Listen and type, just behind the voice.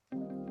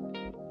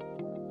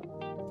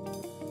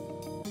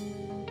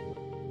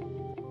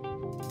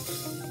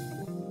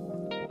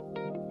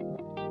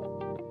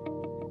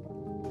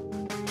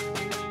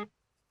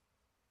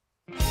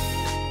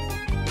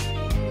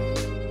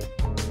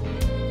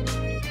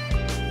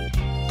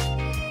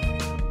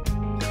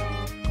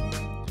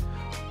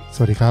ส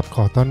วัสดีครับข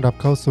อต้อนรับ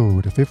เข้าสู่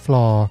The Fifth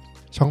Floor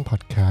ช่องพอ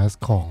ดแคส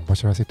ต์ของว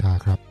ชรศิทธา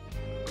ครับ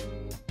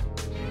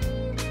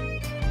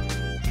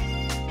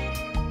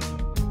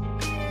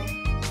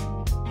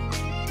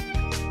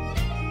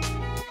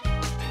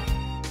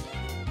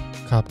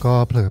ครับก็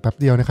เผลอแป๊บ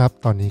เดียวนะครับ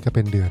ตอนนี้ก็เ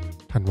ป็นเดือน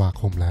ธันวา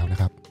คมแล้วนะ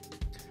ครับ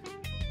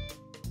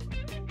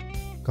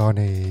ก็ใ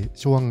น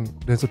ช่วง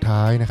เดือนสุดท้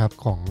ายนะครับ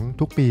ของ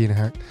ทุกปีนะ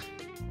ฮะ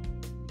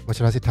วช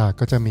รศิทธา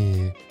ก็จะมี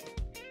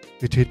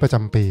รีทรีตประจ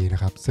ำปีน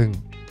ะครับซึ่ง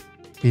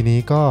ปีนี้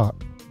ก็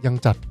ยัง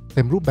จัดเ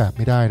ต็มรูปแบบไ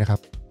ม่ได้นะครับ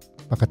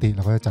ปกติเร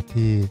าก็จะจัด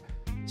ที่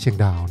เชียง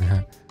ดาวนะฮ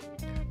ะ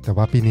แต่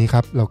ว่าปีนี้ค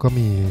รับเราก็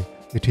มี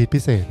รีทรีตพิ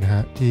เศษนะฮ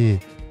ะที่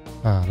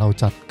เรา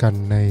จัดกัน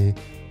ใน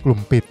กลุ่ม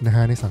ปิดนะฮ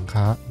ะในสังฆ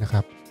ะนะค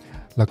รับ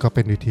แล้วก็เ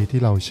ป็นรีทรีต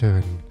ที่เราเชิ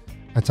ญ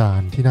อาจาร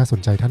ย์ที่น่าสน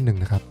ใจท่านหนึ่ง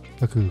นะครับ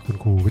ก็คือคุณ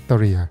ครูวิกตอ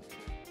เรีย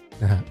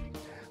นะฮะ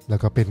แล้ว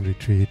ก็เป็นรี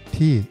ทรีต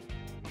ที่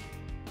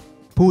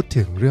พูด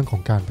ถึงเรื่องขอ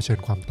งการเผชิญ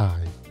ความตา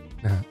ย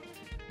นะฮะ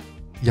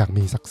อย่าง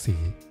มีศักดิ์ศรี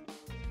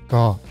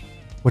ก็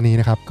วันนี้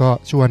นะครับก็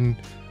ชวน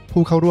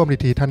ผู้เข้าร่วมรี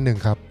ทรีตท่านหนึ่ง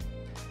ครับ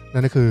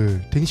นั่นก็คือ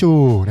ทิงชู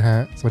นะฮะ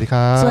สวัสดีค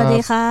รับสวัสดี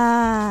ค่ะ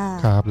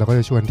ครับแล้วก็จ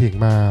ะชวนทิง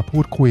มาพู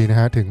ดคุยนะ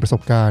ฮะถึงประส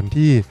บการณ์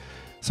ที่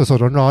สด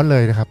ๆร้อนๆเล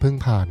ยนะครับเพิ่ง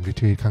ผ่านรี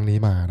ทรีตครั้งนี้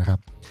มานะครับ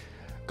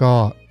ก็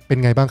เป็น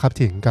ไงบ้างครับ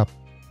ทิงกับ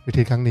รีท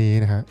รีตครั้งนี้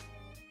นะฮะ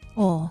โ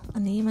อ้อั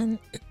นนี้มัน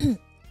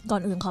ก่อ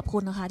นอื่นขอบคุ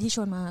ณนะคะที่ช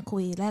วนมาคุ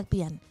ยแลกเป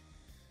ลี่ยน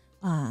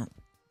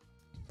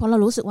เพราะเรา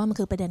รู้สึกว่ามัน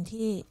คือประเด็น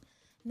ที่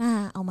น่า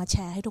เอามาแช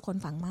ร์ให้ทุกคน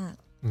ฟังมาก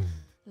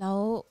แล้ว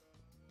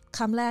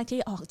คำแรกที่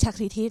ออกจาก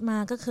รีทรีตมา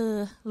ก็คือ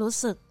รู้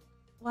สึก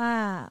ว่า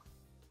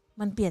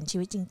มันเปลี่ยนชี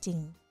วิตจริง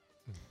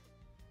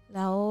ๆแ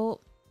ล้ว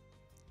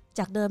จ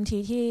ากเดิมที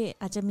ที่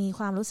อาจจะมีค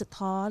วามรู้สึก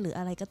ท้อหรือ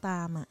อะไรก็ต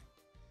ามอ่ะ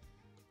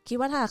คิด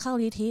ว่าถ้าเข้า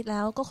รีทรีตแล้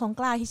วก็คง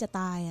กล้าที่จะ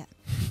ตายอ่ะ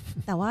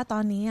แต่ว่าตอ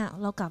นนี้อ่ะ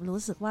เรากลับรู้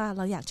สึกว่าเ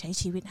ราอยากใช้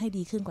ชีวิตให้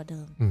ดีขึ้นกว่าเ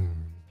ดิม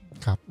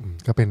ครับ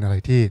ก็เป็นอะไร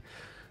ที่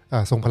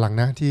ทรงพลัง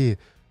นะที่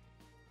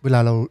เวลา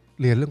เรา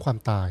เรียนเรื่องความ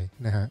ตาย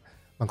นะฮะ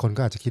บางคน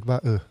ก็อาจจะคิดว่า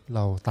เร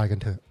าตายกัน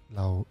เถอะ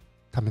เรา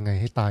ทำยังไง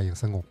ให้ตายอย่าง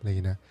สงบเล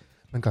ยนะ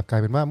มันกลับกลา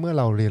ยเป็นว่าเมื่อ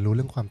เราเรียนรู้เ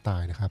รื่องความตา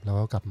ยนะครับแล้ว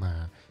ก็กลับมา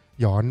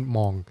ย้อนม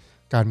อง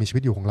การมีชีวิ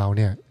ตอยู่ของเราเ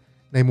นี่ย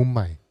ในมุมให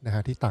ม่นะฮ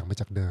ะที่ต่างไป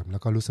จากเดิมแล้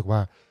วก็รู้สึกว่า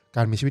ก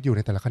ารมีชีวิตอยู่ใ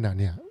นแต่ละขณะ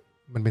เนี่ย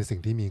มันเป็นสิ่ง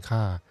ที่มีค่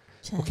า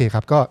โอเคค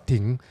รับก็ถิ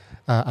ง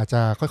อาจจ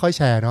ะค่อยๆแ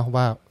ชร์เนาะ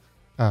ว่า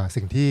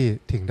สิ่งที่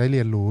ถิงได้เ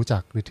รียนรู้จา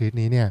กรีทรีต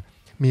นี้เนี่ย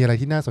มีอะไร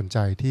ที่น่าสนใจ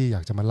ที่อย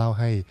ากจะมาเล่า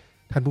ให้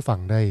ท่านผู้ฟัง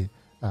ไ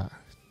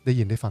ด้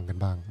ยินได้ฟังกัน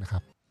บ้างนะครั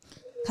บ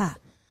ค่ะ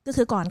ก็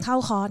คือก่อนเข้า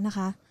คอร์สนะค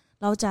ะ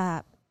เราจะ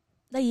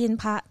ได้ยิน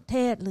พระเท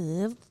ศหรือ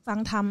ฟัง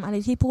ธรรมอะไร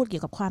ที่พูดเกี่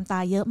ยวกับความตา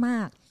ยเยอะมา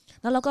ก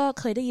แล้วเราก็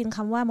เคยได้ยินค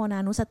ำว่ามรณา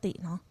นุสติ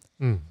เนาะ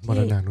ม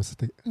รณานุส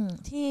ติ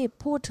ที่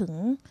พูดถึง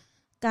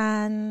กา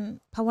ร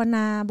ภาวน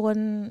า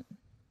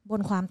บ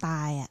นความต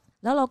ายอ่ะ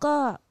แล้วเราก็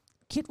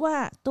คิดว่า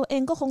ตัวเอ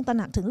งก็คงตระห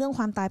นักถึงเรื่องค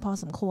วามตายพอ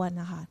สมควร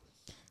นะคะ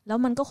แล้ว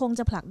มันก็คง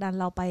จะผลักดัน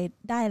เราไป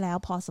ได้แล้ว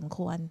พอสมค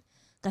วร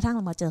กระทั่งเร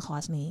ามาเจอคอ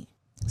ร์สนี้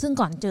ซึ่ง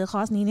ก่อนเจอคอ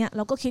ร์สนี้เนี่ยเ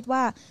ราก็คิดว่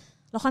า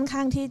เราค่อนข้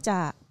างที่จะ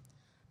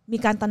มี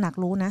การตระหนัก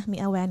รู้นะมี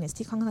awareness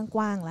ที่ค่อนข้างก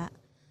ว้าง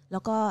แล้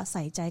วก็ใ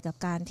ส่ใจกับ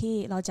การที่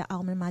เราจะเอา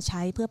มันมาใ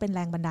ช้เพื่อเป็นแร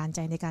งบันดาลใจ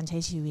ในการใช้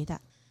ชีวิตอ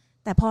ะ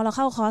แต่พอเราเ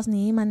ข้าคอร์ส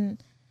นี้มัน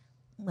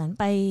เหมือน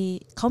ไป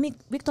เขามี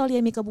วิกตอเรีย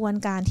มีกระบวน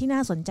การที่น่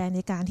าสนใจใน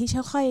การที่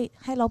ค่อย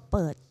ๆให้เราเ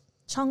ปิด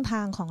ช่องท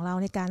างของเรา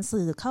ในการ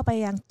สื่อเข้าไป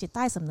ยังจิตใ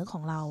ต้สำนึกข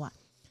องเราอะ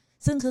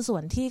ซึ่งคือส่ว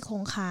นที่ค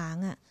งค้าง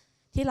อะ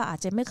ที่เราอาจ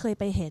จะไม่เคย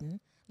ไปเห็น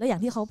แล้วอย่า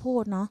งที่เขาพู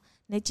ดเนาะ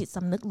ในจิตส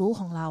ำนึกรู้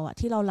ของเราอะ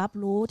ที่เรารับ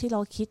รู้ที่เร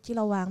าคิดที่เ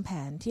ราวางแผ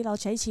นที่เรา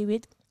ใช้ชีวิ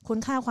ตคุณ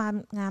ค่าความ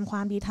งามคว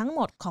ามดีทั้งห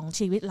มดของ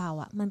ชีวิตเรา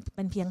อ่ะมันเ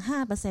ป็นเพียง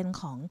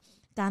 5% ของ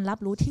การรับ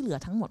รู้ที่เหลือ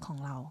ทั้งหมดของ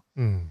เรา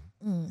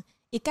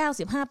อีก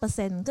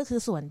 95% ก็คือ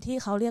ส่วนที่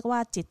เขาเรียกว่า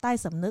จิตใต้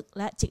สำนึก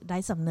และจิตไร้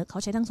สำนึกเขา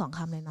ใช้ทั้งสองค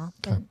ำเลยเนาะ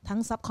เป็นทั้ง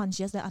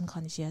subconscious และ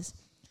unconscious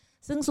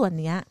ซึ่งส่วน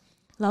นี้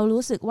เรา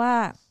รู้สึกว่า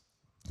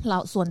เรา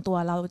ส่วนตัว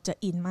เราจะ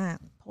อินมาก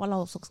เพราะว่าเร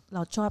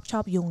าชอ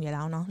บยุงอยู่แ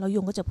ล้วเนาะแล้ว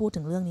ยุงก็จะพูดถึ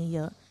งเรื่องนี้เย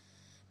อะ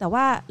แต่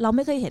ว่าเราไ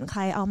ม่เคยเห็นใค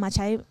รเอามาใ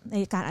ช้ใน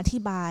การอธิ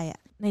บาย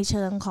ในเ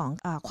ชิงของ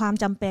ความ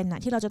จำเป็น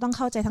ที่เราจะต้องเ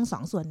ข้าใจทั้งสอ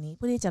งส่วนนี้เ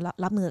พื่อที่จะ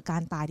รับมือกับกา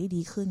รตายได้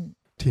ดีขึ้น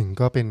ถิง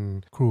ก็เป็น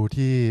ครู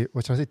ที่ว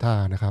ชรศิทธา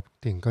นะครับ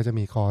ถิงก็จะ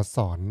มีคอร์สส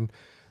อน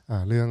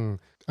เรื่อง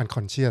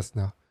unconscious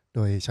เนาะโด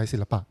ยใช้ศิ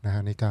ลปะนะฮ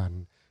ะในการ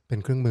เป็น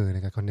เครื่องมือใน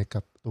การ connect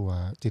กับตัว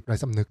จิตไร้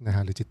สำนึกนะฮ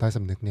ะหรือจิตใต้ส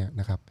ำนึกเนี่ย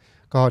นะครับ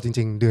ก็จ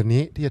ริงๆเดือน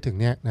นี้ที่จะถึง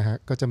เนี่ยนะฮะ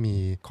ก็จะมี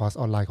คอร์ส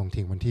ออนไลน์ของ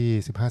ถิงวันที่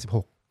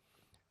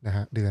 15-16 นะฮ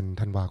ะเดือน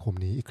ธันวาคม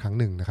นี้อีกครั้ง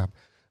หนึ่งนะครับ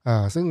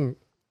ซึ่ง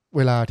เ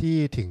วลาที่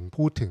ถิง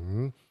พูดถึง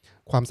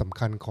ความสำ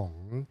คัญของ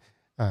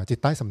จิต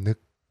ใต้สำนึก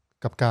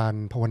กับการ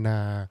ภาวนา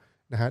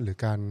นะฮะหรือ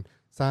การ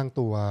สร้าง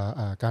ตัว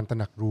การตระ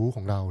หนักรู้ข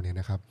องเราเนี่ย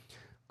นะครับ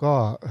ก็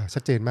ชั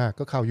ดเจนมาก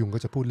ก็ข่าวยุงก็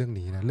จะพูดเรื่อง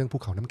นี้นะเรื่องภู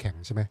เขาน้ำแข็ง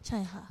ใช่ไหมใช่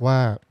ค่ะว่า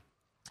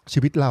ชี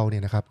วิตเราเนี่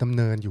ยนะครับดำเ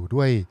นินอยู่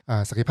ด้วย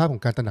ศักยภาพขอ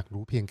งการตระหนัก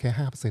รู้เพียงแค่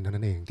 5% เท่า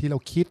นั้นเองที่เรา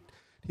คิด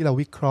ที่เรา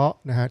วิเคราะห์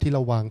นะฮะที่เร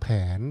าวางแผ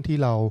นที่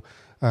เรา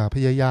พ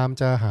ยายาม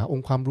จะหาอง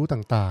ค์ความรู้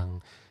ต่าง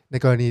ๆใน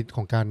กรณีข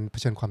องการเผ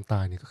ชิญความต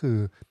ายเนี่ยก็คือ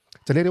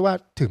จะเรียกได้ว่า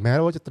ถึงแม้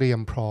ว่าจะเตรียม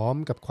พร้อม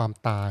กับความ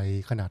ตาย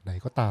ขนาดไหน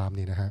ก็ตามเ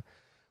นี่ยนะฮะ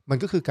มัน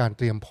ก็คือการเ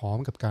ตรียมพร้อม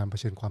กับการเผ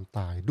ชิญความต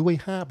ายด้วย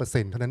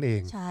 5% เท่านั้นเอ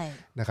ง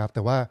นะครับแ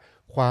ต่ว่า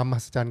ความม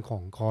หัศจรรย์ขอ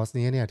งคอร์ส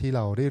นี้เนี่ยที่เ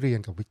ราได้เรียน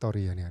กับวิกตอเ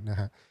รียเนี่ยนะ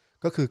ฮะ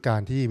ก็คือกา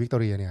รที่วิกตอ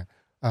เรียเนี่ย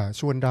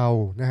ชวนเรา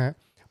นะฮะ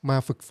มา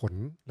ฝึกฝน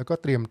แล้วก็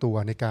เตรียมตัว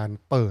ในการ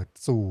เปิด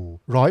สู่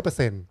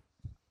 100% น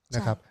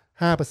ะครับ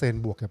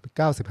 5% บวกกับ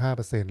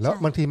 95% แล้ว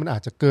บางทีมันอา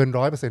จจะเกิน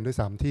 100% ด้วย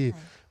ซ้ำที่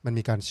มัน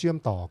มีการเชื่อม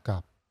ต่อกั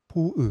บ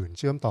ผู้อื่นเ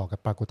ชื่อมต่อกับ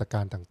ปรากฏก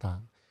ารณ์ต่า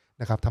ง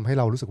ๆนะครับทำให้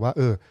เรารู้สึกว่า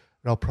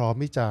เราพร้อม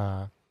ที่จะ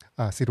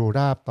สิโรร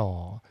าบต่อ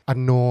อัน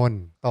โนน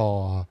ต่อ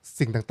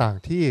สิ่งต่าง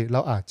ๆที่เร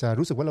าอาจจะ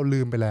รู้สึกว่าเรา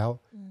ลืมไปแล้ว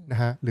นะ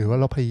ฮะหรือว่า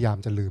เราพยายาม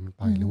จะลืมมัน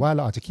ไปหรือว่าเร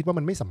าอาจจะคิดว่า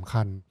มันไม่สำ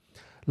คัญ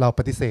เราป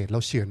ฏิเสธเรา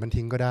เฉือนมัน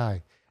ทิ้งก็ได้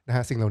นะฮ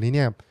ะสิ่งเหล่านี้เ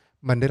นี่ย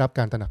มันได้รับ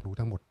การตระหนักรู้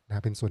ทั้งหมดน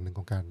ะเป็นส่วนหนึ่งข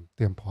องการเต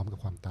รียมพร้อมกับ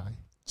ความตาย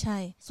ใช่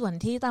ส่วน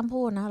ที่ตั้ม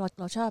พูดนะ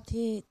เราชอบ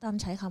ที่ตั้ม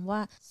ใช้คำว่า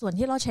ส่วน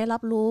ที่เราใช้รั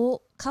บรู้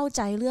เข้าใ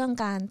จเรื่อง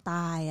การต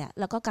ายอ่ะ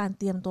แล้วก็การ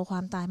เตรียมตัวควา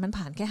มตายมัน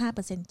ผ่านแค่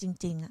 5% จ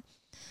ริงๆอ่ะ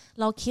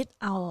เราคิด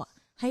เอา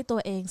ให้ตัว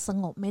เองส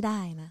งบไม่ได้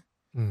นะ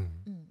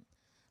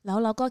แล้ว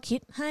เราก็คิ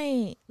ดให้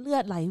เลือ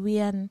ดไหลเวี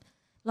ยน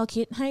เรา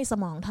คิดให้ส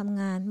มองทำ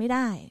งานไม่ไ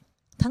ด้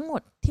ทั้งหม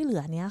ดที่เหลื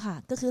อเนี้ยค่ะ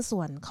ก็คือส่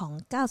วนของ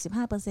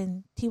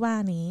 95% ที่ว่า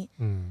นี้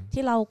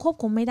ที่เราควบ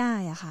คุมไม่ได้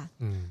อ่ะค่ะ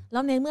แล้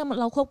วในเมื่อ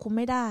เราควบคุม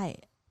ไม่ได้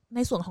ใน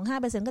ส่วนของ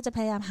 5% ก็จะพ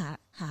ยายาม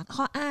หา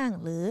ข้ออ้าง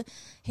หรือ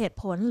เหตุ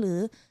ผลหรือ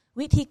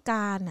วิธีก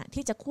ารน่ะ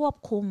ที่จะควบ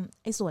คุม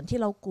ไอ้ส่วนที่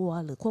เรากลัว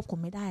หรือควบคุม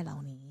ไม่ได้เหล่า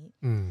นี้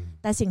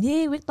แต่สิ่งที่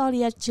วิกตอเ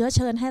รียเชื้อเ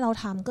ชิญให้เรา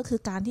ทำก็คือ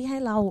การที่ให้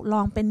เราล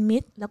องเป็นมิ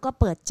ตรแล้วก็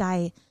เปิดใจ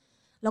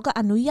แล้วก็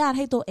อนุญาตใ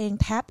ห้ตัวเอง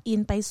แท็บอิ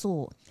นไปสู่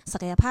ศั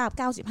กยภาพ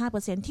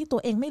 95% ที่ตั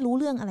วเองไม่รู้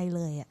เรื่องอะไรเ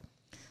ลยอ่ะ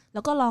แ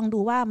ล้วก็ลองดู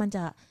ว่ามันจ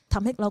ะท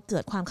ำให้เราเกิ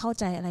ดความเข้า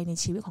ใจอะไรใน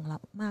ชีวิตของเรา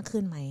มาก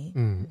ขึ้นไหม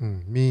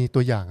มีตั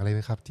วอย่างอะไรไห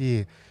มครับที่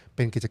เ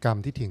ป็นกิจกรรม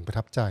ที่ถิงประ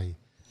ทับใจ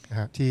นะ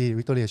ฮะที่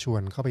วิกตอเรียชว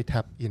นเข้าไปแ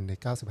ท็บอินใน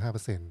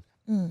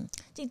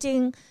 95% จริง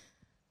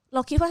ๆเร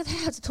าคิดว่าแท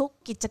บจะทุก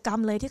กิจกรรม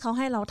เลยที่เขาใ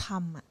ห้เราท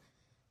ำอ่ะ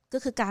ก็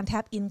คือการแท็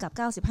บอินกับ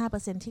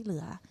 95% ที่เหลื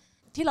อ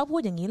ที่เราพู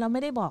ดอย่างนี้เราไ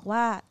ม่ได้บอกว่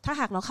าถ้า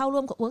หากเราเข้าร่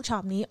วมกับเวิร์กช็อ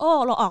ปนี้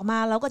เราออกมา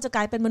เราก็จะก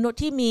ลายเป็นมนุษย์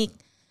ที่มี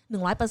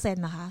 100% น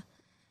ะคะ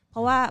เพร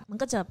าะว่ามัน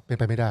ก็จะเป็น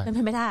ไปไม่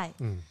ได้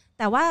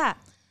แต่ว่า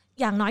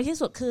อย่างน้อยที่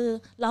สุดคือ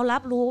เรารั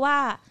บรู้ว่า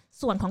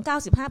ส่วนของ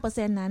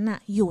 95% นั้นน่ะ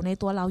อยู่ใน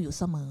ตัวเราอยู่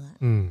เสมอ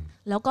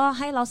แล้วก็ใ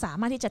ห้เราสา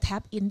มารถที่จะแท็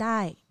บอินได้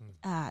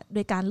โด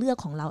ยการเลือก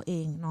ของเราเอ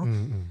งเนาะ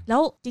แล้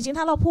วจริงๆ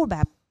ถ้าเราพูดแบ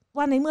บ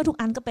ว่าในเมื่อทุก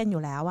อันก็เป็นอ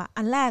ยู่แล้วอะ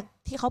อันแรก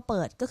ที่เขาเ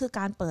ปิดก็คือ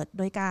การเปิด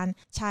โดยการ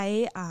ใช้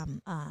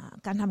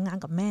การทำงาน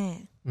กับแม่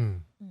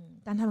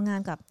การทำงาน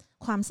กับ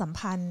ความสัม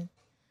พันธ์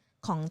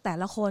ของแต่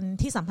ละคน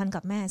ที่สัมพันธ์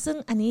กับแม่ซึ่ง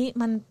อันนี้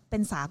มันเป็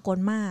นสากล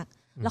มาก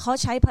แล้วเขา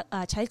ใ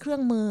ช้เครื่อ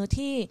งมือ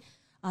ที่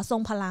ทร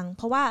งพลังเ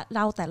พราะว่าเร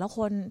าแต่ละค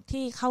น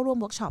ที่เข้าร่วม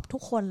เวิร์กช็อปทุ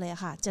กคนเลย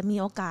ค่ะจะมี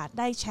โอกาส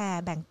ได้แช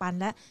ร์แบ่งปัน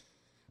และ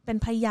เป็น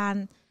พยาน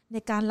ใน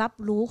การรับ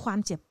รู้ความ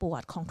เจ็บปว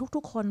ดของทุ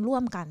กๆคนร่ว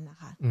มกันนะ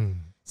คะ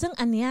ซึ่ง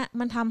อันเนี้ย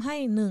มันทำให้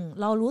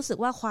เรารู้สึก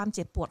ว่าความเ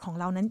จ็บปวดของ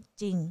เรานั้น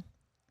จริง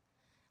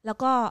แล้ว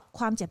ก็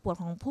ความเจ็บปวด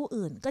ของผู้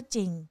อื่นก็จ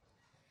ริง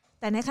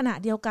แต่ในขณะ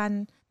เดียวกัน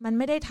มันไ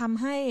ม่ได้ท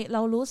ำให้เร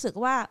ารู้สึก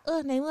ว่า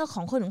ในเมื่อข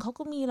องคนอื่นเขา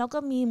ก็มีเราก็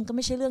มีมันก็ไ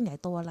ม่ใช่เรื่องใหญ่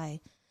โตอะไร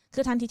คื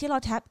อทันทีที่เรา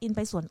แท็บอินไ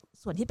ป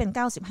ส่วนที่เป็น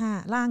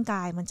 95 ร่างก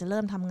ายมันจะเ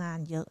ริ่มทำงาน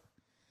เยอะ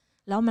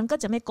แล้วมันก็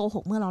จะไม่โกห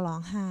กเมื่อเราร้อ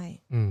งไห้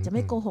จะไ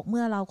ม่โกหกเ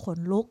มื่อเราขน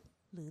ลุก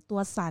หรือตั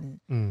วสั่น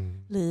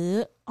หรือ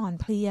อ่อน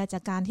เพลียจา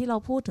กการที่เรา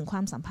พูดถึงคว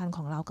ามสัมพันธ์ข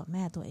องเรากับแ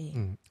ม่ตัวเอง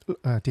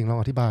จริงลอง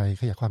อธิบาย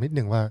ขยายความนิดห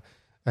นึ่งว่า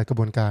กระ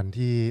บวนการ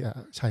ที่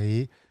ใช้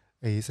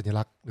สัญ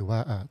ลักษณ์หรือว่า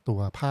ตัว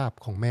ภาพ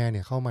ของแม่เ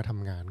นี่ยเข้ามาท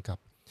ำงานกับ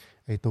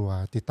ตัว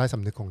จิตใต้ส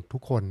ำนึกของทุ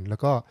กคนแล้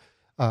วก็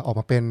ออก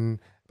มาเป็น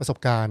ประสบ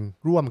การณ์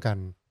ร่วมกัน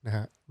นะฮ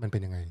ะมันเป็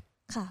นยังไง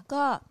ค่ะ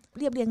ก็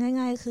เรียบเรียง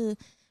ง่ายๆคือ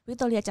วิก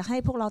ตอเรียจะให้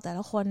พวกเราแต่ล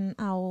ะคน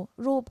เอา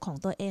รูปของ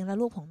ตัวเองและ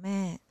รูปของแม่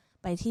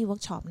ไปที่เวิร์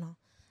กช็อปเนาะ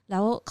แล้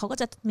วเขาก็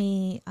จะมี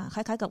ค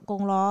ล้ายๆกับก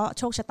งล้อ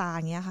โชคชะตาอ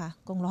ย่างเงี้ยค่ะ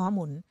กงล้อห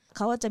มุนเข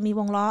าก็จะมี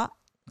วงล้อ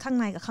ข้าง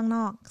ในกับข้างน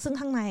อกซึ่ง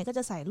ข้างในก็จ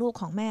ะใส่รูป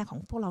ของแม่ของ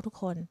พวกเราทุก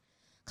คน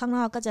ข้างน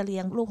อกก็จะเรี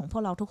ยงรูปของพว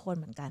กเราทุกคน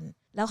เหมือนกัน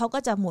แล้วเขาก็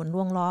จะหมุนว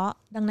งล้อ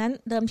ดังนั้น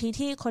เดิมที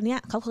ที่คนเนี้ย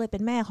เขาเคยเป็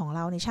นแม่ของเ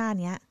ราในชาติ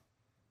เนี้ย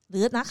หรื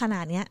อณขณ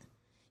ะเนี้ย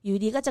อยู่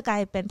ดีก็จะกลา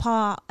ยเป็นพอ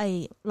ไอ้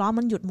ล้อ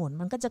มันหยุดหมุน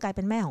มันก็จะกลายเ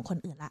ป็นแม่ของคน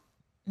อื่นละ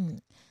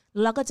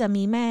แล้วก็จะ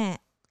มีแม่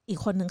อีก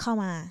คนนึงเข้า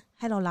มา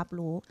ให้เรารับ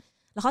รู้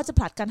แล้วเขาจะ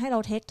ผลัดกันให้เรา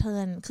เทคเทิ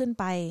ร์นขึ้น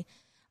ไป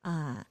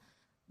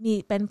มี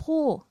เป็น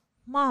ผู้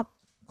มอบ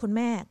คุณแ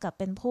ม่กับ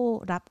เป็นผู้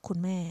รับคุณ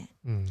แม่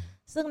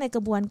ซึ่งในก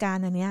ระบวนการ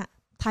อันเนี้ย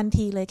ทัน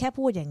ทีเลยแค่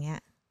พูดอย่างเงี้ย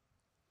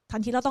ทั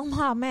นทีเราต้องม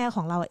อบแม่ข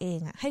องเราเอง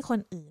อ่ะให้คน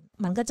อื่น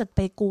มันก็จะไป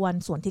กวน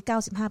ส่วนที่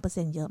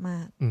 95% เยอะมา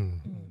ก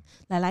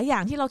หลายๆอย่า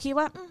งที่เราคิด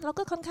ว่าเรา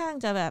ก็ค่อนข้าง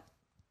จะแบบ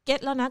เก็ต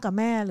แล้วนะกับ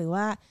แม่หรือ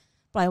ว่า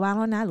ปล่อยวาง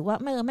แล้วนะหรือว่า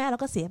แม่เรา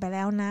ก็เสียไปแ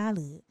ล้วนะห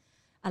รือ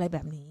อะไรแบ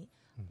บนี้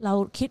เรา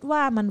คิดว่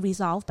ามัน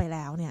resolve ไปแ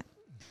ล้วเนี่ย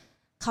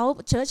เขา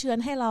เชิญ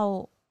ให้เรา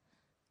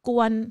ก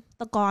วน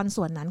ตะกอน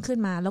ส่วนนั้นขึ้น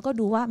มาแล้วก็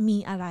ดูว่ามี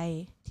อะไร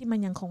ที่มัน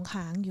ยังคง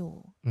ค้างอยู่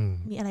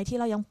มีอะไรที่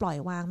เรายังปล่อย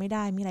วางไม่ไ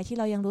ด้มีอะไรที่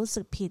เรายังรู้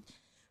สึกผิด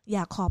อย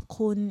ากขอบ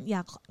คุณอ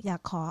ยา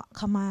กขอ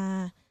ขมา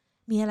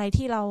มีอะไร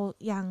ที่เรา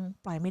ยัง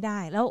ปล่อยไม่ได้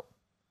แล้ว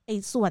ไอ้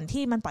ส่วน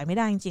ที่มันปล่อยไม่ไ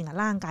ด้จริง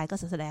ๆร่างกายก็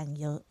แสดง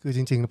เยอะคือจ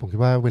ริงๆผมคิด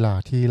ว่าเวลา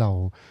ที่เรา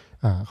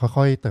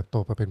ค่อยๆเติบโต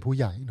ไปเป็นผู้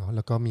ใหญ่เนาะแ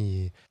ล้วก็มี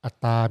อั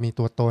ตรามี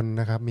ตัวตน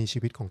นะครับมีชี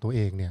วิตของตัวเอ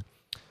งเนี่ย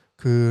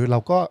คือเรา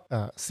ก็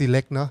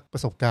select เนาะปร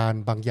ะสบการ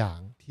ณ์บางอย่าง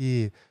ที่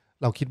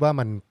เราคิดว่า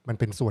มัน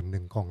เป็นส่วนห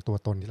นึ่งของตัว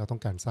ตนที่เราต้อ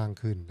งการสร้าง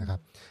ขึ้นนะครับ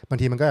บาง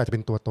ทีมันก็อาจจะเป็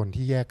นตัวตน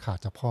ที่แยกขาด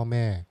จากพ่อแ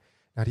ม่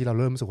นะที่เรา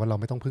เริ่มรู้สึกว่าเรา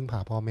ไม่ต้องพึ่งพา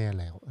พ่อแม่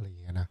แล้วอะไรอย่า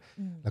งเงี้ยนะ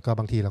แล้วก็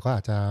บางทีเราก็อ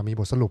าจจะมี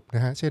บทสรุปน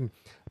ะฮะเช่น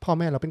พ่อ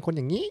แม่เราเป็นคนอ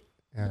ย่างนี้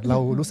เรา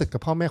รู้สึกกั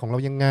บพ่อแม่ของเรา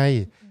ยังไง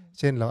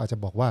เช่นเราอาจจะ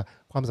บอกว่า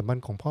ความสัมพัน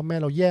ธ์ของพ่อแม่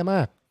เราแย่ม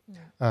าก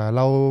เ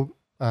รา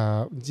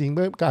จริง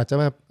ๆก็อาจจะ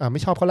ไ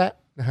ม่ชอบเขาแล้ว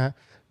นะฮะ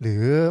หรื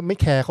อไม่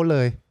แคร์เขาเล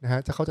ยนะฮะ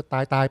จะเขาจะต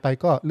ายไป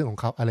ก็เรื่องของ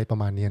เขาอะไรประ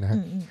มาณนี้นะฮะ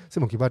ซึ่ง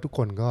ผมคิดว่าทุกค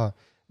นก็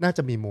น่าจ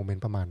ะมีโมเมน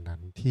ต์ประมาณนั้น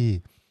ที่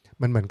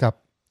มันเหมือนกับ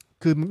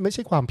คือไม่ใ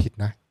ช่ความผิด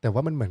นะแต่ว่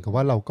ามันเหมือนกับ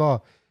ว่าเราก็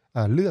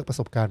เลือกประ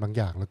สบการณ์บางอ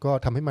ย่างแล้วก็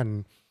ทำให้มัน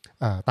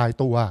ตาย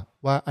ตัว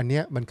ว่าอันเนี้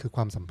ยมันคือค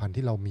วามสัมพันธ์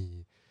ที่เรามี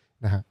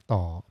นะฮะต่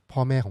อพ่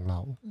อแม่ของเรา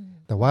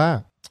แต่ว่า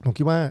ผม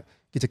คิดว่า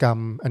กิจกรรม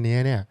อันนี้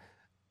เนี่ย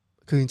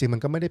คือจริงๆมั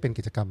นก็ไม่ได้เป็น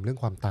กิจกรรมเรื่อง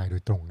ความตายโด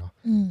ยตรงเนาะ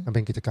มันเ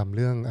ป็นกิจกรรมเ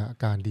รื่อง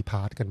การดีพ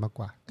าร์ตกันมากก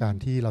ว่าการ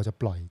ที่เราจะ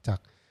ปล่อยจาก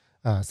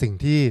สิ่ง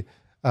ที่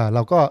เร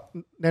าก็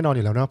แน่นอนอ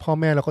ยู่แล้วนะพ่อ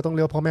แม่เราก็ต้องเ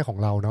รียกพ่อแม่ของ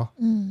เราเนาะ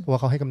เพราะว่า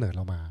เขาให้กำเนิดเ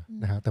รามา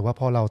นะฮะแต่ว่า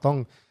พอเราต้อง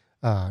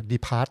ดี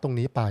พาร์ตตรง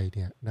นี้ไปเ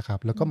นี่ยนะครับ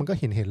แล้วก็มันก็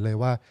เห็นเลย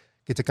ว่า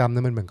กิจกรรม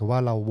นั้นมันเหมือนกับว่า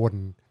เราวน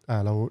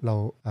เรา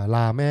ล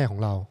าแม่ของ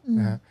เรา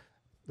นะฮะ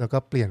แล้วก็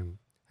เปลี่ยน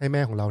ให้แ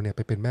ม่ของเราเนี่ยไ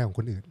ปเป็นแม่ของค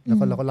นอื่นแล้ว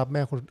ก็เราก็รับแ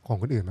ม่ของ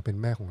คนอื่นมาเป็น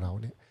แม่ของเรา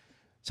เนี่ย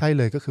ใช่เ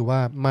ลยก็คือว่า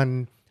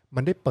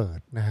มันได้เปิด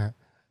นะฮะ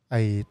ไอ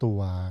ตัว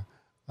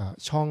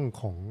ช่อง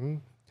ของ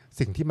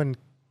สิ่งที่มัน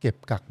เก็บ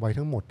กักไว้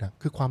ทั้งหมดนะ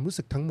คือความรู้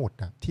สึกทั้งหมด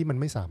นะที่มัน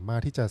ไม่สามาร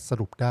ถที่จะส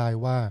รุปได้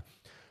ว่า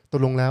ต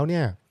กลงแล้วเ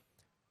นี่ย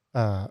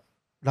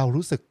เรา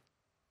รู้สึก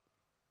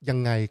ยัง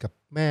ไงกับ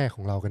แม่ข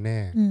องเรากันแน่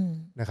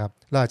นะครับ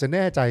เราอาจจะแ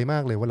น่ใจมา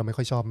กเลยว่าเราไม่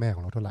ค่อยชอบแม่ขอ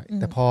งเราเท่าไหร่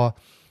แต่พอ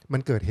มั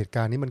นเกิดเหตุก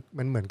ารณ์นี้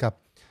มันเหมือนกับ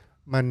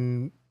มัน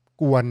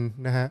กวน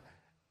นะฮะ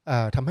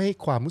ทำให้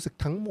ความรู้สึก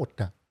ทั้งหมด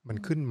อ่ะมัน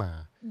ขึ้นมา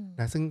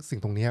นะซึ่งสิ่ง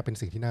ตรงนี้เป็น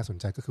สิ่งที่น่าสน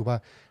ใจก็คือว่า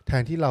แท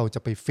นที่เราจะ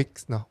ไปฟิก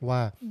ซ์เนาะว่า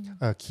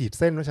ขีดเ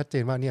ส้นไว้ชัดเจ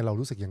นว่าเนี่ยเรา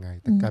รู้สึกยังไง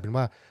แต่กลายเป็น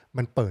ว่า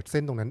มันเปิดเ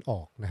ส้นตรงนั้นอ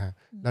อกนะฮะ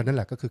แล้วนั่นแห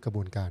ละก็คือกระบ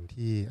วนการ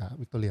ที่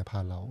วิกตอเรียพา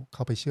เราเข้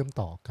าไปเชื่อม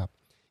ต่อกับ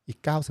อีก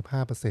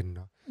 95% เ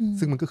นาะ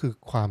ซึ่งมันก็คือ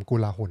ความโก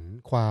ลาหล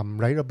ความ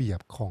ไร้ระเบียบ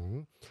ของ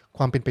ค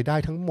วามเป็นไปได้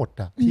ทั้งหมด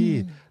อะที่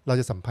เรา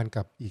จะสัมพันธ์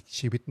กับอีก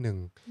ชีวิตหนึ่ง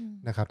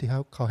นะครับที่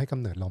เขาให้กำ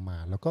เนิดเรามา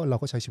แล้วก็เรา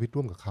ก็ใช้ชีวิต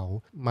ร่วมกับเขา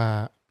มา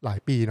หลาย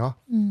ปีเนาะ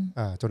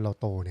จนเรา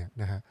โตเนี่ย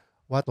นะฮะ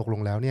ว่าตกล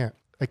งแล้วเนี่ย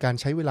การ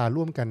ใช้เวลา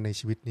ร่วมกันใน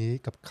ชีวิตนี้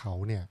กับเขา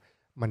เนี่ย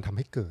มันทำใ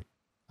ห้เกิด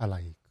อะไร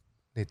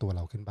ในตัวเ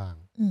ราขึ้นบ้าง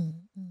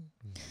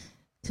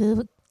คือ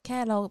แค่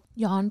เรา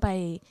ย้อนไป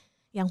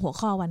ยังหัว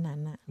ข้อวันนั้น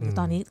นะหรือ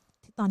ตอน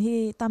ที่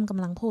ตั้มก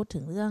ำลังพูดถึ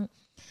งเรื่อง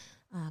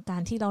กา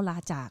รที่เราลา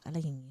จากอะไร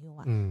อย่างนี้อยู่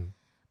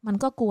มัน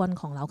ก็กวน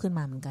ของเราขึ้น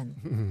มาเหมือนกัน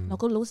เรา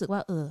ก็รู้สึกว่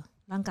า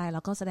ร่างกายเร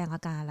าก็แสดงอ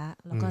าการ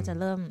แล้วก็จะ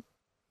เริ่ม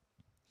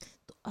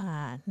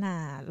หน้า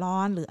ร้อ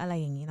นหรืออะไร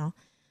อย่างนี้เนาะ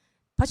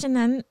เพราะฉะ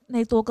นั้นใน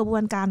ตัวกระบว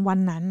นการวัน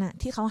นั้นน่ะ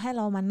ที่เขาให้เ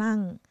รามานั่ง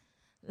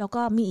แล้ว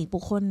ก็มีอีกบุ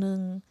คคลนึง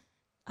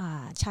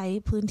ใช้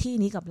พื้นที่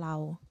นี้กับเรา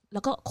แล้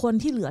วก็คน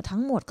ที่เหลือทั้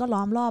งหมดก็ล้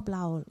อมรอบเร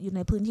าอยู่ใน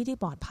พื้นที่ที่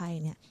ปลอดภัย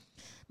เนี่ย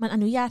มันอ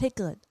นุญาตให้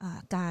เกิด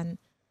การ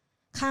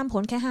ข้าม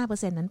พ้นแค่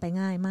 5% นั้นไป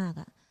ง่ายมาก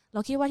อะเร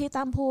าคิดว่าที่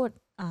ตั้มพูด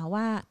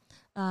ว่า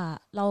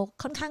เรา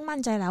ค่อนข้างมั่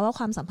นใจแล้วว่าค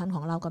วามสัมพันธ์ข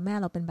องเรากับแม่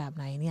เราเป็นแบบไ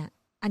หนเนี่ย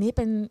อันนี้เ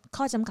ป็น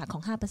ข้อจำกัดขอ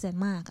ง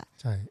 5% มากอะ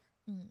ใช่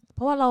เพ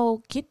ราะว่าเรา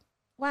คิด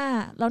ว่า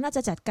เราน่าจ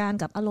ะจัดการ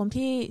กับอารมณ์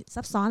ที่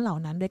ซับซ้อนเหล่า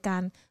นั้นโดยกา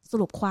รส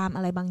รุปความอ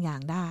ะไรบางอย่า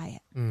งได้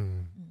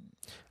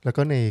แล้ว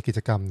ก็ในกิจ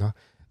กรรมเนาะ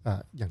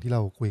อย่างที่เร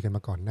าคุยกันม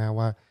าก่อนหน้า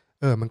ว่า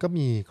มันก็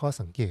มีข้อ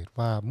สังเกต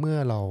ว่าเมื่อ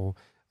เรา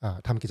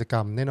ทำกิจกร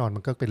รมแน่นอนมั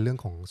นก็เป็นเรื่อง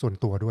ของส่วน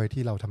ตัวด้วย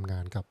ที่เราทำงา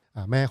นกับ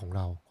แม่ของเ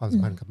ราความสั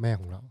มพันธ์กับแม่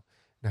ของเรา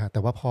นะฮะแต่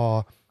ว่าพอ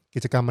กิ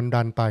จกรรมมัน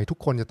ดันไปทุก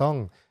คนจะต้อง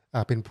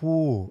เป็นผู้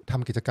ท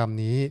ำกิจกรรม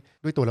นี้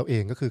ด้วยตัวเราเอ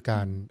งก็คือกา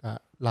ร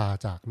ลา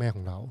จากแม่ข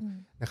องเรา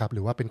นะครับห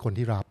รือว่าเป็นคน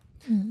ที่รับ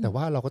แต่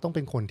ว่าเราก็ต้องเ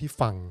ป็นคนที่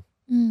ฟัง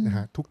นะฮ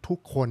ะทุก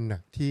คนน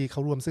ะที่เข้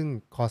าร่วมซึ่ง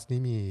คอร์สนี้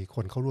มีค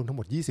นเข้าร่วมทั้งห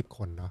มด20ค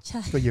นเนาะ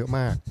ก็เยอะ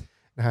มาก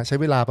นะฮะใช้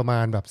เวลาประมา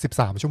ณแบบ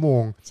13ชั่วโม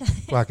ง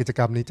กว่ากิจก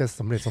รรมนี้จะ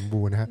สำเร็จสม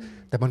บูรณ์นะฮะ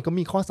แต่มันก็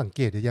มีข้อสังเก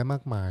ตเยอะแยะมา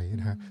กมาย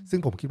นะฮะซึ่ง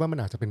ผมคิดว่ามัน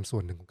อาจจะเป็นส่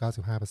วนหนึ่งของ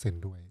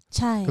 95% ด้วย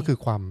ก็คือ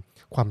ค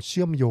วามเ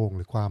ชื่อมโยงห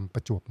รือความปร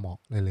ะจวบเหมาะ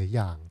หลายๆอ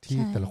ย่างที่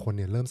แต่ละคนเ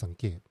นี่ยเริ่มสัง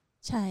เกต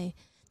ใช่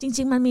จ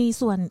ริงๆมันมี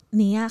ส่วน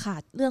นี้ค่ะ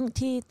เรื่อง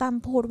ที่ตั้ม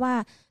พูดว่า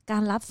กา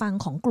รรับฟัง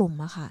ของกลุ่ม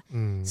อะค่ะ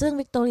ซึ่ง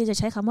วิกตอเรียจะ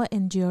ใช้คำว่า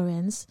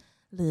endurance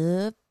หรือ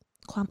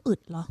ความอึด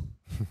เหรอ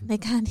ใน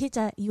การที่จ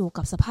ะอยู่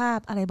กับสภาพ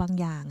อะไรบาง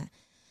อย่างอะ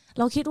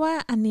เราคิดว่า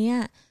อันเนี้ย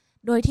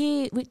โดยที่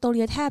วิกตอเ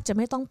รียแทบจะไ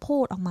ม่ต้องพู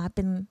ดออกมาเ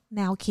ป็นแ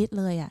นวคิด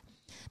เลยอะ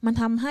มัน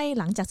ทำให้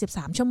หลังจาก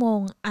13ชั่วโมง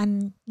อัน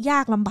ยา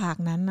กลำบาก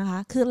นั้นนะคะ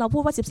คือเราพู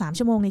ดว่า13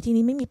ชั่วโมงในที่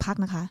นี้ไม่มีพัก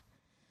นะคะ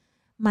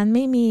มันไ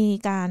ม่มี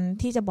การ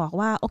ที่จะบอก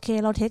ว่าโอเค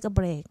เรา take a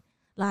break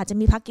เราอาจจะ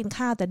มีพักกิน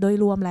ข้าวแต่โดย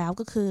รวมแล้ว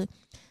ก็คือ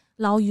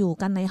เราอยู่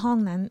กันในห้อง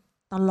นั้น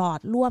ตลอด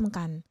ร่วม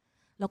กัน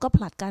แล้วก็ผ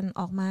ลัดกัน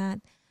ออกมา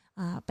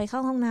ไปเข้า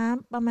ห้องน้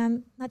ำประมาณ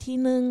นาที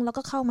นึงแล้ว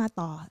ก็เข้ามา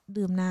ต่อ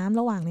ดื่มน้ำ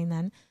ระหว่างใน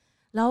นั้น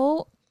แล้ว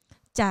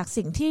จาก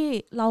สิ่งที่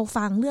เรา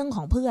ฟังเรื่องข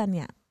องเพื่อนเ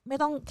นี่ยไม่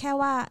ต้องแค่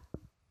ว่า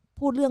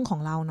พูดเรื่องขอ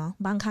งเราเนาะ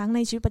บางครั้งใน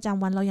ชีวิตประจ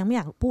ำวันเรายังไม่อ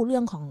ยากพูดเรื่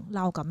องของเ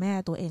รากับแม่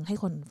ตัวเองให้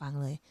คนฟัง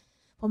เลย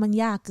เพราะมัน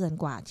ยากเกิน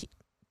กว่า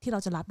ที่เรา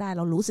จะรับได้เ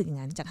รารู้สึกอย่า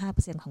งนั้นจาก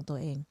 5% ของตัว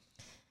เอง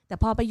แต่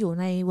พอไปอยู่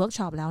ในเวิร์ก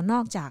ช็อปแล้วน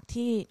อกจาก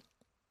ที่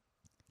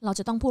เรา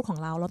จะต้องพูดของ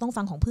เราต้อง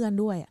ฟังของเพื่อน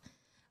ด้วย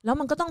แล้ว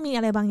มันก็ต้องมีอ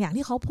ะไรบางอย่าง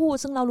ที่เขาพูด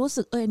ซึ่งเรารู้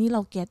สึกอันนี้เร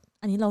าเก็ต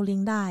อันนี้เราลิง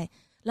ก์ได้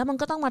แล้วมัน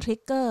ก็ต้องมาทริ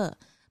กเกอร์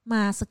ม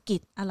าสะกิ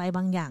ดอะไรบ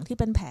างอย่างที่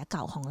เป็นแผลเก่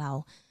าของเรา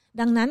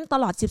ดังนั้นต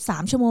ลอด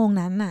13ชั่วโมง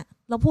นั้นน่ะ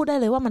เราพูดได้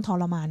เลยว่ามันท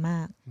รมานม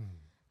าก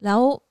แล้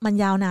วมัน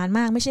ยาวนานม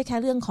ากไม่ใช่แค่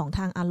เรื่องของท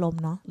างอารม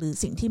ณ์เนาะหรือ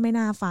สิ่งที่ไม่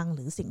น่าฟังห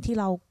รือสิ่งที่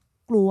เรา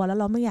กลัวแล้ว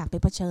เราไม่อยากไป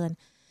เผชิญ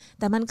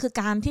แต่มันคือ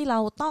การที่เรา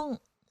ต้อง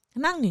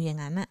นั่งอยู่อย่าง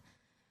นั้นน่ะ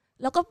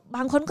แล้วก็บ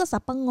างคนก็สั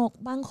บประงก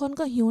บางคน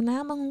ก็หิวน้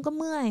ำบางคนก็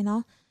เมื่อยเนา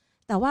ะ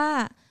แต่ว่า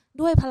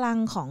ด้วยพลัง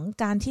ของ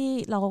การที่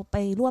เราไป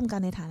ร่วมกั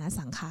นในฐานะ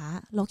สังฆะ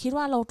เราคิด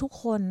ว่าเราทุก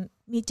คน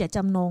มีเจตจ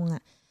ำนง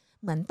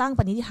เหมือนตั้งป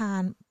ณิธา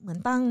นเหมือน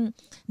ตั้ง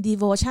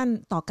devotion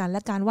ต่อกันแล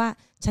ะกันว่า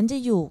ฉันจะ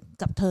อยู่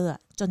กับเธอ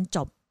จนจ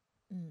บ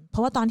เพรา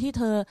ะว่าตอนที่เ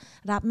ธอ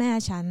รับแม่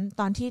ฉัน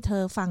ตอนที่เธ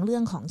อฟังเรื่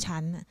องของฉั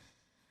น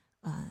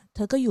เธ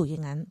อก็อยู่อย่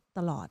างนั้นต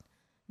ลอด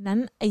นั้น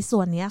ไอ้ส่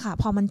วนนี้ค่ะ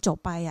พอมันจบ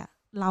ไป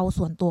เรา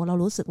ส่วนตัวเรา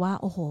รู้สึกว่า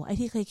โอ้โหไอ้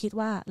ที่เคยคิด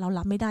ว่าเรา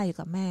รับไม่ได้อยู่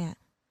กับแม่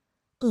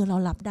เรา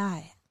รับได้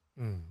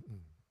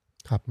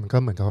ครับมันก็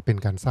เหมือนกับว่าเป็น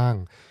การสร้าง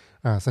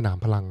สนาม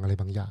พลังอะไร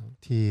บางอย่าง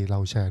ที่เรา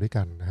แชร์ด้วย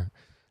กันนะฮะ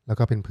แล้ว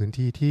ก็เป็นพื้น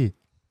ที่ที่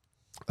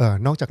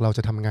นอกจากเราจ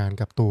ะทำงาน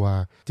กับตัว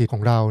จิตขอ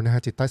งเรานะฮ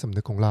ะจิตใต้สำ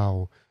นึกของเรา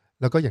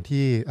แล้วก็อย่าง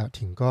ที่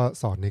ถิงก็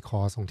สอนในค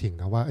อร์สของถิง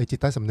นะว่าไอ้จิต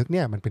ใต้สำนึกเ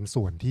นี่ยมันเป็น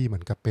ส่วนที่เหมื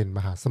อนกับเป็นม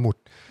หาสมุท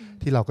ร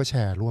ที่เราก็แช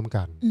ร์ร่วม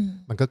กัน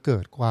มันก็เกิ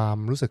ดความ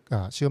รู้สึก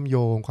เชื่อมโย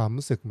งความ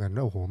รู้สึกเหมือน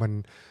โอ้โหมัน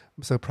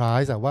เซอร์ไพร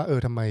ส์ว่า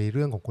ทำไมเ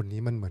รื่องของคนนี้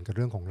มันเหมือนกับเ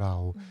รื่องของเรา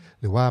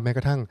หรือว่าแม้ก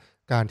ระทั่ง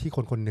การที่ค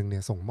นคนหนึ่งเนี่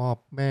ยส่งมอบ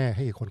แม่ใ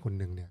ห้อีกคนคน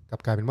หนึ่งเนี่ยกลั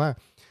บกลายเป็นว่า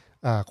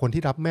คน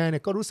ที่รับแม่เนี่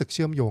ยก็รู้สึกเ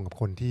ชื่อมโยงกับ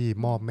คนที่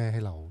มอบแม่ใ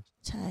ห้เรา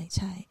ใช่ใ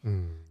ช่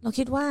เรา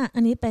คิดว่าอั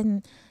นนี้เป็น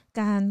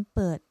การเ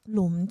ปิดห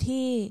ลุม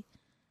ที่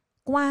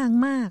กว้าง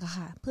มากอะ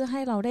ค่ะเพื่อใ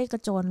ห้เราได้กร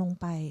ะโจนลง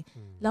ไป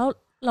แล้ว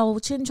เรา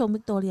ชื่นชมวิ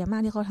กตอเรียมา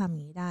กที่เขาทำอย่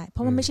างนี้ได้เพร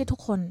าะมันไม่ใช่ทุก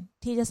คน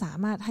ที่จะสา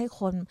มารถให้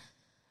คน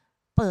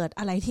เปิด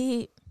อะไรที่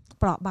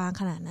เปราะบาง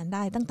ขนาดนั้นไ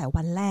ด้ตั้งแต่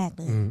วันแรก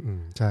เลย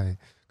ใช่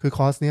คือค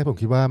อร์สเนี่ยผม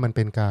คิดว่ามันเ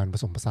ป็นการผ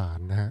สมผสาน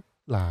นะฮะ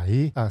หลาย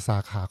สา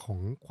ขาของ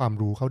ความ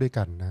รู้เข้าด้วย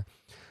กันนะ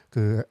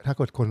คือถ้าเ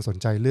กิดคนสน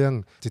ใจเรื่อง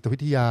จิตวิ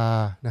ทยา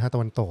นะฮะตะ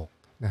วันตก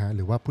นะฮะห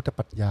รือว่าพุทธป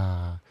รัชญา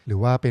หรือ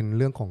ว่าเป็นเ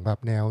รื่องของแบบ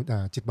แนว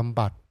จิตบำ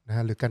บัดนะฮ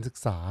ะหรือการศึก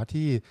ษา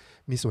ที่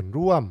มีส่วน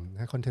ร่วมน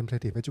ะ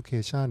contemplative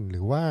education ห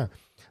รือว่า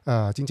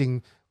จริง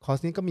ๆคอร์ส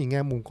นี้ก็มีแ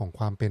ง่มุมของค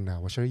วามเป็น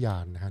วชรยา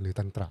นนะฮะหรือ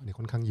ตันตระเนี่ย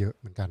ค่อนข้างเยอะ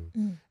เหมือนกัน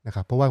นะค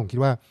รับเพราะว่าผมคิด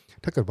ว่า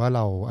ถ้าเกิดว่าเ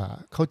รา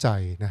เข้าใจ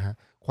นะฮะ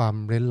ความ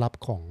เร้นลับ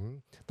ของ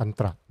ตัน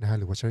ตระนะฮะ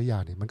หรือวชรยา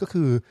นเนี่ยมันก็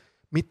คือ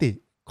มิติ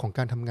ของก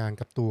ารทำงาน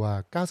กับตัว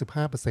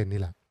 95% นี่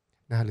แหละ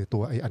นะฮะหรือตั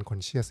วไอ้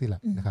unconscious นี่แหล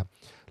ะนะครับ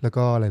แล้ว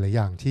ก็หลายๆอ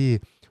ย่างที่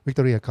วิกต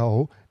อเรียเขา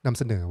นำ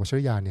เสนอวช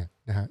รยานเนี่ย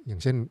นะฮะอย่า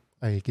งเช่น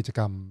ไอ้กิจก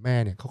รรมแม่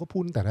เนี่ยเขาก็พู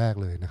ดตั้งแต่แรก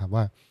เลยนะครับ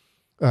ว่า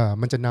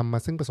มันจะนำมา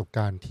ซึ่งประสบก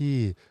ารณ์ที่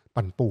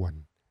ปั่นป่วน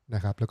น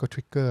ะครับแล้วก็ท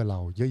ริกเกอร์เรา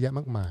เยอะแยะม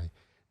ากมาย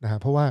นะฮะ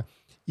เพราะว่า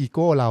อีโ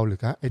ก้เราหรือ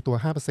ไอ้ตัว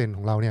 5% ข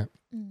องเราเนี่ย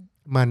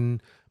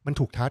มัน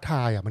ถูกท้าท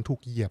ายมันถูก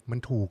เหยียบมัน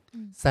ถูก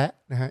แซะ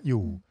นะฮะอ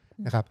ยู่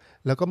นะครับ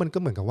แล้วก็มันก็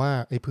เหมือนกับว่า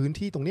ไอ้พื้น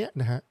ที่ตรงเนี้ย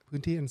นะฮะพื้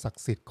นที่อันศัก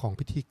ดิ์สิทธิ์ของ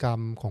พิธีกรรม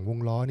ของวง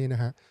ล้อเนี่ยน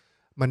ะฮะ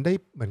มันได้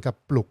เหมือนกับ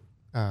ปลุก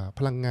พ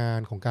ลังงาน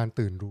ของการ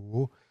ตื่นรู้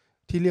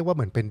ที่เรียกว่าเ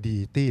หมือนเป็นดี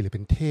ตี้หรือเ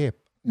ป็นเทพ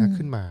นะ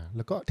ขึ้นมาแ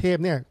ล้วก็เทพ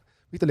เนี่ย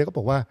วิกตอเรียก็บ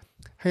อกว่า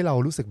ให้เรา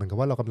รู้สึกเหมือนกับ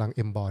ว่าเรากำลัง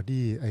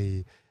embody ไอ้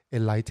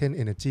enlightened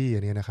energy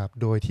อันนี้นะครับ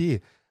โดยที่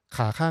ข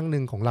าข้างห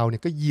นึ่งของเราเนี่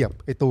ยก็เหยียบ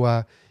ไอ้ตัว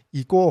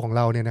อีโก้ของเ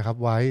ราเนี่ยนะครับ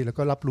ไว้แล้ว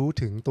ก็รับรู้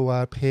ถึงตัว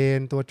เพน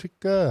ตัวทริก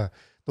เกอร์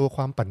ตัวค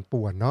วามปั่น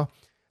ป่วนเนาะ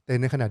แต่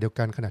ในขณะเดียว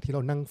กันขณะที่เร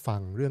านั่งฟั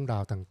งเรื่องรา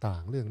วต่า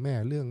งๆเรื่องแ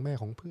ม่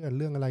ของเพื่อน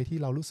เรื่องอะไรที่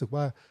เรารู้สึก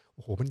ว่าโ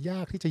อ้โหมันย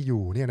ากที่จะอ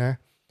ยู่เนี่ยนะ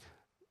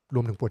ร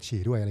วมถึงปวด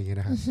ฉี่ด้วยอะไรอย่างเงี้ย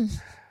นะฮะ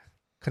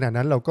ขณะ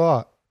นั้นเราก็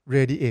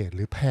radiate ห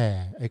รือแผ่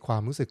ไอควา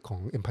มรู้สึกขอ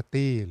ง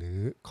empathy หรือ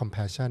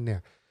compassion เนี่ย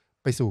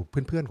ไปสู่เ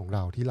พื่อนๆของเร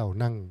าที่เรา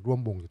นั่งร่วม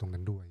วงอยู่ตรง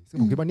นั้นด้วยซึ่ง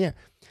ผมคิดว่าเนี่ย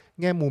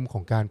แง่มุมข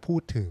องการพู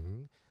ดถึง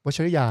วช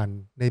รยาน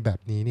ในแบบ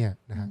นี้เนี่ย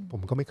นะฮะผ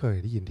มก็ไม่เคย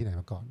ได้ยินที่ไหน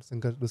มาก่อนซึ่ง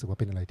ก็รู้สึกว่า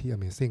เป็นอะไรที่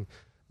amazing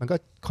มันก็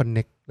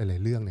connect หลา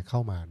ยๆเรื่องเนี่ยเข้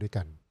ามาด้วย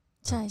กัน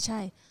ใ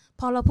ช่ๆ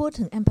พอเราพูด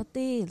ถึง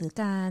empathy หรือ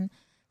การ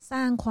ส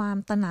ร้างความ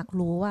ตระหนัก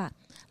รู้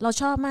เรา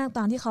ชอบมากต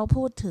อนที่เขา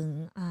พูดถึง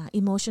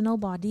emotional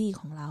body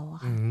ของเรา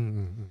ค่ะ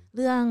เ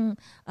รื่อง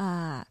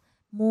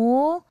หมู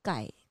ไ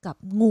ก่กับ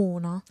งู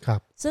เนาะ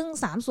ซึ่ง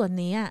3ส่วน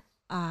นี้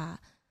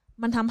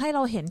มันทำให้เร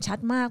าเห็นชัด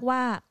มากว่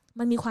า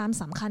มันมีความ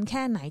สำคัญแ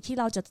ค่ไหนที่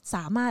เราจะส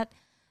ามารถ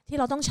ที่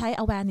เราต้องใช้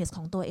awareness ข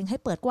องตัวเองให้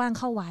เปิดกว้าง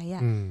เข้าไว้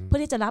เพื่อ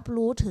ที่จะรับ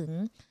รู้ถึง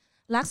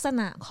ลักษ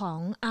ณะของ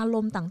อาร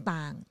มณ์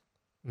ต่าง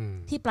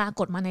ๆที่ปราก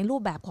ฏมาในรู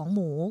ปแบบของห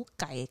มู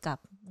ไก่กับ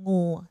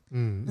งู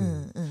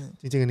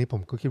จริงๆอันนี้ผ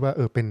มก็คิดว่า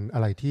เป็นอะ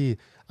ไรที่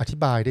อธิ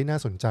บายได้น่า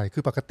สนใจคื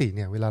อปกติเ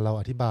นี่ยเวลาเรา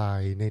อธิบาย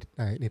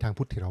ในทาง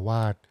พุทธเถรว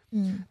าท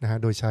นะฮะ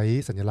โดยใช้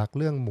สัญลักษณ์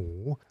เรื่องหมู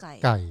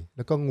ไก่แ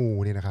ล้วก็งู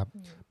เนี่ยนะครับ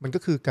มันก็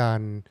คือกา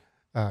ร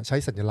ใช้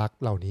สัญลักษณ์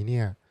เหล่านี้เ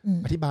นี่ย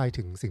อธิบาย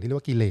ถึงสิ่งที่เรียก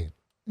ว่ากิเลส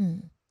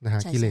นะฮ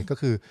ะกิเลสก็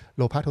คือโ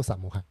ลภะโทสะ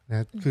โมหะน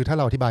ะคือถ้าเ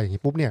ราอธิบายอย่าง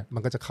นี้ปุ๊บเนี่ยมั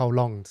นก็จะเข้า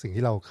ล่องสิ่ง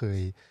ที่เราเค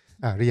ย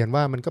เรียน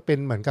ว่ามันก็เป็น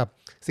เหมือนกับ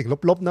สิ่ง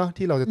ลบๆเนาะ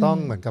ที่เราจะต้อง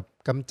เหมือนกับ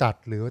กำจัด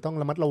หรือต้อง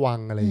ระมัดระวัง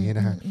อะไรอย่างเงี้ย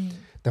นะฮะ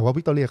แต่ว่า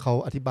วิกตอเรียเขา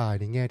อธิบาย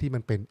ในแง่ที่มั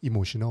นเป็น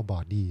emotional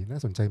body น่า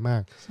สนใจมา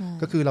ก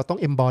ก็คือเราต้อง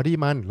embody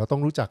มันเราต้อ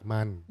งรู้จัก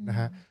มันนะ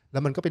ฮะแล้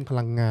วมันก็เป็นพ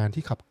ลังงาน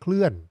ที่ขับเค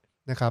ลื่อน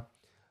นะครับ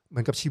เหมื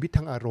อนกับชีวิตท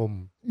างอารม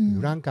ณ์หรื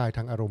อร่างกายท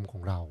างอารมณ์ขอ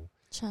งเรา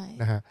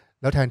นะฮะ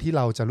แล้วแทนที่เ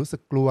ราจะรู้สึ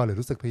กกลัวหรือ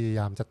รู้สึกพยาย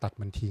ามจะตัด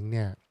มันทิ้งเ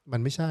นี่ยมั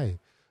นไม่ใช่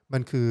มั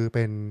นคือเ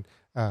ป็น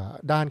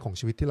ด้านของ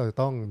ชีวิตที่เราจะ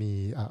ต้องมี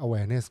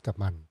awareness กับ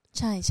มัน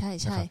ใช่ใช่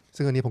ใช่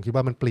ซึ่งอันนี้ผมคิด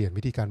ว่ามันเปลี่ยน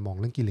วิธีการมอง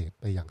เรื่องกิเลส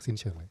ไปอย่างสิ้น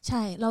เชิงเลยใ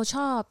ช่เราช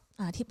อบ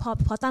ที่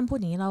พอตั้มพูด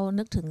อย่างนี้เรา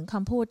นึกถึงค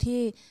ำพูด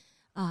ที่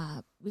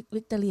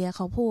วิกตอเรียเข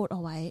าพูดเอ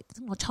าไว้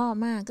ซึ่งเราชอบ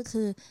มากก็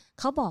คือ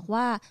เขาบอก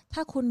ว่าถ้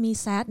าคุณมี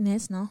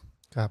sadness เนาะ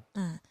ครับ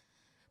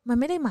มัน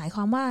ไม่ได้หมายคว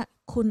ามว่า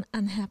คุณ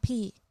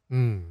unhappy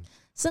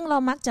ซึ่งเรา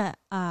มักจะ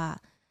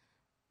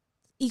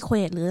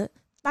equate หรือ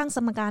ตั้งส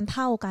มการเ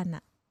ท่ากันอ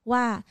ะ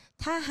ว่า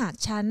ถ้าหาก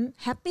ฉัน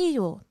แฮปปี้อ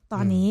ยู่ตอ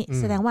นนี้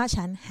แสดงว่า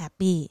ฉันแฮป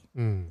ปี้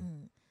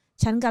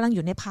ฉันกำลังอ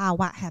ยู่ในภา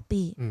วะแฮป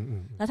ปี้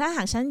แล้วถ้าห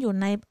ากฉันอยู่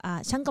ใน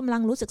ฉันกำลั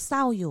งรู้สึกเศ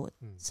ร้าอยู่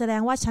แสด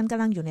งว่าฉันก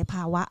ำลังอยู่ในภ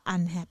าวะอั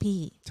นแฮปปี้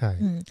ใช่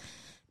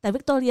แต่วิ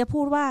กตอเรีย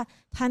พูดว่า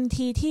ทัน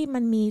ทีที่มั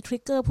นมีทริ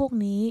กเกอร์พวก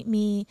นี้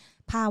มี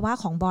ภาวะ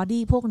ของบอ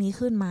ดี้พวกนี้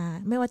ขึ้นมา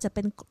ไม่ว่าจะเ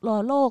ป็น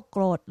โลภโก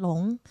รธหลง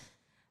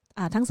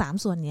ทั้ง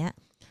3ส่วนนี้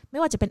ไม่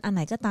ว่าจะเป็นอันไห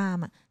นก็ตาม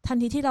ทัน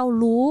ทีที่เรา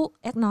รู้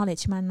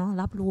acknowledge มันเนาะ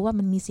รับรู้ว่า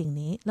มันมีสิ่ง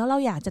นี้แล้วเรา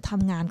อยากจะท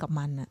ำงานกับ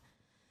มัน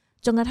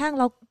จนกระทั่ง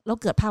เรา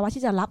เกิดภาวะ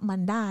ที่จะรับมั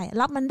นไ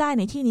ด้ใ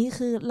นที่นี้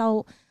คือเรา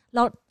แ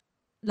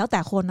ล้วแต่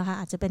คนนะคะ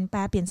อาจจะเป็นแปล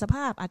เปลี่ยนสภ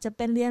าพอาจจะเ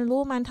ป็นเรียนรู้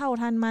มันเท่า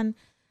ทันมัน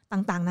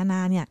ต่างๆนาน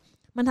าเนี่ย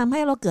มันทำให้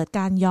เราเกิด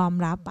การยอม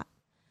รับ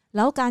แ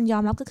ล้วการยอ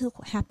มรับก็คือ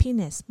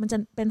happiness มันจะ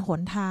เป็นห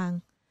นทาง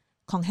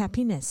ของ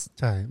happiness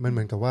ใช่มันเห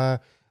มือนกับว่า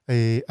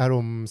อาร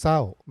มณ์เศร้า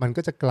มัน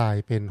ก็จะกลาย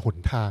เป็นหน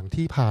ทาง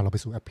ที่พาเราไป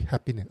สู่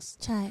happiness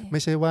ใช่ไ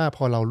ม่ใช่ว่าพ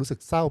อเรารู้สึก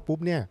เศร้าปุ๊บ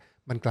เนี่ย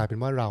มันกลายเป็น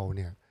ว่าเรา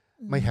เนี่ย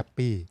ไม่แฮป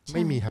ปี้ไ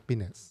ม่มี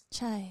happiness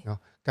ใช่เนาะ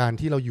การ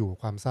ที่เราอยู่กับ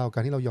ความเศร้ากา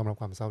รที่เรายอมรับ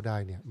ความเศร้าได้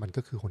เนี่ยมัน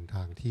ก็คือหนท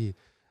างที่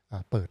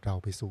เปิดเรา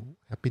ไปสู่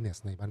happiness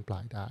ในบั้นปลา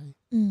ยได้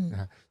นะ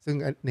ฮะซึ่ง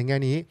ในแง่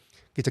นี้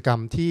กิจกรรม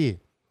ที่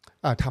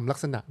ทำลัก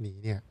ษณะนี้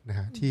เนี่ยนะ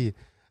ฮะที่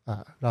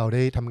เราไ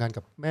ด้ทำงาน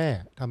กับแม่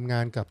ทำงา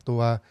นกับตั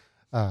ว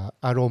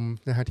อารมณ์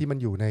นะฮะที่มัน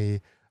อยู่ใน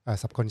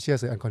subconscious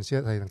หรือ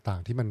unconscious อะไรต่า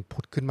งๆที่มันผุ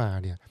ดขึ้นมา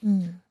เนี่ย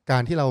กา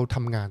รที่เราท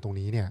ำงานตรง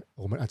นี้เนี่ย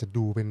มันอาจจะ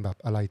ดูเป็นแบบ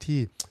อะไรที่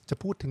จะ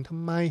พูดถึงท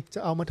ำไมจะ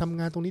เอามาทำ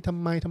งานตรงนี้ท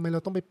ำไมเร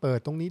าต้องไปเปิด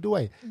ตรงนี้ด้ว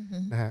ย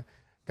นะฮะ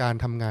การ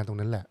ทำงานตรง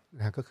นั้นแหละน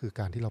ะฮะก็คือ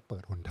การที่เราเปิ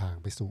ดหนทาง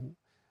ไปสู่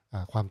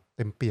ความเ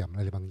ต็มเปี่ยมอ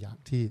ะไรบางอย่าง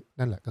ที่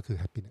นั่นแหละก็คือ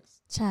happiness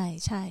ใช่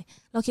ใช่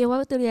เราคิดว่า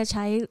วิกตอเรียใ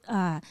ช้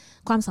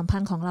ความสัมพั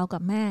นธ์ของเรากั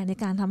บแม่ใน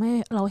การทำให้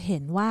เราเห็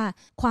นว่า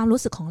ความ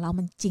รู้สึกของเรา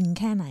มันจริง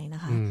แค่ไหนน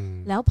ะคะ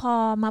แล้วพอ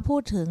มาพู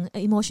ดถึง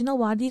emotional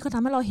body ก็ท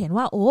ำให้เราเห็น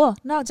ว่าโอ้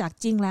นอกจาก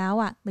จริงแล้ว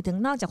หมายถึง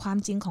นอกจากความ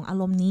จริงของอา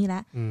รมณ์นี้แล้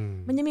ว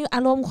มันยังมีอ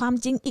ารมณ์ความ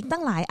จริงอีกตั้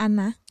งหลายอัน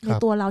นะใน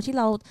ตัวเราที่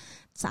เรา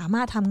สาม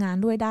ารถทำงาน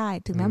ด้วยได้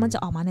ถึงแม้มันจะ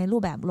ออกมาในรู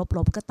ปแบบล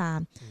บๆก็ตาม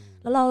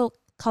แล้ว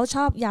เขาช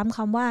อบย้ำค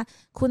ำว่า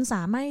คุณส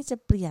ามารถจะ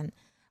เปลี่ยน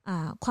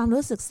ความ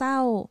รู้สึกเศร้า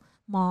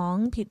หมอง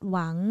ผิดห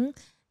วัง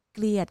เก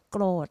ลียดโก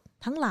รธ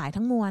ทั้งหลาย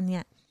ทั้งมวลเนี่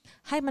ย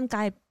ให้มันกล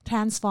าย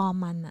transform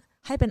มัน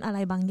ให้เป็นอะไร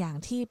บางอย่าง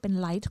ที่เป็น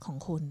light ของ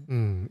คุณ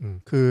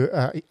คือ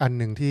อีกอัน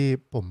หนึ่งที่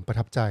ผมประ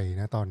ทับใจ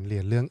นะตอนเรี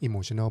ยนเรื่อง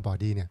emotional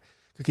body เนี่ย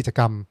คือกิจก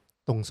รรม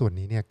ตรงส่วน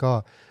นี้เนี่ยก็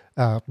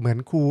เหมือน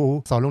ครู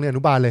สอนโรงเรียนอ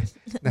นุบาลเลย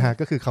นะฮะ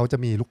ก็คือเขาจะ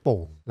มีลูกโป่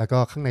งแล้วก็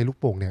ข้างในลูก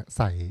โป่งเนี่ยใ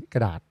ส่กร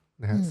ะดาษ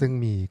นะฮะซึ่ง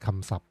มีค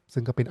ำศัพท์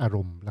ซึ่งก็เป็นอาร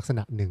มณ์ลักษณ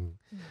ะหนึ่ง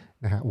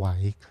นะฮะไว้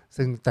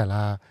ซึ่งแต่ล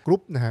ะกรุ๊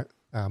ปนะฮะ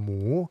หมู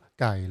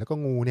ไก่แล้วก็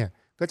งูเนี่ย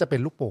ก็จะเป็น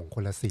ลูกโป่งค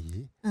นละสี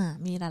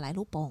มีหลายๆ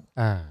ลูกโป่ง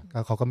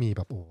เขาก็มีแ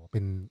บบ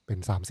เป็น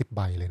30 ใ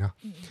บเลยเนาะ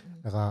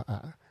แล้วก็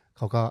เ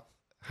ขาก็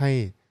ให้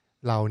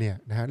เราเนี่ย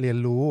นะฮะเรียน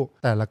รู้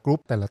แต่ละกรุ๊ป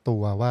แต่ละตั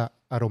วว่า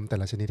อารมณ์แต่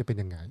ละชนิดจะเป็น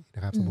ยังไงน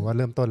ะครับสมมติว่าเ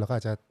ริ่มต้นเราก็อ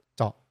าจจะเ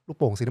จาะลูก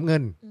โป่งสีน้ำเงิ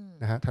น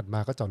นะฮะถัดมา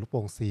ก็เจาะลูกโ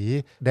ป่งสี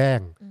แดง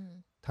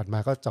ถัดมา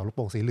ก็เจาะลูกโ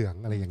ป่งสีเหลือง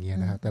อะไรอย่างเงี้ย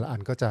นะฮะแต่ละอั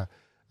นก็จะ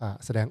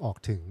แสดงออก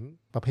ถึง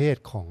ประเภท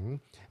ของ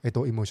ไอตั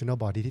ว emotional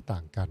body ที่ต่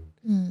างกัน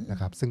นะ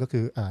ครับซึ่งก็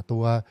คือตั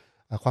ว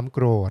ความโก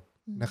รธ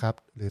นะครับ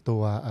หรือตั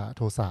วโ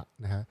ทสะ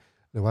นะฮะ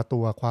หรือว่าตั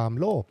วความ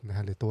โลภนะฮ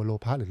ะหรือตัวโล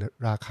ภะหรือ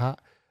ราคะ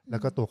แล้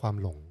วก็ตัวความ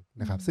หลง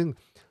นะครับซึ่ง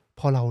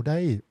พอเราได้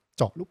เ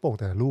จาะลูกโป่ง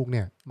แต่ละลูกเ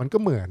นี่ยมันก็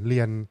เหมือนเรี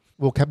ยน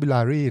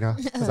vocabulary นะ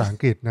ภาษาอัง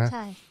กฤษนะ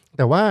แ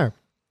ต่ว่า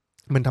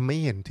มันทำให้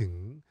เห็นถึง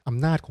อ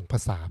ำนาจของภา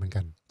ษาเหมือน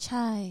กันใ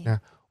ช่น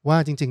ะว่า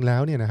จริงๆแล้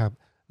วเนี่ยนะครับ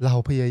เรา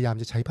พยายาม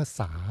จะใช้ภา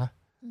ษา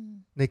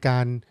ในกา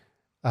ร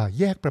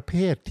แยกประเภ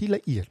ทที่ล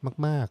ะเอียด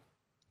มาก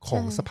ๆขอ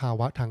งสภา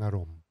วะทางอาร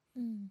มณ์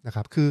นะค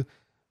รับคือ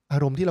อา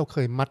รมณ์ที่เราเค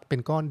ยมัดเป็น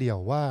ก้อนเดียว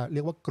ว่าเรี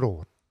ยกว่าโกร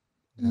ธ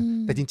นะ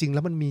แต่จริงๆแล้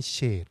วมันมีเฉ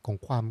ดของ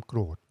ความโกร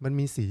ธมัน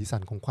มีสีสั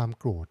นของความ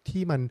โกรธ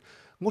ที่มัน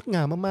งดง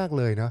ามมากๆ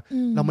เลยนะ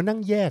เรามานั่ง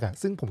แยก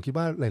ซึ่งผมคิด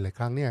ว่าหลายๆค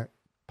รั้งเนี่ย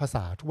ภาษ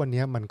าทุกวัน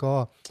นี้มัน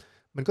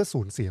ก็สู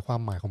ญเสียควา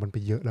มหมายของมันไป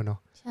เยอะแล้วเนาะ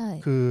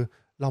คือ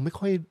เราไม่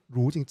ค่อย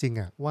รู้จริง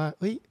ๆว่า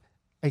เอ้ย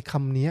ไอ้ค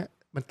ำนี้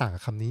มันต่างกั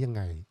บคำนี้ยังไ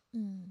ง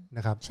น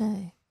ะครับใช่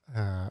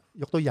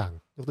ยกตัวอย่าง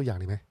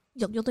ดีไหม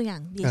ยกตัวอย่า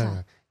งดีค่ะ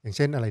อย่างเ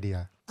ช่นอะไรดี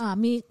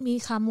มี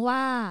คำว่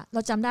าเร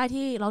าจำได้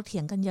ที่เราเถี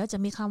ยงกันเยอะจะ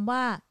มีคำว่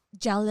า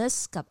jealous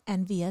กับ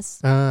envious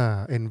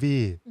envy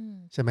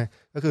ใช่ไหม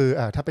ก็คือ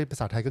ถ้าเป็นภา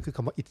ษาไทยก็คือค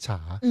ำว่าอิจฉา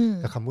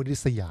กับคำว่าริ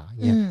ษยา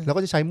เงี้ยเรา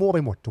ก็จะใช้มั่วไป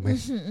หมดถูกไหม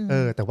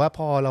แต่ว่าพ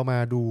อเรามา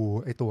ดู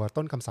ไอ้ตัว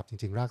ต้นคำศัพท์จ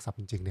ริงๆรากศัพท์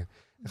จริงๆเนี่ย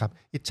นะครับ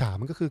อิจฉา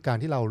มันก็คือการ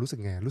ที่เรารู้สึก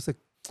ไงรู้สึก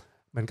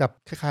เหมือนกับ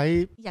คล้าย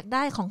ๆอยากไ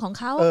ด้ของ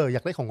เขาอย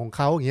ากได้ของเ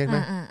ขาอย่างเงี้ยไหม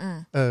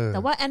แต่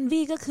ว่า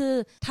envy ก็คือ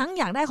ทั้ง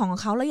อยากได้ของ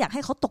เขาแล้วอยากใ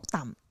ห้เขาตก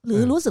ต่ำหรื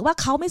อรู้สึกว่า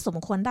เขาไม่สม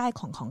ควรได้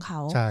ของเขา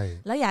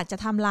แล้วอยากจะ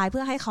ทำลายเ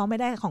พื่อให้เขาไม่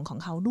ได้ของ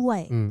เขาด้วย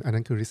อัน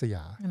นั้นคือริษย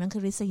า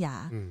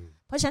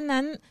เพราะฉะ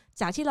นั้น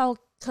จากที่เรา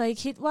เคย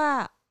คิดว่า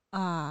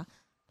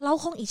เรา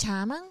คงอิจฉา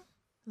มั้ง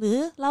หรือ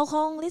เราค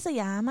งริษ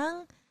ยามั้ง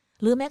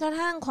หรือแม้กระ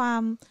ทั่งควา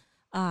ม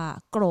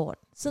โกรธ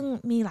ซึ่ง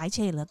มีหลายเฉ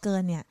ดเหลือเกิ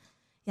นเนี่ย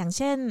อย่างเ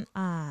ช่น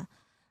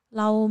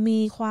เรามี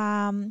ควา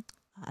ม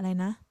อะไร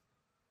นะ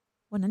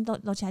วันนั้น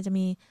เราแชร์จะ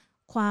มี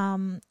ความ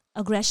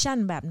aggression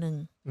แบบหนึ่ง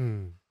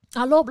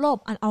โลภ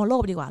เอาโล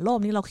ภดีกว่าโลภ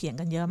นี้เราเขียน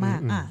กันเยอะมาก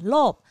โล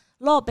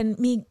ภเป็น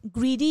มี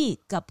greedy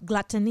กับ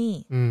gluttony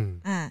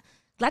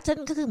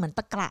gluttony ก็คือเหมือนต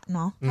ะกละเ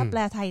นาะถ้าแปล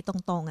ไทยต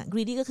รงๆ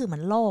greedy ก็คือเหมื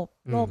อนโ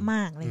ลภม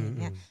ากอะไรอย่าง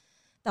เงี้ย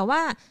แต่ว่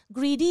า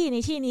greedy ใน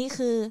ที่นี้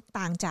คือ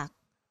ต่างจาก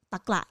ตะ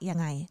กละยัง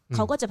ไงเข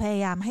าก็จะพย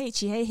ายามให้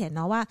ชี้ให้เห็น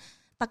เนาะว่า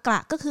ตะกละ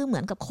ก็คือเหมื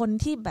อนกับคน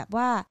ที่แบบ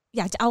ว่าอ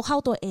ยากจะเอาเข้า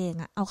ตัวเอง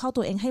เอาเข้า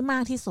ตัวเองให้มา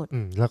กที่สุด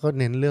แล้วก็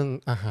เน้นเรื่อง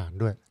อาหาร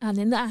ด้วยเ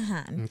น้นเรื่องอาห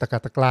ารตะกะ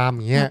ตะกรามอ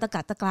ย่างเงี้ยตะก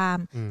ะตะกราม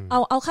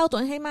เอาเข้าตัวเ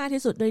องให้มาก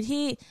ที่สุดโดย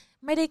ที่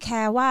ไม่ได้แค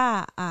ร์ว่า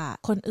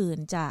คนอื่น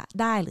จะ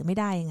ได้หรือไม่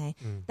ได้ยังไง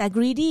แต่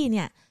greedy เ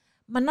นี่ย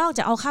มันนอกจ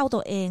ากเอาเข้าตั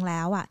วเองแ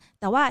ล้ว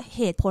แต่ว่าเ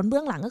หตุผลเบื้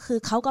องหลังก็คือ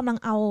เขากำลัง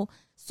เอา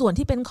ส่วน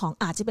ที่เป็นของ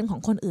อาจจะเป็นขอ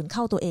งคนอื่นเ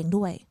ข้าตัวเอง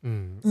ด้วย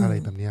อะไร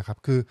แบบนี้ครับ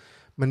คือ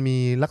มันมี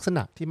ลักษณ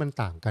ะที่มัน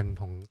ต่างกัน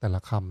ของแต่ละ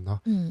คำเนาะ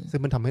ซึ่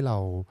งมันทำให้เรา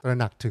ตระ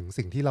หนักถึง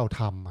สิ่งที่เรา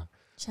ท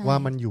ำว่า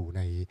มันอยู่ใ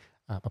น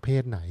ประเภ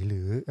ทไหนหรื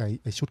อ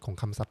ไอชุดของ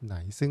คำศัพท์ไหน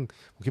ซึ่ง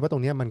ผมคิดว่าตร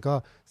งนี้มันก็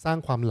สร้าง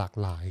ความหลาก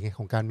หลายไง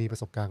ของการมีประ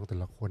สบการณ์ของแต่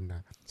ละคนน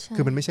ะ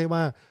คือมันไม่ใช่ว่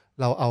า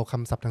เราเอาค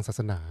ำศัพท์ทางศา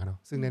สนาเนาะ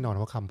ซึ่งแน่นอน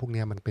ว่าคำพวก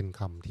นี้มันเป็น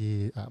คำที่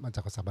มาจ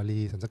ากภาษาบาลี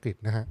สันสกฤต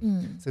นะฮะ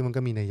ซึ่งมันก็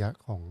มีนัยยะ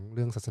ของเ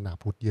รื่องศาสนา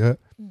พุทธเยอะ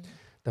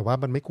แต่ว่า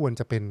มันไม่ควร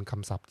จะเป็นค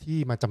ำศัพท์ที่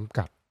มาจำ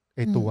กัดไอ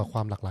ตัวคว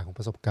ามหลากหลายของป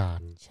ระสบการ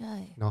ณ์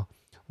เนาะ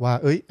ว่า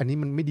อันนี้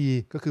มันไม่ดี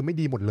ก็คือไม่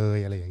ดีหมดเลย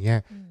อะไรอย่างเงี้ย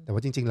แต่ว่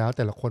าจริงๆแล้วแ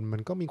ต่ละคนมั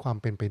นก็มีความ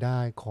เป็นไปได้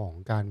ของ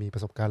การมีปร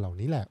ะสบการณ์เหล่า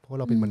นี้แหละเพราะ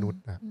เราเป็นมนุษ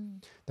ย์นะ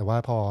แต่ว่า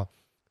พอ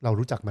เรา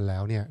รู้จักมันแล้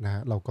วเนี่ยนะฮ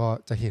ะเราก็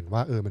จะเห็นว่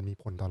ามันมี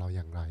ผลต่อเราอ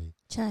ย่างไร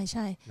ใ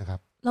ช่นะครับ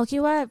เราคิด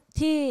ว่า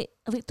ที่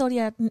วิกตอเรี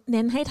ยเ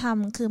น้นให้ท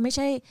ำคือไม่ใ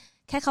ช่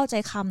แค่เข้าใจ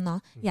คำเนาะ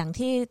อย่าง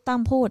ที่ตั้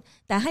มพูด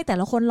แต่ให้แต่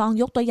ละคนลอง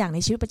ยกตัวอย่างใน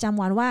ชีวิตประจ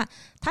ำวันว่า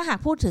ถ้าหาก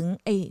พูดถึง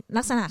ไอ้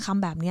ลักษณะค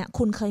ำแบบนี้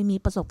คุณเคยมี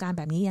ประสบการณ์แ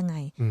บบนี้ยังไง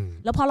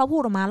แล้วพอเราพู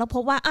ดออกมาแล้วพ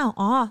บว่า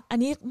อัน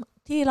นี้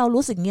ที่เรา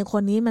รู้สึกเงี้ยค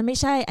นนี้มันไม่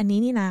ใช่อันนี้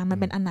นี่นะมัน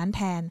เป็นอันนั้นแ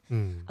ทน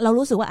เรา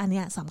รู้สึกว่าอันเ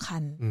นี้ยสำคั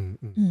ญ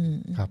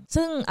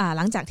ซึ่งห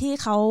ลังจากที่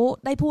เขา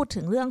ได้พูดถึ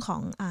งเรื่องขอ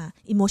ง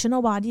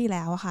emotional body แ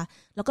ล้วอะค่ะ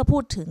แล้วก็พู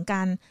ดถึงก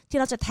ารที่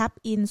เราจะ tap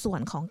in ส่ว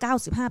นของ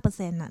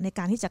 95% ในก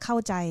ารที่จะเข้า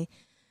ใจ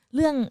เ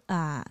รื่อง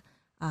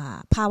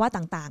ภาวะ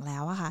ต่างๆแล้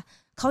วอะค่ะ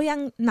เขายัง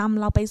นำ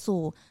เราไป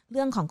สู่เ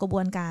รื่องของกระบ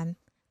วนการ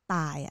ต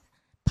าย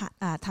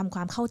ทำคว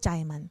ามเข้าใจ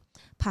มัน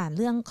ผ่านเ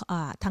รื่อง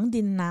ทั้ง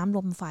ดินน้ำ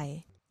ลมไฟ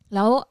แ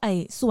ล้วไอ้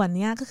ส่วน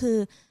นี้ก็คือ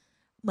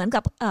เหมือนกั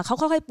บเขา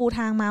ค่อยๆปูท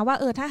างมาว่า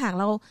ถ้าหาก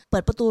เราเปิ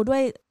ดประตูด้ว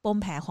ยปม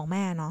แผลของแ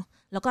ม่เนาะ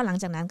แล้วก็หลัง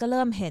จากนั้นก็เ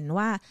ริ่มเห็น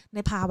ว่าใน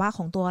ภาวะข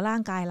องตัวร่า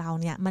งกายเรา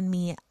เนี่ยมัน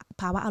มี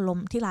ภาวะอารม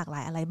ณ์ที่หลากหล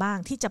ายอะไรบ้าง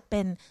ที่จะเ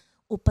ป็น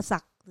อุปสร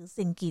รคหรือ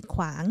สิ่งกีดข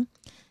วาง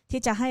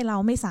ที่จะให้เรา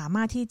ไม่สาม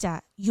ารถที่จะ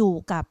อยู่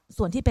กับ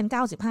ส่วนที่เป็น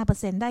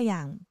 95% ได้อย่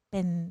างเ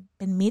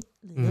ป็นมิตร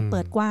หรือเ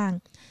ปิดกว้าง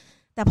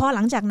แต่พอห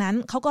ลังจากนั้น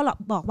เขาก็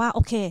บอกว่าโอ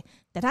เค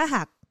แต่ถ้าห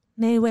าก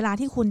ในเวลา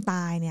ที่คุณต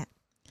ายเนี่ย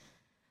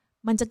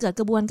มันจะเกิด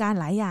กระบวนการ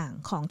หลายอย่าง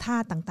ของธา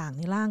ตุต่างๆใ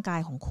นร่างกาย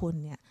ของคุณ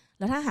เนี่ยแ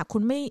ล้วถ้าหากคุ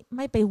ณไ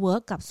ม่ไปเวิร์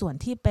กกับส่วน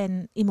ที่เป็น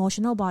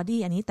emotional body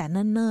อันนี้แต่เ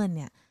นิ่นๆเ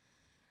นี่ย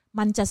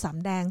มันจะส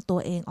ำแดงตัว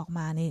เองออกม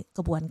าในก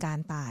ระบวนการ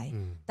ตาย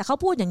แต่เขา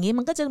พูดอย่างนี้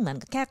มันก็จะเหมือน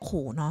กับแค่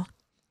ขู่เนาะ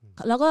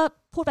แล้วก็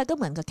พูดไปก็เ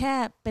หมือนกับแค่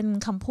เป็น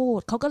คำพูด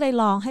เขาก็เลย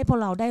ลองให้พวก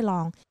เราได้ล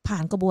องผ่า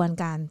นกระบวน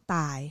การต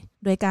าย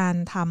โดยการ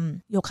ท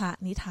ำโยคะ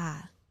นิทา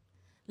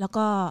แล้ว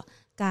ก็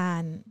กา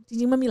รจ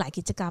ริงๆมันมีหลาย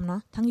กิจกรรมเนา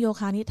ะทั้งโย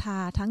คะนิทา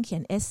ทั้งเขีย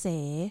นเอเซ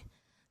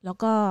แล้ว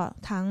ก็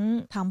ทั้ง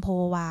ทำโพ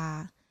วา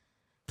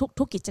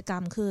ทุกกิจกรร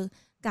มคือ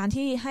การ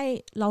ที่ให้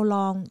เราล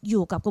องอ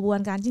ยู่กับกระบวน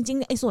การจริง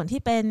ๆไอ้ส่วน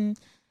ที่เป็น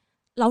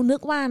เรานึก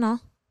ว่าเนาะ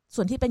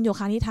ส่วนที่เป็นโย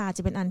คะนิทาจ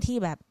ะเป็นอันที่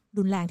แบบ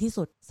รุนแรงที่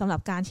สุดสำหรับ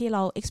การที่เร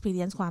า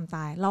experience ความต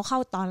ายเราเข้า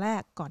ตอนแร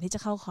กก่อนที่จะ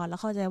เข้าคอร์สแล้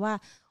วเข้าใจว่า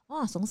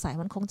สงสัย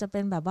มันคงจะเป็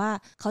นแบบว่า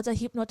เขาจะ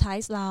ฮิปโนไท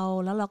ซ์เรา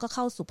แล้วเราก็เ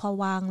ข้าสู่ภ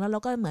วังค์แล้วเรา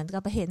ก็เหมือนกั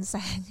บไปเห็นแส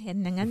งเห็น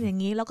อย่างนั้นอย่า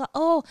งนี้แล้วก็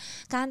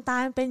การตา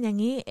ยมันเป็นอย่าง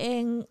นี้เอ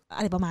งอ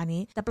ะไรประมาณ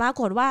นี้แต่ปรา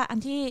กฏว่าอัน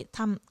ที่ท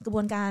ำกระบ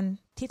วนการ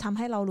ที่ทำใ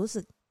ห้เรารู้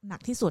สึกหนั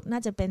กที่สุดน่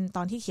าจะเป็นต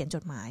อนที่เขียนจ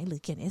ดหมายหรือ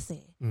เขียนเอเซ่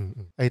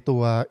ไอตั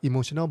ว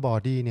emotional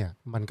body เนี่ย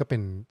มันก็เป็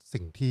น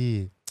สิ่งที่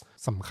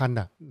สำคัญ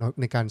อะ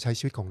ในการใช้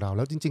ชีวิตของเราแ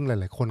ล้วจริงๆห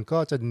ลายๆคนก็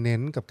จะเน้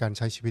นกับการใ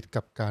ช้ชีวิต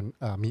กับการ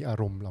มีอา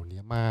รมณ์เหล่า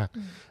นี้มาก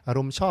อาร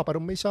มณ์ชอบอาร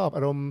มณ์ไม่ชอบอ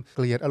ารมณ์เก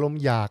ลียดอารมณ์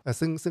อยาก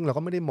ซึ่งเรา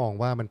ก็ไม่ได้มอง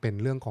ว่ามันเป็น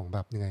เรื่องของแบ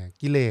บยังไง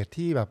กิเลส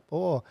ที่แบบ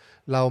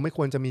เราไม่ค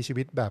วรจะมีชี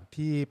วิตแบบ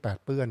ที่แปด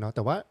เปื้อนเนาะแ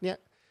ต่ว่าเนี่ย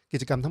กิ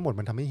จกรรมทั้งหมด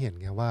มันทำให้เห็น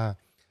ไงว่า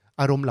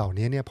อารมณ์เหล่า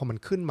นี้เนี่ยพอมัน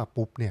ขึ้นมา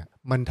ปุ๊บเนี่ย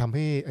มันทำใ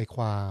ห้ไอค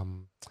วาม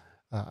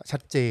ชั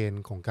ดเจน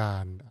ของกา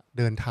ร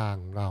เดินทาง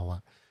เราอ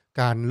ะ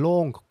การโล่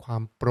งควา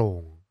มโปร่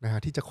งนะฮ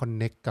ะที่จะคอน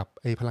เนคกับ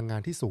ไอพลังงา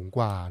นที่สูงก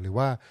ว่าหรือ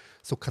ว่า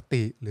สุข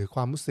ติหรือคว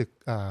ามรู้สึก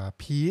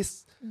peace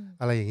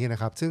อะไรอย่างเงี้ยน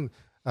ะครับซึ่ง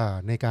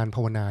ในการภ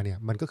าวนาเนี่ย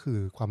มันก็คือ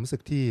ความรู้สึ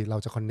กที่เรา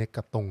จะคอนเนค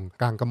กับตรง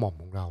กลางกระหม่อม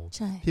ของเรา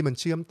ที่มัน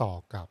เชื่อมต่อ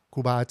กับค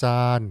รูบาอาจ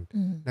ารย์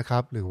นะครั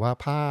บหรือว่า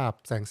ภาพ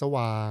แสงส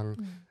ว่าง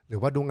หรือ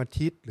ว่าดวงอา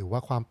ทิตย์หรือว่า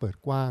ความเปิด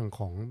กว้างข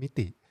องมิ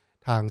ติ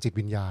ทางจิต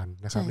วิญญาณ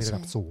นะครับในระ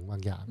ดับสูงบา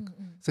งอย่าง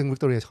ซึ่งวิก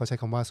ตอเรียเขาใช้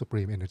คำว่า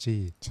supreme energy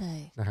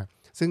นะฮะ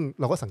ซึ่ง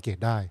เราก็สังเกต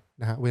ได้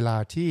นะฮะเวลา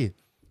ที่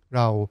เ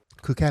รา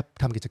คือแค่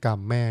ทำกิจกรรม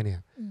แม่เนี่ย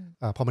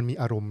พอมันมี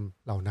อารมณ์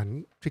เหล่านั้น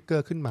ทริกเกอ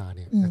ร์ขึ้นมาเ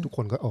นี่ยทุกค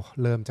นก็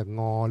เริ่มจะง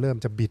อเริ่ม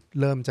จะบิด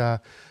เริ่มจะ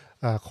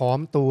ค้อม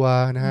ตัว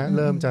นะฮะเ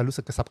ริ่มจะรู้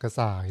สึกกระสับกระ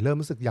ส่ายเริ่ม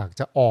รู้สึกอยาก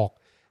จะออก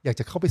อยาก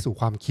จะเข้าไปสู่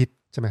ความคิด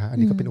ใช่ไหมฮะอัน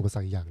นี้ก็เป็นอุปสร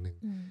รคอย่างหนึ่ง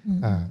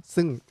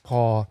ซึ่งพ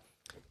อ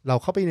เรา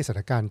เข้าไปในสถา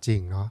นการณ์จริ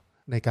งเนาะ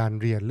ในการ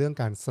เรียนเรื่อง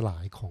การสลา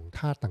ยของธ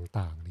าตุ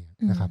ต่างๆเนี่ย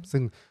นะครับ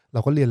ซึ่งเรา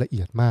ก็เรียนละเ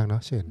อียดมากเนา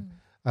ะเช่น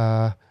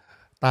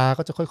ตา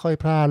ก็จะค่อย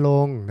ๆพร่าล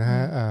งนะฮ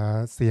ะ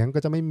เสียงก็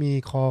จะไม่มี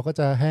คอก็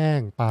จะแห้ง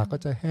ปากก็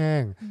จะแห้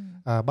ง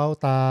เบ้า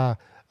ตา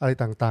อะไร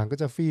ต่างๆก็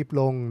จะฟีบ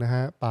ลงนะฮ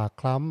ะปาก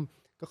คล้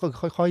ำก็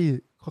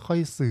ค่อย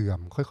ๆเสื่อม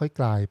ค่อยๆ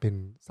กลายเป็น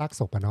ซาก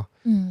ศพอะเนาะ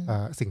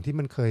สิ่งที่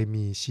มันเคย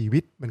มีชีวิ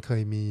ตมันเค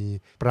ยมี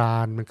ปรา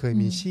ณมันเคย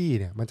มีชี่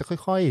เนี่ยมันจะ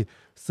ค่อย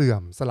ๆเสื่อ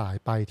มสลาย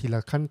ไปทีละ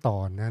ขั้นตอ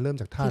นนะเริ่ม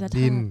จากธาตุ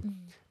ดิน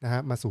นะฮ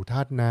ะมาสู่ธ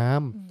าตุน้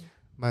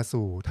ำมา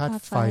สู่ธาตุ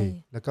ไฟ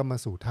แล้วก็มา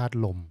สู่ธาตุ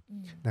ลม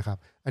นะครับ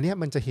อันนี้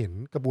มันจะเห็น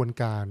กระบวน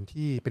การ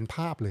ที่เป็นภ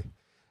าพเลย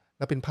แ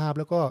ล้วเป็นภาพ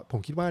แล้วก็ผ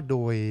มคิดว่าโด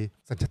ย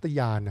สัญชาต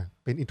ญาณน่ะ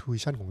เป็น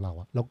intuition ของเรา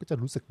อะเราก็จะ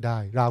รู้สึกได้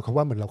ราวกับ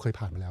ว่าเหมือนเราเคย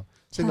ผ่านมาแล้ว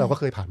ซึ่งเราก็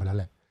เคยผ่านมาแล้ว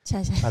แหละใช่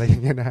อะไรอย่า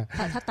งเงี้ยนะ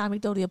ถ้าตามวิ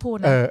กตอเรียพูด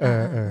นะ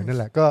นั่น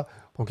แหละก็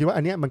ผมคิดว่า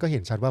อันเนี้ยมันก็เห็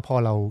นชัดว่าพอ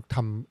เราท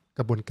ำก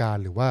ระบวนการ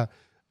หรือว่า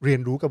เรีย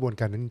นรู้กระบวน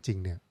การนั้นจริง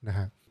ๆเนี่ยนะฮ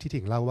ะที่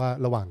ถิงเล่าว่า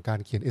ระหว่างการ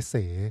เขียนเอเ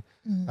ซ่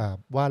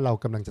ว่าเรา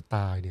กำลังจะต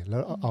ายเนี่ยแล้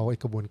วเอาไอ้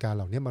กระบวนการเ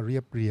หล่านี้มาเรี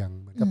ยบเรียง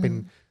เหมือนกับเป็น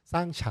สร้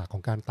างฉากขอ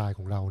งการตายข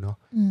องเราเนาะ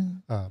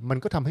มัน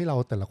ก็ทำให้เรา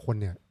แต่ละคน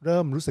เนี่ยเ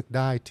ริ่มรู้สึกไ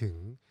ด้ถึง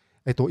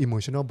ไอ้ตัว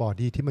emotional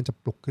body ที่มันจะ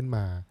ปลุกขึ้นม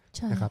า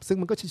นะครับซึ่ง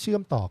มันก็เชื่อ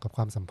มต่อกับค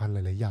วามสัมพันธ์ห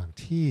ลายๆอย่าง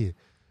ที่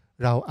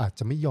เราอาจ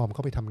จะไม่ยอมเข้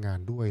าไปทำงาน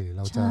ด้วยเ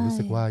ราจะรู้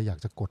สึกว่าอยาก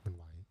จะกดมัน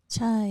ไว้ใ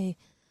ช่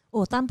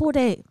ตั้มพูด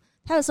ได้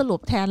ถ้าสรุป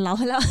แทนเราใ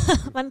ห้แล้ว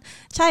มัน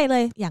ใช่เล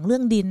ยอย่างเรื่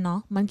องดินเนาะ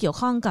มันเกี่ยว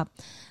ข้องกับ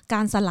ก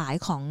ารสลาย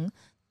ของ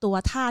ตัว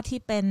ธาตุที่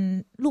เป็น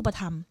รูป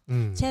ธรรม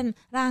เช่น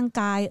ร่าง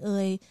กาย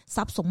ท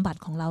รัพย์สมบัติ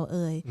ของเรา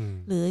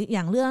หรืออ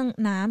ย่างเรื่อง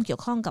น้ำเกี่ย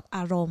วข้องกับอ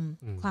ารมณ์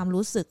ความ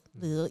รู้สึก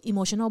หรือ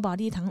emotional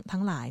body ทั้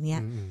งหลายเนี่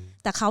ย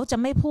แต่เขาจะ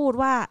ไม่พูด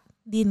ว่า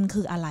ดิน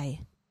คืออะไร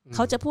เข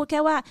าจะพูดแค่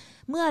ว่า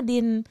เมื่อดิ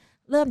น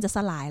เริ่มจะส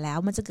ลายแล้ว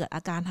มันจะเกิดอ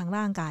าการทาง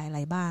ร่างกายอะไร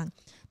บ้าง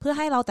เพื่อใ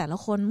ห้เราแต่ละ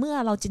คนเมื่อ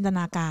เราจินตน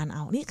าการเอ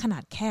านี่ขนา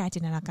ดแค่จิ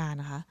นตนาการ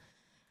นะคะ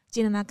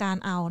จินตนาการ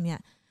เอาเนี่ย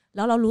แ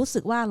ล้วเรารู้สึ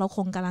กว่าเราค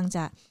งกำลังจ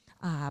ะ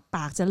ป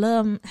ากจะเริ่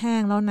มแห้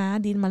งแล้วนะ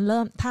ดินมันเ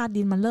ริ่มธาตุ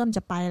ดินมันเริ่มจ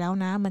ะไปแล้ว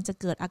นะมันจะ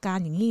เกิดอาการ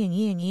อย่าง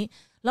นี้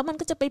แล้วมัน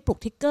ก็จะไปปลุก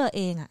ทริกเกอร์เ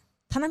องอะ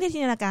ทั้งที่จิ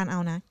นตนาการเอา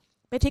นะ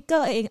ไปทริกเกอ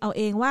ร์เอา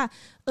เองว่า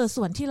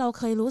ส่วนที่เราเ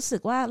คยรู้สึ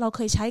กว่าเราเค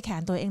ยใช้แข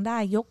นตัวเองได้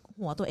ยก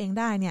หัวตัวเอง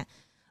ได้เนี่ย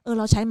เ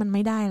ราใช้มันไ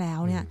ม่ได้แล้ว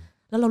เนี่ย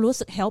แล้วเรารู้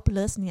สึก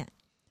helpless เนี่ย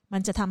มั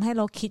นจะทำให้เ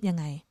ราคิดยัง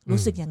ไงรู้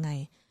สึกยังไง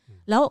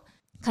แล้ว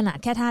ขนาด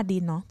แค่ธาตุดิ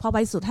นเนาะพอไป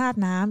สู่ธาตุ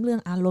น้ำเรื่อ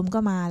งอารมณ์ก็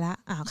มาแล้ว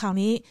คราว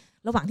นี้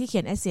ระหว่างที่เขี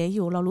ยนเอเซ่อ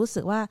ยู่เรารู้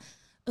สึกว่า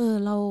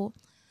เรา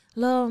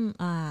เริ่ม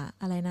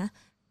อะไรนะ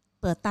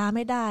เปิดตาไ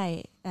ม่ได้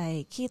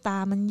ขี้ตา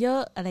มันเยอ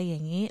ะอะไรอย่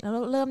างนี้แล้ว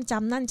เริ่มจ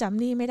ำนั่นจ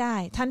ำนี่ไม่ได้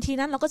ทันที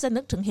นั้นเราก็จะ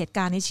นึกถึงเหตุก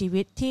ารณ์ในชี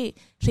วิตที่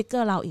ทริกเกอ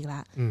ร์เราอีกล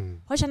ะ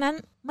เพราะฉะนั้น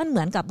มันเห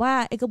มือนกับว่า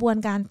ไอกระบวน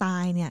การตา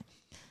ยเนี่ย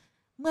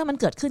เมื่อมัน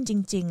เกิดขึ้นจ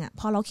ริงๆ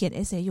พอเราเขียนเอ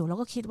เซ่อยู่เรา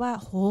ก็คิดว่า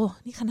โห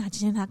นี่ขนาดจิ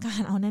นตนาการ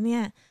เอานะเนี่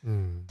ย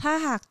ถ้า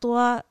หากตัว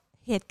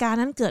เหตุการณ์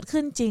นั้นเกิด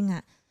ขึ้นจริง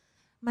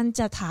มัน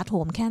จะถาโถ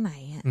มแค่ไหน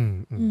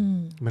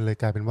มันเลย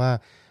กลายเป็นว่า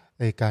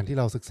ไอการที่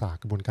เราศึกษา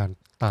กระบวนการ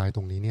ตายต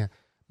รงนี้เนี่ย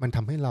มันท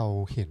ำให้เรา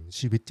เห็น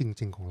ชีวิตจ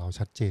ริงๆของเรา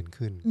ชัดเจน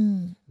ขึ้น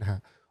นะฮะ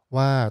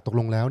ว่าตก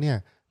ลงแล้วเนี่ย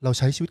เราใ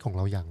ช้ชีวิตของเ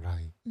ราอย่างไร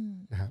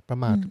นะฮะประ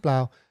มาทหรือเปล่า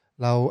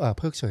เราเ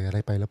พิกเฉยอะไร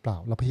ไปหรือเปล่า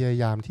เราพย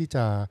ายามที่จ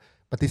ะ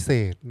ปฏิเส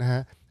ธนะฮ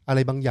ะอะไร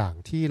บางอย่าง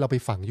ที่เราไป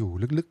ฝังอยู่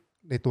ลึก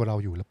ๆในตัวเรา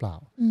อยู่หรือเปล่า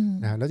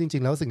นะแล้วจริ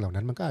งๆแล้วสิ่งเหล่า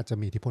นั้นมันก็อาจจะ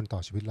มีอิทธิพลต่อ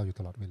ชีวิตเราอยู่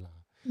ตลอดเวลา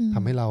ท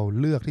ำให้เรา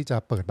เลือกที่จะ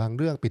เปิดบาง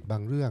เรื่องปิดบา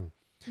งเรื่อง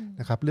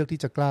นะครับเลือกที่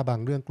จะกล้าบาง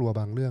เรื่องกลัว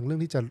บางเรื่อง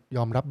ที่จะย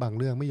อมรับบาง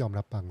เรื่องไม่ยอม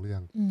รับบางเรื่อ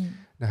ง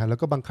นะฮะแล้ว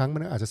ก็บางครั้งมั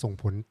นอาจจะส่ง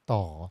ผล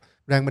ต่อ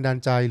แรงบันดาล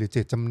ใจหรือเจ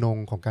ตจำนง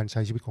ของการใ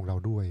ช้ชีวิตของเรา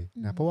ด้วย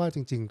นะเพราะว่าจ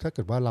ริงๆถ้าเ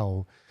กิดว่าเรา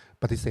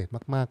ปฏิเสธ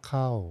มากๆเ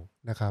ข้า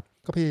นะครับ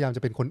ก็พยายามจ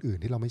ะเป็นคนอื่น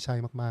ที่เราไม่ใช่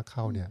มากๆเ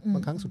ข้าเนี่ยบา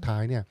งครั้งสุดท้า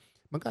ยเนี่ย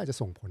มันก็อาจจะ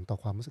ส่งผลต่อ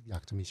ความรู้สึกอยา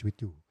กจะมีชีวิต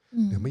อยู่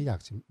หรือไม่อยาก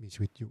มีชี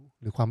วิตอยู่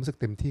หรือความรู้สึก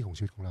เต็มที่ของ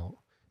ชีวิตของเรา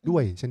ด้ว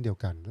ยเช่นเดียว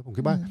กันแล้วผม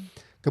คิดว่า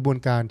กระบวน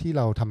การที่เ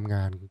ราทำง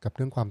านกับเ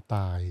รื่องความต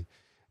าย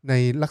ใน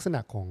ลักษณะ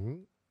ของ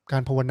กา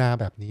รภาวนา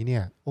แบบนี้เนี่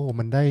ยโอ้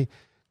มันได้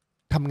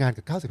ทำงาน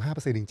กับ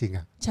 95% จริงๆ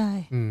อ่ะใช่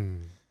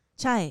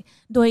ใช่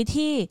โดย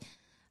ที่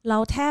เรา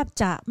แทบ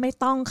จะไม่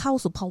ต้องเข้า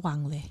สู่ภวัง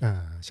ค์เลย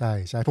ใช่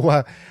ใช่เพราะว่า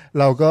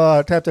เราก็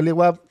แทบจะเรียก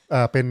ว่า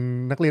เป็น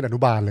นักเรียนอนุ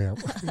บาลเลย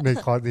ใน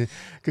คอร์สนี้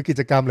คือกิ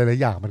จกรรมหลาย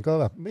ๆอย่างมันก็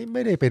แบบไ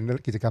ม่ได้เป็น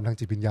กิจกรรมทาง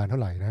จิตวิญญาณเท่า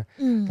ไหร่นะ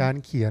การ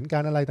เขียนกา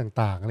รอะไร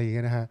ต่างๆอะไรอย่างเ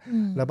งี้ยนะฮะ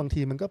แล้วบาง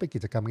ทีมันก็เป็นกิ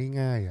จกรรม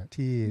ง่ายๆ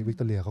ที่วิก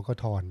ตอเรียเขาก็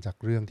ถอนจาก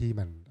เรื่องที่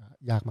มัน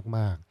ยากม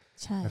าก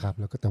ๆนะครับ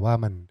แล้วก็แต่ว่า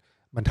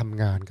มันท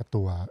ำงานกับ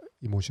ตัว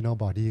emotional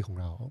body ของ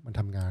เรามัน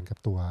ทำงานกับ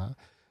ตัว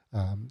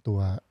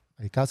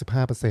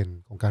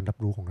95% ของการรับ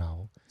รู้ของเรา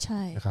ใ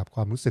ช่นะครับค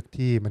วามรู้สึก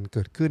ที่มันเ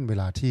กิดขึ้นเว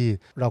ลาที่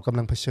เรากำ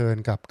ลังเผชิญ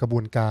กับกระบว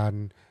นการ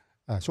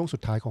ช่วงสุ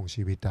ดท้ายของ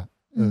ชีวิต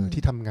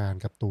ที่ทำงาน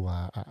กับตัว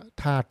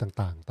ธาตุ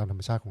ต่างๆตามธรร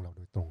มชาติของเราโ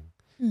ดยตรง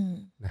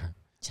นะฮะ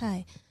ใช่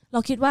เรา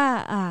คิดว่า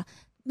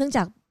เนื่องจ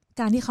าก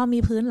การที่เขามี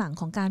พื้นหลัง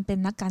ของการเป็น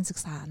นักการศึก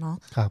ษาเนาะ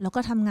แล้วก็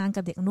ทำงาน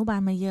กับเด็กอนุบาล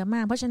มาเยอะม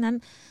ากเพราะฉะนั้น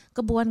ก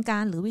ระบวนกา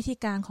รหรือวิธี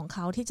การของเข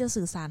าที่จะ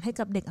สื่อสารให้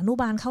กับเด็กอนุ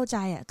บาลเข้าใจ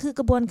คือ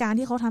กระบวนการ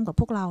ที่เขาทำกับ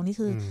พวกเรานี่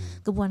คือ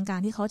กระบวนการ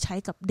ที่เขาใช้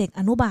กับเด็ก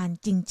อนุบาล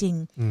จริง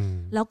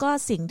ๆแล้วก็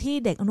สิ่งที่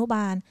เด็กอนุบ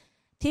าล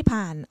ที่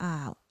ผ่าน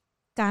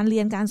การเรี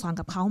ยนการสอน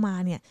กับเขามา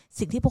เนี่ย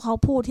สิ่งที่พวกเขา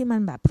พูดที่มัน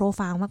แบบโปร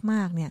ฟาวม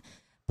ากๆเนี่ย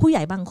ผู้ให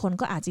ญ่บางคน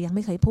ก็อาจจะยังไ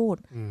ม่เคยพูด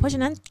เพราะฉะ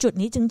นั้นจุด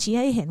นี้จึงชี้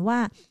ให้เห็นว่า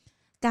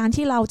การ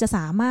ที่เราจะส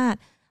ามารถ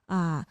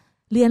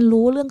เรียน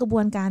รู้เรื่องกระบ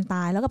วนการต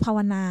ายแล้วก็ภาว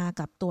นา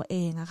กับตัวเอ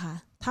งอะค่ะ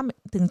ถ้า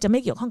ถึงจะไม่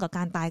เกี่ยวข้องกับก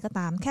ารตายก็ต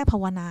ามแค่ภา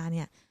วนาเ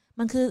นี่ย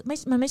มั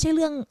นไม่ใช่เ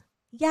รื่อง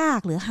ยาก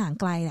หรือห่าง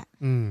ไกลอะ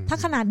ถ้า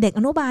ขนาดเด็ก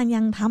อนุบาล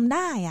ยังทำไ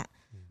ด้อะ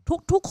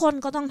ทุกคน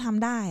ก็ต้องท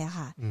ำได้อะ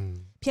ค่ะ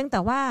เพียงแต่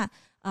ว่า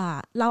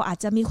เราอาจ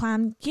จะมีความ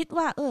คิด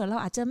ว่าเรา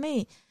อาจจะไม่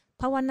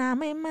ภาวนา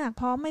ไม่มาก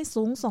พอไม่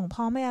สูงส่งพ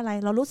อไม่อะไร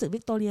เรารู้สึกวิ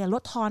กตอเรียล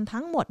ดทอน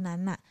ทั้งหมดนั้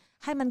นน่ะ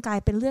ให้มันกลาย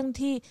เป็นเรื่อง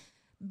ที่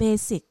เบ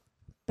สิก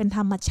เป็นธ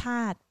รรมช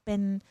าติเป็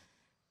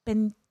น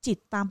จิต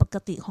ตามปก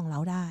ติของเรา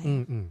ได้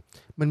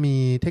มันมี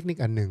เทคนิค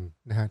อันหนึ่ง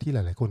นะฮะที่หล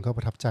ายๆคนก็ป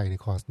ระทับใจใน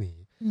คอร์สนี้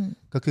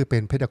ก็คือเป็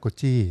น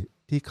pedagogy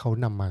ที่เขา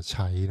นำมาใ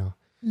ช้เนาะ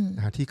น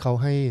ะฮะที่เขา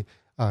ให้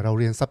เรา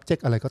เรียน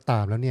subject อะไรก็ตา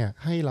มแล้วเนี่ย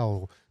ให้เรา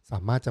สา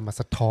มารถจะมา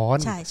สะท้อน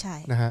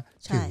นะฮะ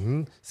ถึง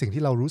สิ่ง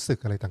ที่เรารู้สึก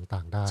อะไรต่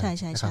างๆได้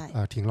นะครับ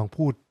ถิงลอง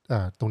พูด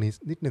ตรงนี้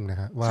นิดนึงนะ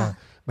ฮะว่า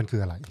มันคื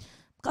ออะไร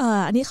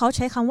อันนี้เขาใ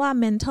ช้คำว่า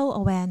mental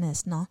awareness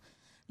เนาะ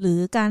หรือ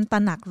การตร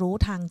ะหนักรู้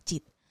ทางจิ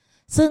ต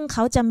ซึ่งเข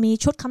าจะมี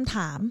ชุดคำถ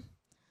าม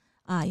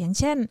อย่าง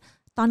เช่น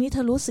ตอนนี้เธ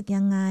อรู้สึก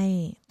ยังไง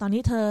ตอน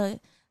นี้เธอ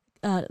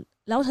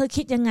แล้วเธอ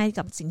คิดยังไง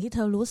กับสิ่งที่เธ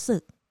อรู้สึ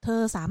กเธอ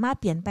สามารถ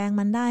เปลี่ยนแปลง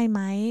มันได้ไห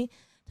ม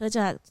เธอจ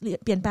ะ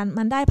เปลี่ยนแปลง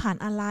มันได้ผ่าน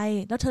อะไร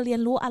แล้วเธอเรีย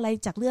นรู้อะไร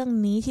จากเรื่อง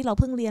นี้ที่เรา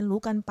เพิ่งเรียนรู้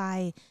กันไป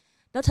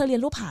แล้วเธอเรีย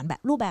นรู้ผ่านแบ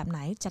บรูปแบบไหน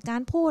จากกา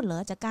รพูดเหร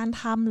อจากการ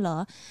ทำเหรอ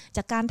จ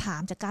ากการถา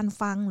มจากการ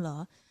ฟังเหรอ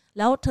แ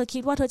ล้วเธอคิ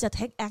ดว่าเธอจะ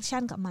take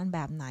action กับมันแบ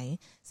บไหน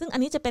ซึ่งอัน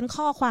นี้จะเป็น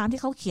ข้อความที่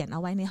เขาเขียนเอา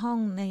ไว้ในห้อง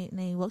ใ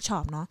นเวิร์กช็อ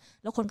ปเนาะ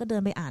แล้วคนก็เดิ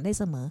นไปอ่านได้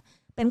เสมอ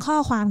เป็นข้อ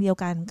ความเดียว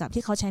กันกับ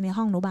ที่เขาใช้ใน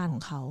ห้องอนุบาลขอ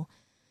งเขา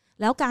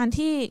แล้วการ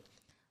ที่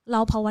เร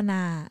าภาวน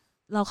า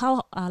เรา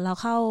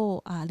เข้า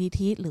รีท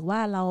รีทหรือว่า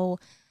เรา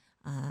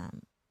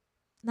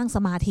นั่งส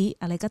มาธิ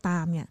อะไรก็ตา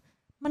มเนี่ย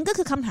มันก็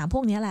คือคำถามพ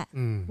วกนี้แหละ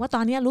ว่าต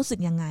อนนี้รู้สึก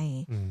ยังไง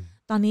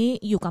ตอนนี้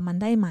อยู่กับมัน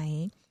ได้ไหม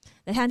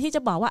แต่แทนที่จ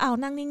ะบอกว่าเอา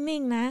นั่ง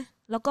นิ่งๆนะ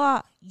แล้วก็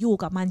อยู่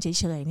กับมันเฉ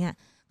ยๆเนี่ย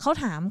เขา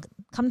ถาม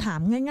คำถาม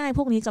ง่ายๆพ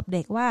วกนี้กับเ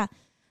ด็กว่า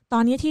ตอ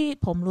นนี้ที่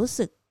ผมรู้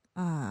สึก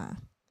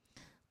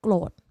โกร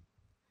ธ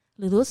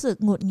หรือรู้สึก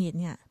หงุดหงิด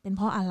เนี่ยเป็นเ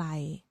พราะอะไร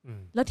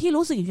แล้วที่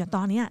รู้สึกอยู่อย่างต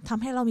อนนี้ท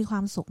ำให้เรามีควา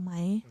มสุขไหม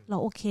เรา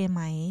โอเคไห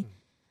ม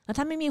แล้ว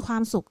ถ้าไม่มีควา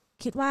มสุข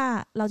คิดว่า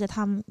เราจะท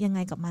ำยังไง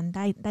กับมัน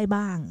ได้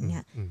บ้างเ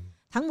นี่ย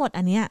ทั้งหมด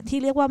อันเนี้ยที่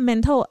เรียกว่า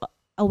mental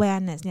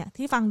awareness เนี่ย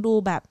ที่ฟังดู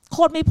แบบโค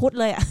ตรไม่พุทธ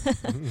เลยอ่ะ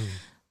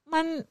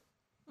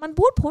มัน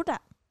พุทธอ่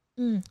ะ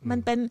มัน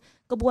เป็น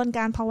กระบวนก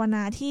ารภาวน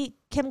าที่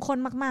เข้มข้น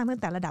มากๆตั้ง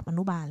แต่ระดับอ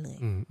นุบาลเลย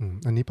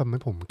อันนี้ทำให้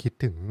ผมคิด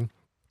ถึง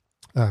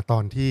ตอ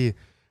นที่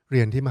เ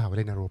รียนที่มหาวิทยา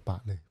ลัยนโรปะ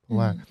เลยเพราะ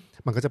ว่า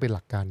มันก็จะเป็นห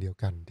ลักการเดียว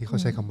กันที่เขา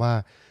ใช้คำว่า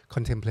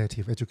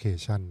contemplative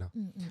education เนาะ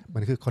มั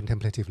นคือ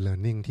contemplative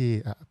learning ที่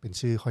เป็น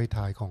ชื่อห้อย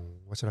ท้ายของ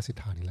วชรศิท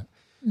ธานี่แหละ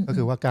ก็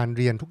คือว่าการ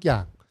เรียนทุกอย่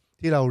าง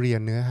ที่เราเรีย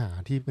นเนื้อหา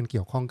ที่มันเ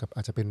กี่ยวข้องกับอ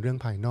าจจะเป็นเรื่อง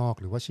ภายนอก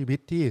หรือว่าชีวิต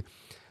ที่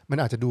มัน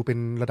อาจจะดูเป็น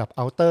ระดับ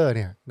outer เ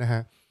นี่ยนะฮ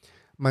ะ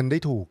มันได้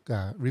ถูก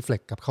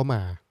reflect กลับเข้าม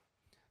า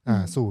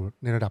สู่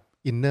ในระดับ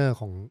inner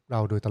ของเร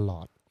าโดยตล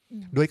อด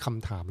ด้วยค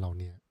ำถามเรา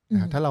เนี่ยน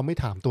ะถ้าเราไม่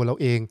ถามตัวเรา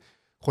เอง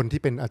คน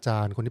ที่เป็นอาจา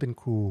รย์คนที่เป็น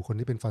ครูคน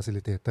ที่เป็น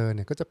facilitator เ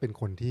นี่ยก็จะเป็น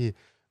คนที่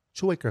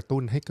ช่วยกระตุ้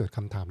นให้เกิดค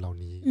ำถามเหล่า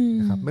นี้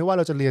นะครับไม่ว่าเ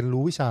ราจะเรียน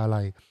รู้วิชาอะไร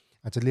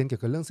อาจจะเรียนเกี่ย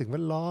วกับเรื่องสิ่งแว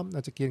ดล้อมอ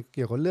าจจะเ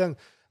กี่ยวกับเรื่อง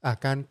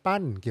การปั้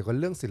นเกี่ยวกับ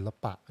เรื่องศิล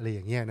ปะอะไรอ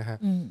ย่างเงี้ยนะฮะ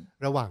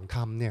ระหว่างท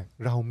ำเนี่ย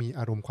เรามี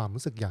อารมณ์ความ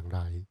รู้สึกอย่างไร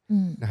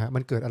นะฮะมั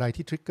นเกิดอะไร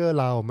ที่ทริกเกอร์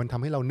เรามันท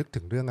ำให้เรานึก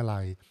ถึงเรื่องอะไร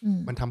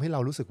มันทำให้เรา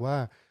รู้สึกว่า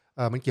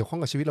มันเกี่ยวข้อง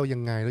กับชีวิตเรายั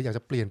งไงเราอยากจ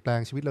ะเปลี่ยนแปลง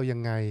ชีวิตเรายั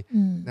งไง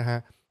นะฮะ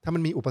ถ้ามั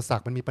นมีอุปสร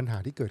รคมันมีปัญหา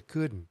ที่เกิด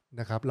ขึ้น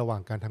นะครับระหว่า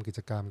งการทำกิจ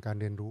กรรมการ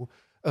เรียนรู้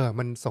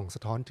มันส่งส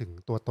ะท้อนถึง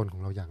ตัวตนขอ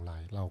งเราอย่างไร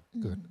เรา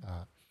เกิด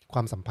คว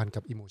ามสัมพันธ์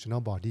กับ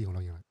emotional body ของเร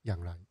าอย่า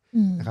งไร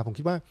นะครับผม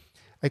คิดว่า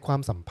ไอ้ควา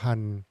มสัมพัน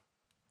ธ์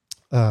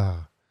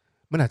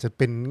มันอาจจะเ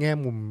ป็นแง่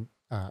มุม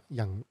อ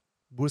ย่าง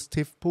บูส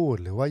ติฟพูด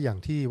หรือว่าอย่าง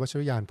ที่วช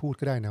รยานพูด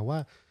ก็ได้นะว่า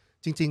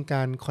จริงๆก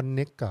าร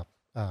connect กับ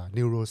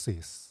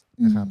neurosis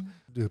นะครับ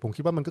หรือผม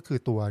คิดว่ามันก็คือ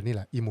ตัวนี่แ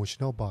หละ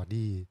emotional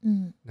body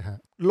นะฮะ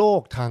โล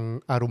กทาง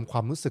อารมณ์คว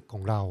ามรู้สึกขอ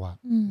งเราอะ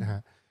นะฮะ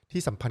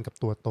ที่สัมพันธ์กับ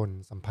ตัวตน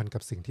สัมพันธ์กั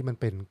บสิ่งที่มัน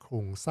เป็นโคร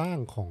งสร้าง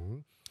ของ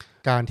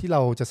การที่เร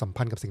าจะสัม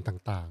พันธ์กับสิ่ง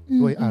ต่าง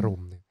ๆด้วยอารม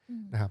ณ์เนี่ย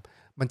นะครับ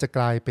มันจะก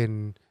ลายเป็น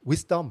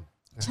wisdom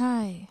ใช่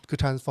คือ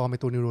transform ใน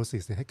ตัว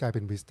neurosis เนี่ยให้กลายเ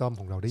ป็น wisdom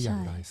ของเราได้อย่า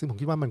งไรซึ่งผม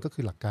คิดว่ามันก็คื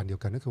อหลักการเดีย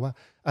วกันก็คือว่า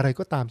อะไร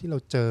ก็ตามที่เรา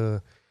เจอ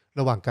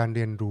ระหว่างการเ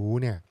รียนรู้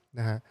เนี่ย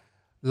นะฮะ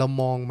เรา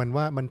มองมัน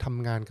ว่ามันท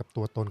ำงานกับ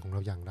ตัวตนของเร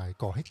าอย่างไร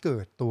ก่อให้เกิ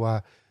ดตัว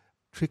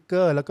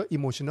trigger แล้วก็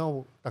emotional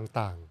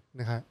ต่างๆ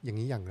นะฮะอย่าง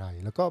นี้อย่างไร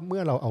แล้วก็เมื่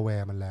อเรา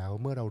aware มันแล้ว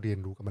เมื่อเราเรียน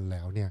รู้กับมันแ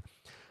ล้วเนี่ย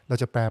เรา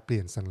จะแปลเปลี่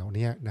ยนสิ่งเหล่า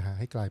นี้นะฮะ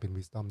ให้กลายเป็น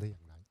wisdom ได้อย่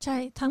างไรใช่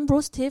ทั้งบรู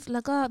ซทิฟแ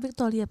ล้วก็วิก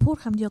ตอเรียพูด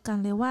คำเดียวกัน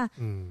เลยว่า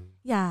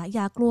อ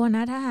ย่ากลัวน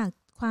ะถ้าหาก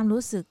ความ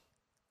รู้สึก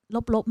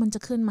ลบๆมันจะ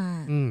ขึ้นมา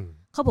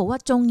เขาบอกว่า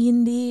จงยิน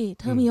ดี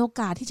เธอมีโอ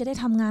กาสที่จะได้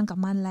ทำงานกับ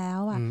มันแล้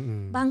วอ่ะ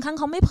บางครั้งเ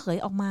ขาไม่เผย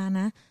ออกมา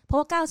นะเพราะ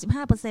ว่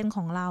า 95% ข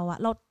องเราอ่ะ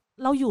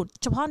เราอยู่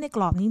เฉพาะในก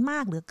รอบนี้ม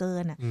ากเหลือเกิ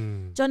นอ่ะ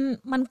จน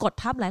มันกด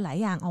ทับหลาย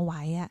ๆอย่างเอาไ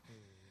ว้อ่ะ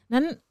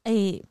นั้น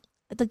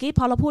ตะกี้พ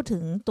อเราพูดถึ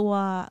งตัว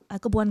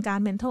กระบวนการ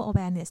mental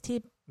awareness ที่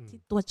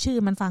ตัวชื่อ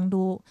มันฟัง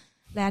ดู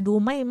แลดู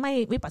ไม่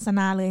วิปัสสน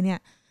าเลยเนี่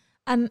ย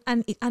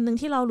อีกอันนึง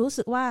ที่เรารู้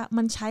สึกว่า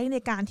มันใช้ใน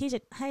การที่จะ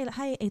ใ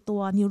ห้ไอตั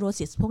ว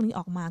neurosis พวกนี้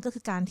ออกมาก็คื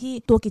อการที่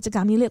ตัวกิจกร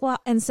รมนี้เรียกว่า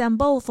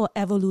ensemble for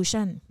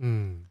evolution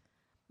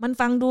มัน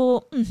ฟังดู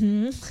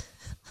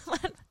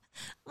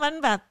มัน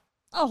แบบ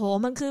โอ้โห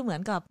มันคือเหมือ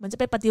นกับมันจะ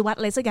ไปปฏิวัติ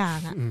อะไรสักอย่าง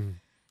อะ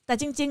แต่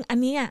จริงๆอัน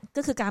นี้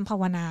ก็คือการภา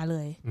วนาเล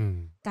ย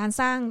การ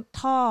สร้าง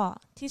ท่อ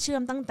ที่เชื่อ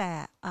มตั้งแต่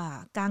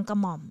กลางกระ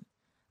หม่อม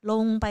ล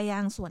งไปยั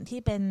งส่วนที่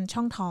เป็นช่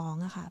องท้อง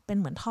อะค่ะเป็น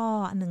เหมือนท่อ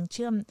อันนึงเ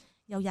ชื่อม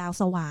ยาว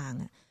ๆสว่าง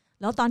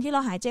แล้วตอนที่เร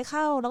าหายใจเ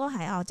ข้าแล้วก็ห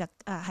ายออกจาก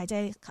หายใจ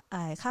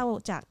เข้า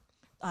จาก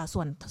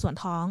ส่วน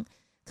ท้อง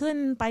ขึ้น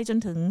ไปจน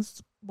ถึง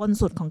บน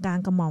สุดของกลาง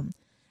กระหม่อม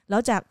แล้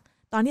วจาก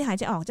ตอนที่หาย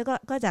ใจออก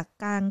ก็จาก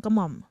กลางกระห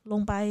ม่อมล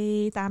งไป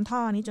ตามท่อ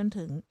นี้จน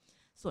ถึง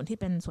ส่วนที่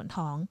เป็นส่วน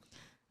ท้อง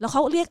แล้วเข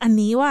าเรียกอัน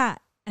นี้ว่า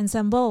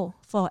ensemble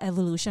for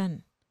evolution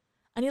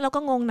อันนี้เราก็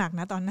งงหนัก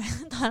นะตอน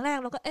แรก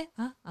เราก็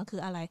คื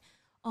ออะไร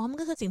มัน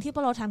ก็คือสิ่งที่พ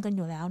วกเราทำกันอ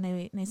ยู่แล้ว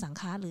ในสัง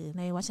ฆะหรือ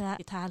ในวัชร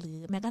อิทธาหรือ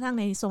แม้กระทั่ง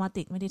ใน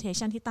somatic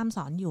meditation ที่ตั้มส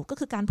อนอยู่ก็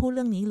คือการพูดเ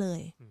รื่องนี้เล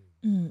ย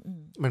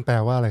มันแปล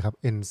ว่าอะไรครับ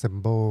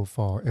ensemble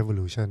for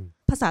evolution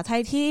ภาษาไท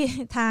ยที่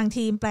ทาง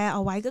ทีมแปลเอ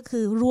าไว้ก็คื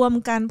อรวม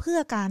กันเพื่อ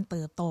การเ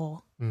ติบโต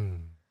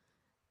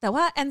แต่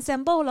ว่า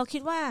ensemble เราคิ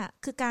ดว่า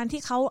คือการ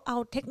ที่เขาเอา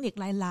เทคนิค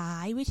หลา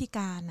ยๆวิธีก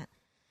ารน่ะ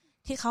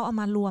ที่เขาเอา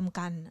มารวม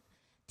กัน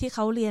ที่เข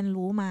าเรียน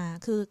รู้มา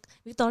คือ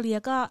วิกตอเรีย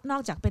ก็นอ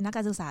กจากเป็นนักก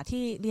ารศึกษา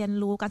ที่เรียน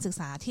รู้การศึก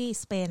ษาที่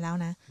สเปนแล้ว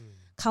นะ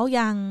เขา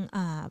ยัง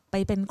ไป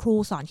เป็นครู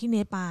สอนที่เน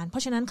ปาลเพรา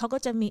ะฉะนั้นเขาก็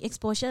จะมี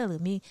exposure หรื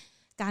อมี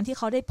การที่เ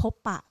ขาได้พบ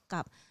ปะ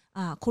กับ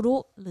ครู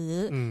หรือ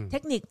เท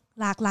คนิค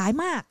หลากหลาย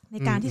มากใน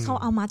การที่เขา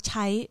เอามาใ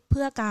ช้เ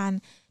พื่อการ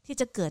ที่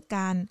จะเกิดก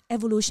าร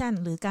evolution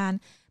หรือการ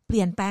เป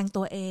ลี่ยนแปลง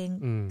ตัวเอง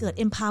เกิด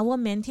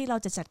empowerment ที่เรา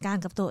จะจัดการ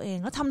กับตัวเอง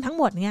แล้วทำทั้ง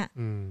หมดเนี่ย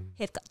เ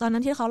หตุตอนนั้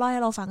นที่เขาเล่าใ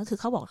ห้เราฟังก็คือ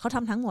เขาบอกเขาท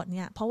ำทั้งหมดเ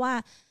นี่ยเพราะว่า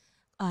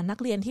นัก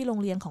เรียนที่โรง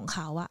เรียนของเข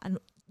าอะ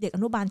เด็กอ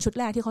นุบาลชุด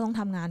แรกที่เขาต้อง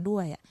ทำงานด้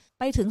วย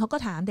ไปถึงเขาก็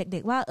ถามเด็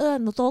กๆว่า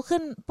หนูโตขึ้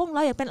นพวกเร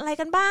าอยากเป็นอะไร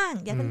กันบ้าง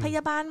อยากเป็นพย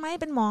าบาลไหม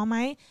เป็นหมอไหม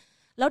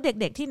แล้วเ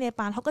ด็กๆที่เนป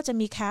าลเขาก็จะ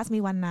มีแคสมี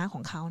วันนาข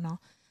องเขาเนาะ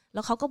แ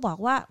ล้วเขาก็บอก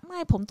ว่าไม่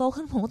ผมโต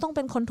ขึ้นผมก็ต้องเ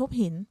ป็นคนทุบ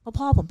หินเพราะ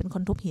พ่อผมเป็นค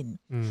นทุบหิน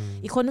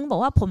อีกคนนึงบอ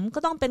กว่าผมก็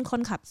ต้องเป็นค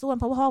นขัดส้วม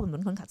เพราะพ่อผมเ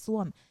ป็นคนขัดส้ว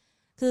ม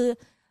คือ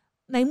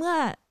ในเมื่อ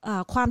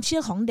ความเชื่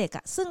อของเด็กอ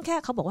ะซึ่งแค่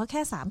เขาบอกว่าแ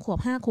ค่3 ขวบ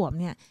 5 ขวบ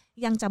เนี่ย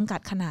ยังจำกัด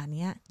ขนาด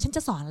นี้ฉันจ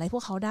ะสอนอะไรพ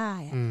วกเขาได้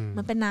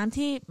มันเป็นน้ำ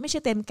ที่ไม่ใช่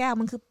เต็มแก้ว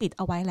มันคือปิดเ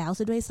อาไว้แล้วซ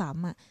ะด้วยซ้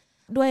ำอะ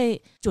ด้วย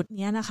จุด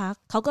นี้นะคะ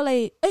เขาก็เลย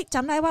จ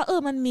ำได้ว่า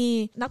มันมี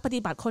นักปฏิ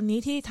บัติคนนี้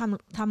ที่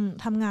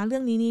ทำงานเรื่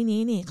องนี้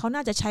นี่เขาน่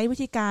าจะใช้วิ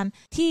ธีการ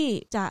ที่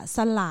จะส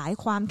ลาย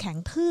ความแข็ง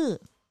ทื่อ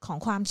ของ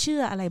ความเชื่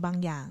ออะไรบาง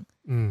อย่าง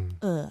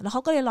แล้วเข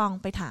าก็เลยลอง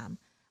ไปถาม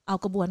เอา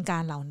กระบวนกา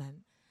รเหล่านั้น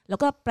แล้ว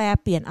ก็แปล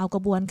เปลี่ยนเอากร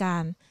ะบวนกา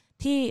ร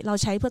ที่เรา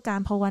ใช้เพื่อกา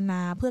รภาวน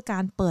าเพื่อกา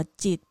รเปิด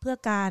จิตเพื่อ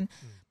การ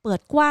เปิด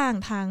กว้าง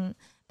ทา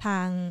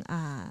ง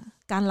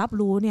การรับ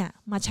รู้เนี่ย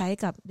มาใช้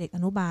กับเด็กอ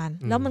นุบาล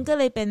แล้วมันก็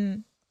เลยเป็น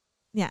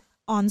เนี่ย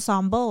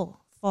ensemble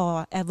for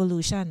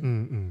evolution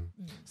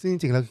ซึ่งจ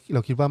ริงๆแล้วเร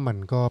าคิดว่ามัน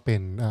ก็เป็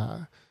น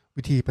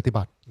วิธีปฏิ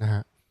บัตินะฮ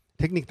ะ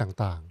เทคนิค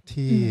ต่างๆ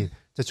ที่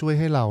จะช่วย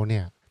ให้เราเ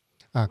นี่ย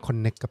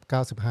connect กับ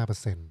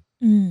 95%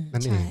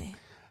 นั่นเอง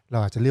เรา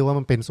อาจจะเรียกว่า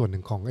มันเป็นส่วนห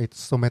นึ่งของไอ้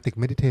somatic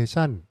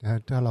meditation นะฮะ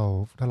ถ้าเ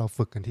รา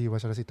ฝึกกันที่วั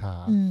ชรศิทธา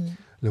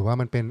หรือว่า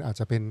มันเป็นอาจ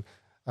จะเป็น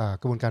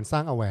กระบวนการสร้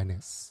าง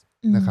awareness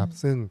นะครับ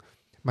ซึ่ง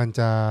มันจ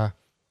ะ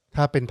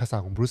ถ้าเป็นภาษา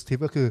ของ Bruce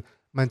Tiff ก็คือ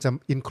มันจะ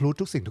include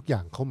ทุกสิ่งทุกอย่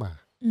างเข้ามา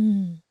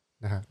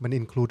นะฮะมัน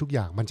include ทุกอ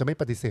ย่างมันจะไม่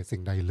ปฏิเสธสิ่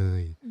งใดเล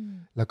ย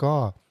แล้วก็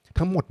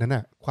ทั้งหมดนั้น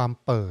น่ะความ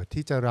เปิด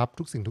ที่จะรับ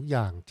ทุกสิ่งทุกอ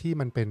ย่างที่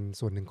มันเป็น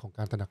ส่วนหนึ่งของก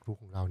ารตระหนักรู้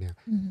ของเราเนี่ย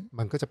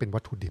มันก็จะเป็น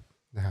วัตถุดิบ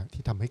นะฮะ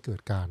ที่ทำให้เกิด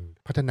การ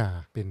พัฒนา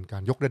เป็นกา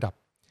รยกระดับ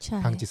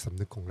ทางจิตสำ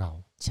นึกของเรา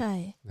ใช่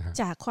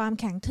จากความ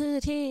แข็งทื่อ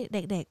ที่เ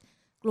ด็ก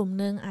ๆกลุ่ม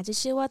นึงอาจจะ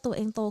เชื่อว่าตัวเ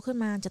องโตขึ้น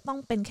มาจะต้อง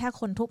เป็นแค่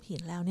คนทุบหิ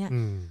นแล้วเนี่ย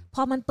พ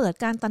อมันเปิด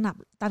การตระ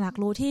หนัก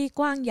รู้ที่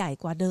กว้างใหญ่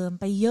กว่าเดิม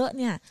ไปเยอะ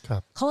เนี่ย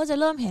เขาก็จะ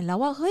เริ่มเห็นแล้ว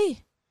ว่าเฮ้ย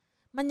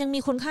มันยังมี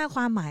คุณค่าค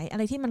วามหมายอะ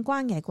ไรที่มันกว้า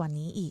งใหญ่กว่า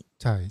นี้อีก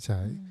ใช่ใช่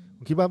ผ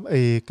มคิดว่า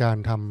การ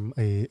ท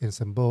ำ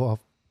ensemble of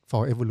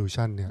for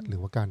evolution เนี่ยหรือ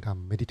ว่าการท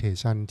ำ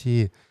meditation ที่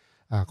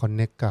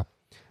connect กับ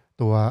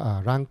ตัว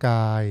ร่างก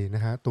ายน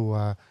ะฮะตัว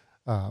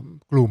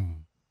กลุ่ม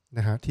น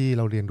ะฮะที่เ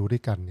ราเรียนรู้ด้ว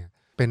ยกันเนี่ย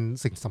เป็น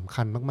สิ่งสำ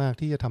คัญมากๆ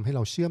ที่จะทำให้เร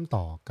าเชื่อม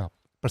ต่อกับ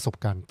ประสบ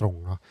การณ์ตรง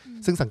เนาะ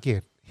ซึ่งสังเก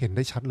ตเห็นไ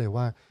ด้ชัดเลย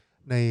ว่า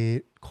ใน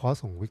คอร์ส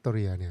ของวิกตอเ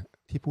รียเนี่ย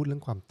ที่พูดเรื่อ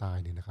งความตาย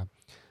เนี่ยนะครับ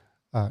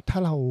ถ้า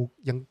เรา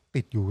ยัง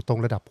ติดอยู่ตรง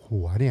ระดับ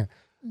หัวเนี่ย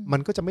มั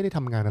นก็จะไม่ได้ท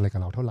ำงานอะไรกั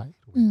บเราเท่าไหร่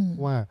เพร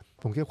าะว่า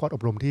ผมคิดว่าคอร์สอ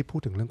บรมที่พู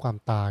ดถึงเรื่องความ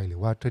ตายหรือ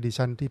ว่า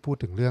tradition ที่พูด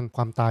ถึงเรื่องค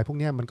วามตายพวก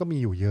นี้มันก็มี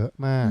อยู่เยอะ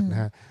มากนะ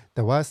ฮะแ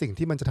ต่ว่าสิ่ง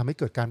ที่มันจะทำให้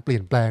เกิดการเปลี่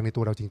ยนแปลงในตั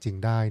วเราจริง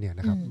ๆได้เนี่ย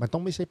นะครับมันต้อ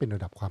งไม่ใช่เป็นร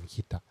ะดับความ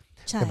คิดอะ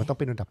แต่มันต้อง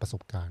เป็นระดับประส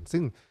บการณ์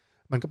ซึ่ง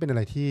มันก็เป็นอะไ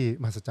รที่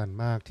มหัศจรรย์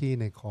มากที่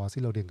ในคอร์ส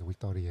ที่เราเรียนกับวิก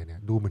ตอเรียเนี่ย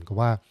ดูเหมือนกับ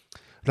ว่า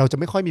เราจะ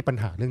ไม่ค่อยมีปัญ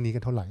หาเรื่องนี้กั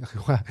นเท่าไหร่ก็คื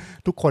อว่า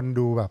ทุกคน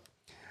ดูแบบ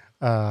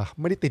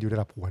ไม่ได้ติดอยู่ในร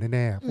ะดับหัวแ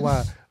น่ๆเพราะว่า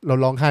เรา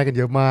ร้องไห้กันเ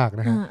ยอะมาก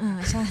นะฮะ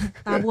ใช่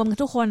ตาบวมกัน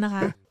ทุกคนนะค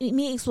ะ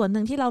มีอีกส่วนห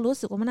นึ่งที่เรารู้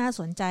สึกว่ามันน่า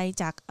สนใจ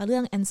จากเรื่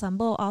อง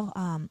ensemble of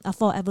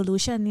for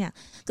evolution เนี่ย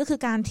ก็คือ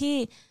การที่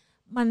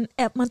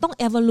มันต้อง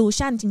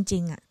evolution จ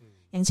ริงๆอ่ะ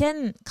อย่างเช่น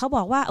เขาบ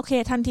อกว่าโอเค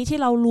ทันทีที่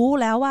เรารู้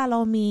แล้วว่าเรา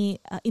มี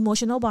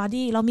emotional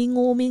body เรามี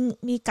งู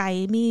มีไก่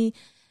มี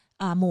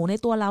หมูใน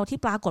ตัวเราที่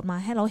ปรากฏมา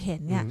ให้เราเห็น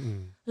เนี่ย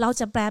เรา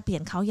จะแปลเปลี่ย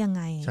นเขายังไ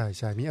งใ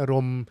ช่ๆมีอาร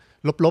มณ์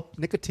ลบ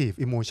ๆ negative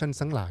emotion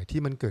ทั้งหลาย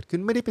ที่มันเกิดขึ้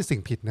นไม่ได้เป็นสิ่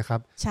งผิดนะครับ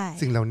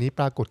สิ่งเหล่านี้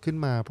ปรากฏขึ้น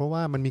มาเพราะว่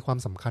ามันมีความ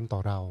สำคัญต่อ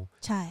เรา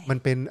มัน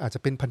เป็นอาจจะ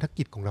เป็นพันธ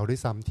กิจของเราด้วย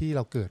ซ้ำที่เ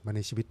ราเกิดมาใน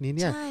ชีวิตนี้เ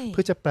นี่ยเ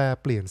พื่อจะแปล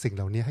เปลี่ยนสิ่งเ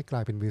หล่านี้ให้กล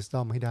ายเป็น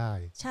wisdom ให้ได้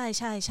ใช่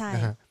ๆๆน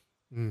ะฮะ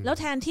แล้ว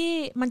แทนที่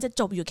มันจะ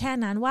จบอยู่แค่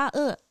นั้นว่า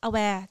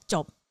aware จ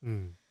บ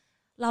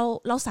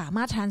เราสาม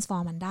ารถ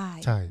transform มันได้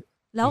ใช่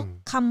แล้ว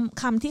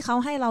คำที่เขา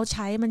ให้เราใ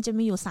ช้มันจะ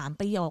มีอยู่3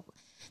ประโยค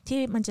ที่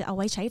มันจะเอาไ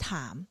ว้ใช้ถ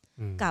าม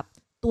กับ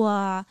ตัว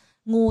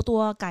งูตั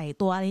วไก่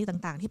ตัวอะไร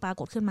ต่างๆที่ปรา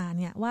กฏขึ้นมา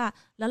เนี่ยว่า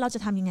แล้วเราจะ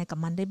ทำยังไงกับ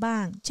มันได้บ้า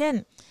งเช่น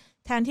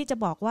แทนที่จะ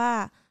บอกว่า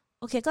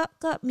โอเค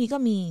ก็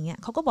มีอย่างเงี้ย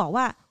เขาก็บอก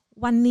ว่า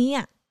วันนี้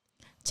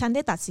ฉันไ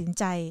ด้ตัดสิน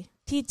ใจ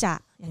ที่จะ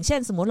อย่างเช่น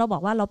สมมุติเราบอ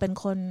กว่าเราเป็น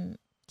คน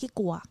ขี้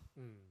กลัว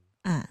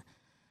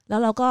แล้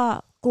วเราก็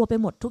กลัวไป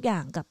หมดทุกอย่า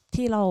งกับ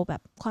ที่เราแบ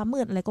บความมื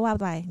ดอะไรก็ว่า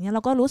ไปเนี่ยเร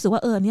าก็รู้สึกว่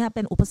าเนี่ยเ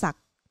ป็นอุปสรรค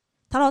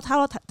ถ้าเ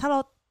รา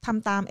ท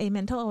ำตาม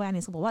mental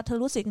awareness บอกว่าเธอ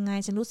รู้สึกยังไง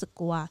ฉันรู้สึก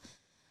กลัว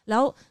แล้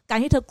วการ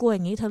ที่เธอกลัวอ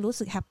ย่างนี้เธอรู้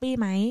สึกแฮปปี้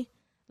ไหม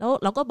แล้ว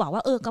เราก็บอกว่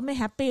าก็ไม่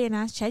แฮปปี้น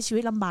ะใช้ชีวิ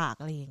ตลำบาก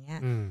อะไรอย่างเงี้ย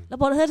แล้ว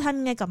พอเธอทำ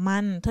ยังไงกับมั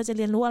นเธอจะเ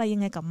รียนรู้อะไรยั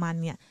งไงกับมัน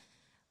เนี่ย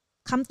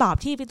คำตอบ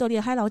ที่วิกตอเรี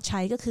ยให้เราใช้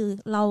ก็คือ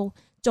เรา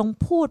จง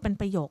พูดเป็น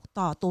ประโยค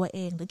ต่อตัวเอ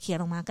งหรือเขียน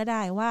ออกมาก็ไ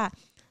ด้ว่า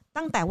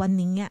ตั้งแต่วัน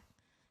นี้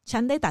ฉั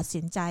นได้ตัด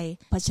สินใจ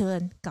เผชิญ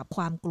กับค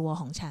วามกลัว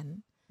ของฉัน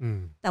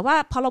แต่ว่า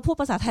พอเราพูด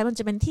ภาษาไทยมัน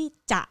จะเป็นที่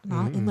จะเน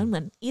าะเหมื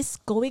อน is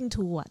going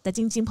to แต่จ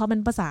ริงๆพอเป็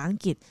นภาษาอัง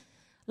กฤษ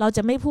เราจ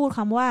ะไม่พูดค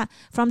ำว่า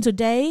from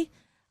today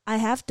I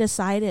have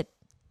decided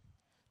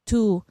to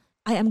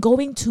I am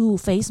going to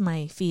face my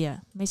fear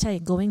ไม่ใช่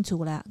going to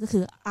แล้วก็คื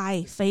อ I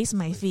face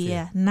my fear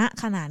ณ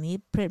ขณะนี้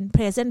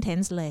present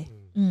tense เลย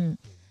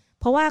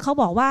เพราะว่าเขา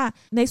บอกว่า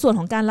ในส่วน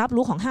ของการรับ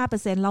รู้ของ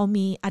 5% เรา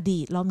มีอดี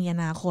ตเรามีอ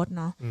นาคต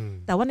เนาะ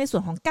แต่ว่าในส่ว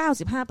นของ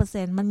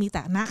 95% มันมีแ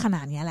ต่ณขณ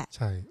ะนี้แหละ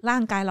ร่า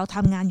งกายเราท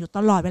ำงานอยู่ต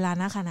ลอดเวลา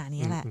ณขณะ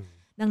นี้แหละ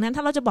ดังนั้นถ้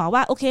าเราจะบอกว่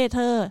าโอเคเธ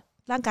อ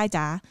ร่างกาย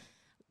จ๋า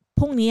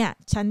พรุ่งนี้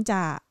ฉันจ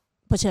ะ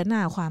เผชิญหน้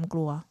าความก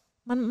ลัว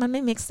มันไ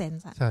ม่ make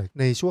sense ใช่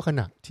ในช่วงข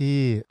ณะที่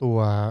ตัว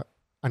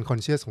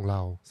unconscious ของเร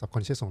า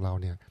subconscious ของเรา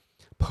เนี่ย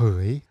เผ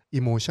ย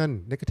emotion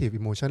negative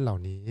emotion เหล่า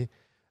นี้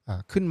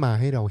ขึ้นมา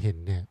ให้เราเห็น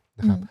เนี่ย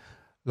นะครับ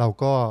เรา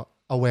ก็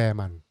aware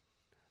มัน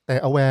แต่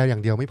aware อย่า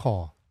งเดียวไม่พอ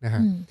นะฮ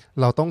ะ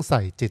เราต้องใ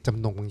ส่เจตจ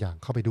ำนงบางอย่าง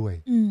เข้าไปด้วย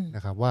น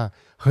ะครับว่า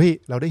เฮ้ย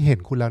เราได้เห็น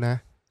คุณแล้วนะ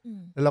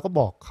แล้วเราก็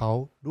บอกเขา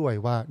ด้วย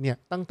ว่าเนี่ย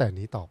ตั้งแต่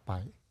นี้ต่อไป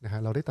นะฮะ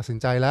เราได้ตัดสิน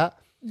ใจแล้ว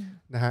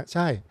นะฮะใ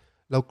ช่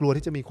เรากลัว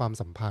ที่จะมีความ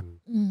สัมพันธ์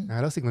น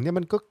ะแล้วสิ่งเหล่านี้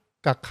มันก็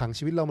กักขัง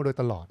ชีวิตเรามาโดย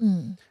ตลอด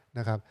น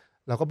ะครับ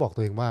เราก็บอกตั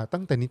วเองว่า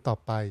ตั้งแต่นี้ต่อ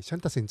ไปฉัน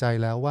ตัดสินใจ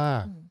แล้วว่า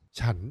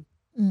ฉัน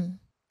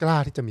กล้า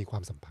ที่จะมีควา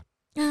มสัมพันธ์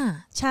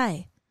ใช่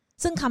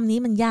ซึ่งคำนี้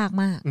มันยาก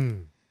มาก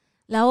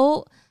แล้ว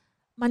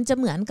มันจะ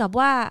เหมือนกับ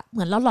ว่าเห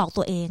มือนเราหลอก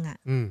ตัวเอง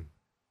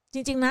จ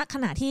ริงๆนะข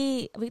ณะที่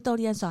วิกตอเ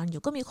รียสอนอ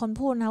ยู่ก็มีคน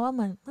พูดนะว่า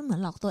มันเหมือ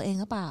นหลอกตัวเอง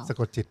หรือเปล่าสะ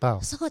กดจิตเปล่า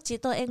สะกดจิต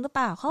ตัวเองหรือเป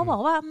ล่าเขาบอ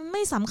กว่ามันไ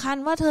ม่สำคัญ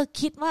ว่าเธอ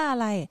คิดว่าอะ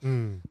ไร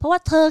เพราะว่า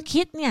เธอ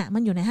คิดเนี่ยมั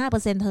นอยู่ใน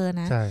 5% เธอ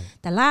นะ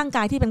แต่ร่างก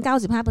ายที่เป็น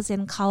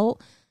 95% เข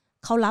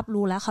ารับ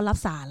รู้แล้วเขารับ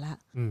สารแล้ว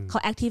เขา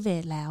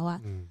activate แล้วอะ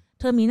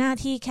เธอมีหน้า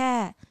ที่แค่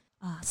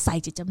ใส่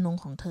จิตจำนง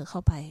ของเธอเข้า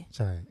ไปใ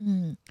ช่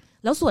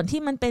แล้วส่วน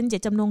ที่มันเป็นจิ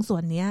ตจำนงส่ว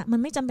นนี้มัน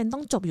ไม่จำเป็นต้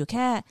องจบอยู่แ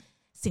ค่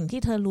สิ่งที่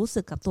เธอรู้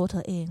สึกกับตัวเธ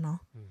อเองเนาะ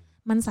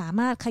มันสา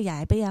มารถขยา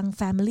ยไปยัง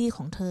family ข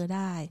องเธอไ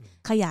ด้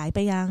ขยายไป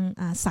ยัง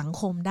สัง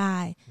คมได้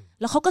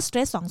แล้วเขาก็สเตร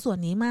สสองส่วน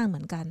นี้มากเหมื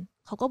อนกัน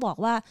เขาก็บอก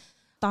ว่า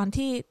ตอน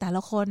ที่แต่ล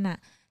ะคนน่ะ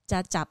จะ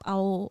จับเอา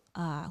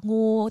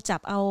งูจั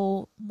บเอา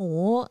หมู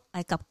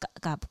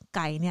กับไ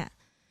ก่เนี่ย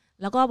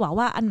แล้วก็บอก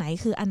ว่าอันไหน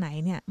คืออันไหน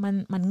เนี่ย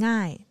มันง่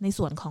ายใน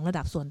ส่วนของระ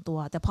ดับส่วนตัว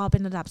แต่พอเป็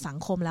นระดับสัง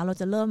คมแล้วเรา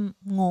จะเริ่ม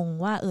งง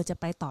ว่าจะ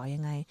ไปต่อยั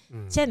งไง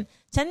เช่น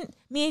ฉัน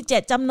มีเจ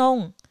ตจำน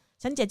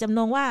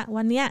งว่า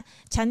วันนี้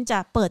ฉันจะ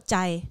เปิดใจ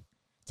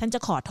ฉันจะ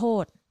ขอโท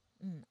ษ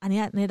อัน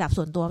นี้ในระดับ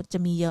ส่วนตัวจะ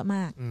มีเยอะม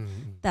าก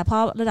แต่พอ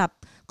ระดับ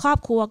ครอบ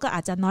ครัวก็อ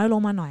าจจะน้อยล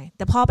งมาหน่อยแ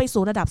ต่พอไป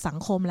สู่ระดับสัง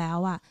คมแล้ว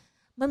อะ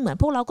มันเหมือน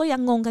พวกเราก็ยั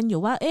งงงกันอยู่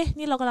ว่า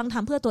นี่เรากำลังท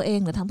ำเพื่อตัวเอง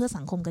หรือทำเพื่อ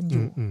สังคมกันอ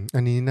ยู่อั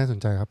นนี้น่าสน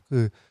ใจครับคื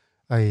อ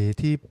ไอ้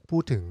ที่พู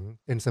ดถึง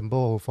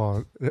ensemble for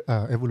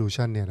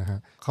evolution เนี่ยนะฮะ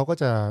เขาก็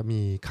จะ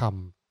มีค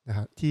ำนะฮ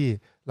ะที่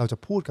เราจะ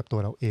พูดกับตัว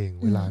เราเอง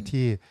เวลา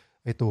ที่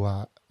ไอ้ตัว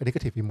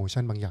negative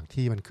emotion บางอย่าง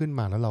ที่มันขึ้น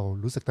มาแล้วเรา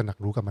รู้สึกตระหนัก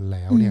รู้กับมันแ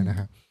ล้วเนี่ยนะ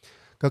ฮะ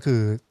ก็คื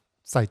อ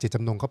ใส่เจตจ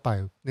ำนงเข้าไป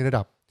ในระ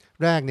ดับ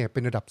แรกเนี่ยเป็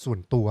นระดับส่วน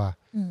ตัว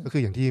ก็คื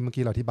ออย่างที่เมื่อ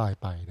กี้เราอธิบาย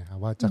ไปนะครับ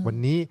ว่าจากวัน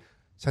นี้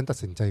ฉันตัด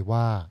สินใจ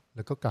ว่าแ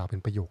ล้วก็กล่าวเป็น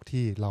ประโยค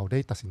ที่เราได้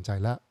ตัดสินใจ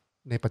แล้ว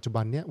ในปัจจุ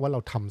บันเนี่ยว่าเรา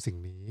ทำสิ่ง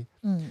นี้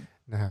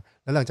นะฮะ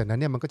แล้วหลังจากนั้น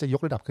เนี่ยมันก็จะย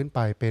กระดับขึ้นไป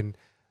เป็น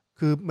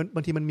คือบ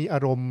างทีมันมีอา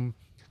รมณ์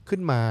ขึ้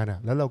นมานะ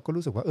แล้วเราก็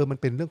รู้สึกว่ามัน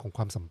เป็นเรื่องของค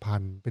วามสัมพั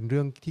นธ์เป็นเ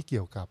รื่องที่เ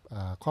กี่ยวกับ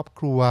ครอบ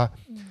ครัว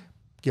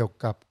เกี่ยว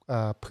กับ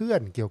เพื่อ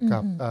นเกี่ยวกั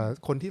บ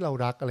คนที่เรา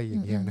รักอะไรอย่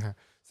างเงี้ยนะฮะ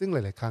ซึ่งห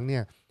ลายๆครั้งเนี่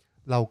ย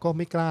เราก็ไ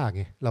ม่กล้าไ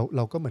งเ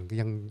ราก็เหมือน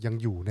ยัง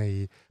อยู่ใน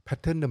แพท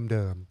เทิร์นเ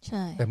ดิม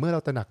ๆแต่เมื่อเรา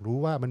ตระหนักรู้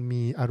ว่ามัน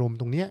มีอารมณ์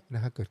ตรงเนี้ยน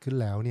ะฮะเกิดขึ้น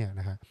แล้วเนี่ย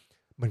นะฮะ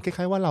เหมือนค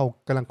ล้ายๆว่าเรา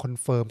กำลังคอน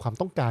เฟิร์มความ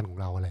ต้องการของ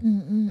เราอะไร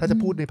ถ้าจะ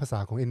พูดในภาษา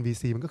ของ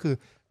NVC มันก็คือ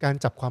การ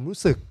จับความรู้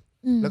สึก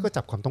แล้วก็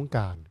จับความต้องก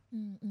าร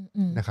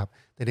นะครับ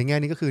แต่ในแง่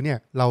นี้ก็คือเนี่ย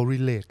เรา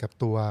relate กับ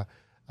ตัว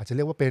อาจจะเ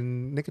รียกว่าเป็น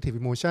negative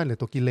emotion หรือ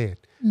ตัวกิเลส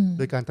โ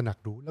ดยการตระหนัก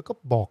รู้แล้วก็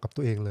บอกกับ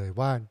ตัวเองเลย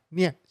ว่าเ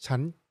นี่ยฉัน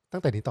ตั้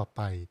งแต่นี้ต่อไ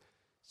ป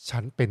ฉั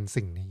นเป็น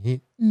สิ่งนี้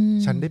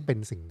ฉันได้เป็น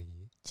สิ่งนี้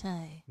ใช่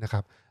นะค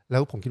รับแล้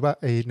วผมคิดว่า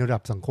ในระดั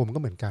บสังคมก็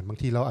เหมือนกันบาง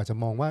ทีเราอาจจะ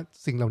มองว่า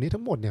สิ่งเหล่านี้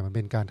ทั้งหมดเนี่ยมันเ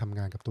ป็นการทำ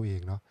งานกับตัวเอ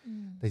งเนาะ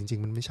แต่จริ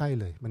งๆมันไม่ใช่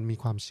เลยมันมี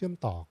ความเชื่อม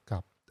ต่อกั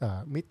บ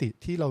มิติ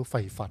ที่เราใ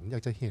ฝ่ฝันอยา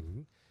กจะเห็น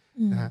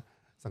นะฮะ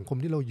สังคม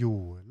ที่เราอยู่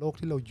โลก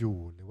ที่เราอยู่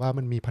หรือว่า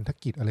มันมีพันธ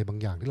กิจอะไรบาง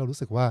อย่างที่เรารู้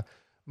สึกว่า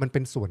มันเป็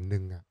นส่วนห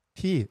นึ่งอะ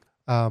ที่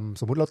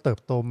สมมุติเราเติบ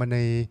โตมาใน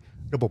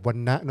ระบบวรร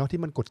ณะเนาะ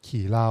ที่มันกด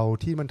ขี่เรา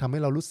ที่มันทำใ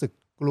ห้เรารู้สึก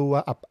กลัว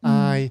อับอ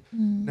าย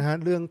นะฮะ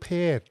เรื่องเพ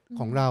ศ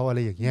ของเราอะไร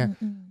อย่างเงี้ย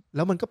แ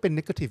ล้วมันก็เป็น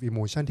negative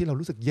emotion ที่เรา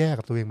รู้สึกแย่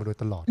กับตัวเองมาโดย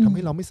ตลอดทำใ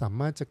ห้เราไม่สา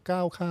มารถจะก้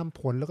าวข้าม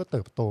พ้นแล้วก็เ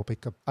ติบโตไป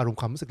กับอารมณ์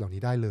ความรู้สึกเหล่า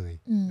นี้ได้เลย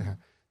นะฮะ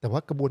แต่ว่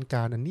ากระบวนก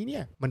ารอันนี้เนี่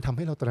ยมันทำใ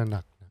ห้เราตระห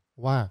นัก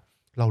ว่า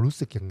เรารู้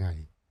สึกยังไง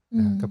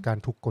นะกับการ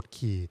ถูกกด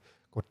ขี่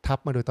กดทับ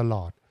มาโดยตล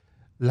อด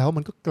แล้ว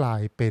มันก็กลา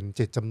ยเป็นเ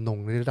จตจำนง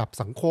ในระดับ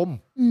สังคม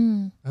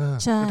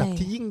ระดับ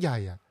ที่ยิ่งใหญ่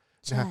อะ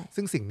นะฮะ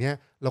ซึ่งสิ่งนี้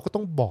เราก็ต้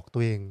องบอกตั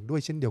วเองด้ว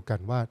ยเช่นเดียวกัน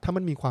ว่าถ้า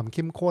มันมีความเ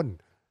ข้มข้น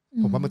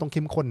ผมว่ามันต้องเ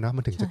ข้มข้นนะ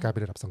มันถึงจะกลายเป็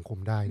นระดับสังคม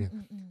ได้เนี่ย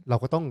เรา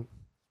ก็ต้อง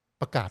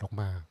ประกาศออก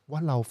มาว่า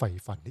เราใฝ่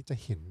ฝันที่จะ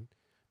เห็น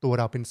ตัว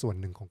เราเป็นส่วน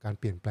หนึ่งของการ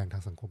เปลี่ยนแปลงทา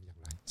งสังคมอย่าง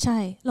ไรใช่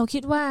เราคิ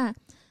ดว่า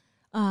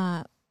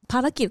ภา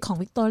รกิจของ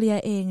วิกตอเรีย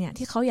เองเนี่ย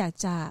ที่เขาอยาก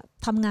จะ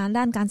ทำงาน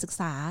ด้านการศึก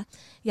ษา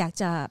อยาก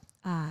จะ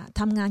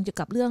ทำงานเกี่ยว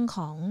กับเรื่องข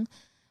อง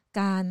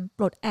การป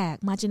ลดแอก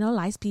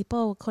marginalized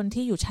people คน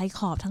ที่อยู่ชายข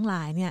อบทั้งหล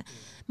ายเนี่ย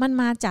มัน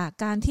มาจาก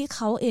การที่เข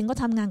าเองก็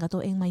ทำงานกับตั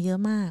วเองมาเยอะ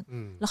มาก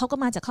แล้วเขาก็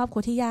มาจากครอบครั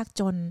วที่ยาก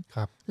จน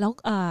แล้ว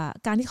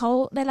การที่เขา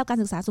ได้รับการ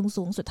ศึกษา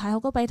สูงๆสุดท้ายเข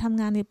าก็ไปทำ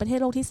งานในประเทศ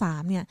โลกที่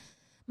3เนี่ย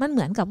มันเห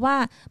มือนกับว่า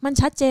มัน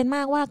ชัดเจนม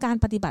ากว่าการ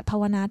ปฏิบัติภา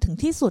วนาถึง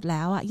ที่สุดแ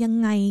ล้วอ่ะยัง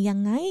ไง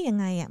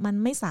อ่ะมัน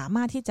ไม่สาม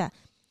ารถที่จะ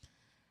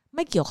ไ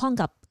ม่เกี่ยวข้อง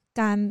กับ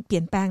การเปลี่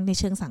ยนแปลงใน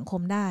เชิงสังค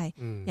มได้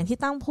อย่างที่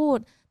ตั้งพูด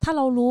ถ้าเ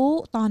รารู้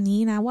ตอนนี้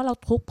นะว่าเรา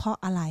ทุกข์เพราะ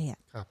อะไรอ่ะ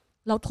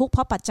เราทุกข์เพร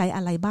าะปัจจัยอ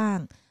ะไรบ้าง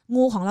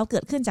งูของเราเกิ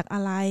ดขึ้นจากอะ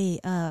ไร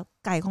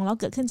ไก่ของเรา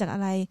เกิดขึ้นจากอะ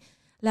ไร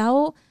แล้ว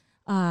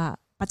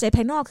ปัจจัยภ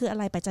ายนอกคืออะ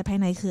ไรปัจจัยภาย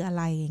ในคืออะไ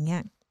รอย่างเงี้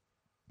ย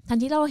ทัน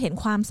ที่เราเห็น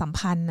ความสัม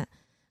พันธ์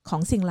ขอ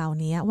งสิ่งเหล่า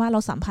นี้ว่าเรา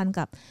สัมพันธ์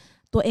กับ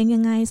ตัวเองยั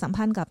งไงสัม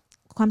พันธ์กับ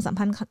ความสัม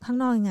พันธ์ข้าง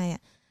นอกยังไงอ่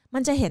ะมั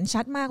นจะเห็น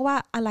ชัดมากว่า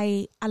อะ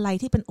ไร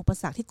ที่เป็นอุป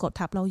สรรคที่กด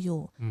ทับเราอยู่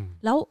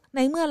แล้วใน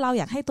เมื่อเรา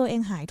อยากให้ตัวเอ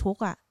งหายทุก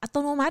ข์อ่ะอัต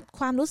โนมัติ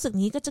ความรู้สึก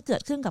นี้ก็จะเกิ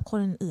ดขึ้นกับคน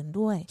อื่นๆ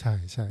ด้วยใช่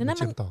ใช่มันเ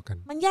ชื่อมต่อกัน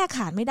มันแยกข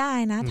าดไม่ได้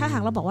นะถ้าหา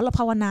กเราบอกว่าเรา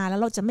ภาวนาแล้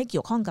วเราจะไม่เ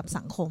กี่ยวข้องกับ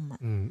สังคม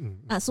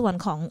ส่วน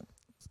ของ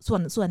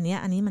ส่วนนี้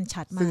อันนี้มัน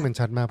ชัดมากซึ่งมัน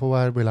ชัดมากเพราะว่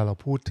าเวลาเรา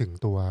พูดถึง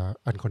ตัว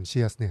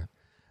unconscious เนี่ย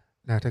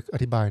นะถ้าอ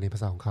ธิบายในภา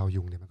ษาของคาร์ล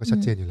ยุงเนี่ยมันก็ชัด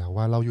เจนอยู่แล้ว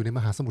ว่าเราอยู่ในม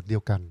หาสมุทรเดี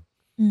ยวกัน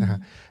นะฮะ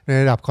ใน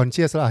ระดับ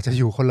conscious เราอาจจะ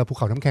อยู่คนละภูเ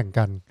ขาน้ำแข็ง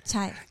กันใ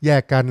ช่แย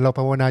กกันเรา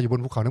ภาวนาอยู่บ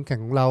นภูเขาน้ำแข็ง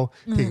ของเรา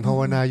ถิงภาว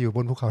นาอยู่บ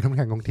นภูเขาน้ำแ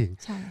ข็งของถิง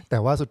แต่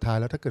ว่าสุดท้าย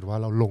แล้วถ้าเกิดว่า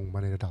เราลงมา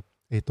ในระดับ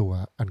ตัว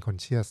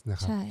unconscious นะ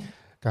ครับ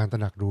การตระ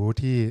หนักรู้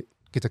ที่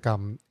กิจกรรม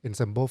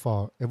ensemble for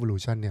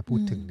evolution เนี่ยพูด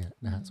ถึงเนี่ย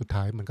นะฮะสุด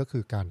ท้ายมันก็คื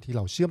อการที่เ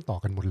ราเชื่อมต่อ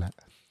กันหมดแหละ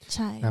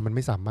นะมันไ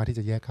ม่สามารถที่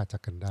จะแยกขาดจา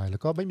กกันได้แล้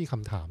วก็ไม่มีค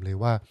ำถามเลย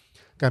ว่า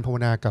การภาว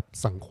นากับ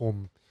สังคม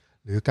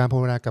หรือการภา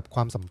วนากับคว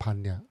ามสัมพัน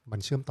ธ์เนี่ยมัน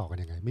เชื่อมต่อกัน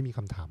ยังไงไม่มีค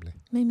ำถามเลย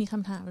ไม่มีค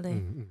ำถามเลย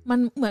มัน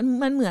เหมือน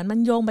มัน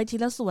โยงไปที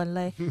ละส่วน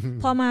เลย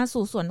พอมา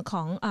สู่ส่วนข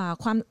อง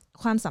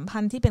ความสัมพั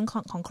นธ์ที่เป็น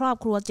ของครอบ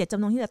ครัวเจตจ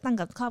ำนงที่จะตั้ง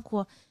กับครอบครั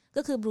ว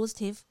ก็คือบรูซ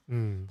ทิฟ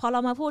พอเรา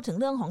มาพูดถึง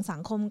เรื่องของสั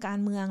งคมการ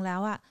เมืองแล้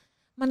วอะ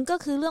มันก็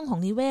คือเรื่องของ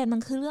นิเวศมั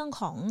นคือเรื่อง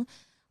ของ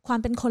ความ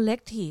เป็น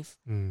collective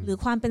หรือ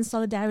ความเป็น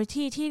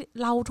solidarity ที่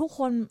เราทุกค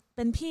นเ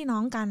ป็นพี่น้อ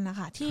งกันนะ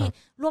คะที่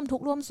ร่วมทุก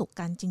ข์ร่วมสุข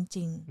กันจ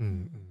ริง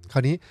คร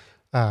าวนี้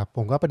ผ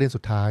มก็ประเด็นสุ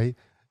ดท้าย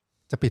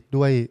จะปิด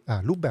ด้วย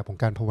รูปแบบของ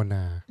การภาวน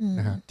า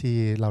นะฮะที่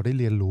เราได้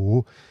เรียนรู้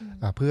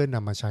เพื่อน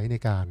ำมาใช้ใน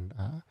การ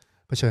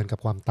เผชิญกับ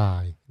ความตา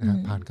ยนะฮะ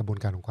ผ่านกระบวน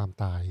การของความ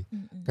ตาย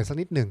กันสัก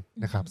นิดหนึ่ง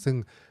นะครับซึ่ง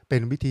เป็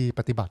นวิธี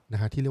ปฏิบัติน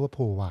ะฮะที่เรียกว่าโพ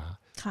วา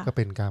ก็เ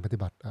ป็นการปฏิ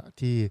บัติ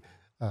ที่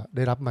ไ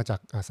ด้รับมาจาก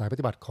สายป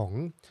ฏิบัติของ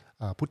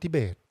พุทธิเบ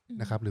ศ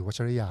นะครับหรือวัช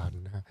รยาน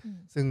นะฮะ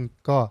ซึ่ง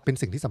ก็เป็น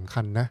สิ่งที่สำ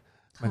คัญนะ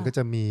มันก็จ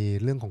ะมี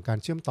เรื่องของการ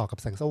เชื่อมต่อกับ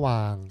แสงสว่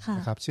าง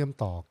นะครับเชื่อม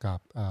ต่อกับ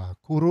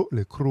คุรุห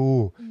รือครู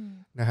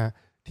นะฮะ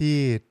ที่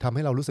ทำใ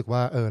ห้เรารู้สึกว่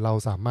าเรา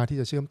สามารถที่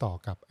จะเชื่อมต่อ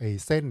กับไอ้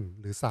เส้น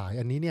หรือสาย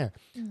อันนี้เนี่ย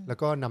แล้ว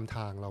ก็นำท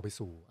างเราไป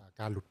สู่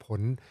การหลุดพ้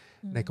น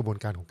ในกระบวน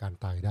การของการ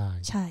ตายได้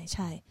ใช่ใ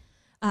ช่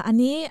อัน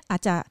นี้อา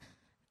จจะ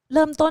เ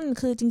ริ่มต้น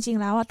คือจริง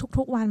ๆแล้ว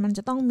ทุกๆวันมันจ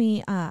ะต้องมี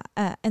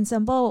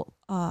ensemble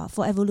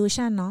for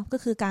evolution เนาะก็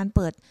คือการเ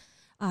ปิด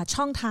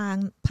ช่องทาง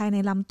ภายใน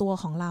ลำตัว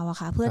ของเราอะ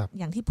ค่ะเพื่อ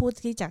อย่างที่พูด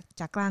ที่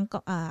จากกลาง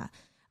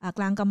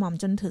กระหม่อม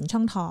จนถึงช่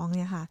องท้องเ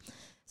นี่ยค่ะ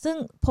ซึ่ง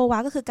โพวา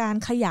ก็คือการ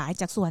ขยาย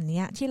จากส่วน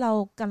นี้ที่เรา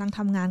กำลังท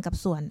ำงานกับ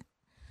ส่วน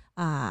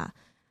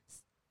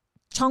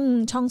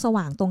ช่องส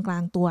ว่างตรงกลา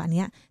งตัวอันเ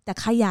นี้ยแต่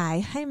ขยาย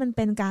ให้มันเ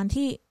ป็นการ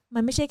ที่มั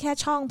นไม่ใช่แค่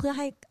ช่องเพื่อใ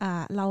ห้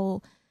เรา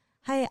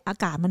ให้อา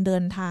กาศมันเดิ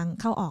นทาง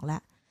เข้าออกแล้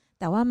ว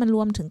แต่ว่ามันร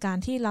วมถึงการ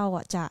ที่เรา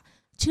จะ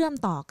เชื่อม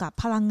ต่อกับ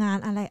พลังงาน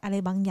อะไร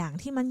บางอย่าง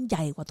ที่มันให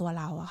ญ่กว่าตัว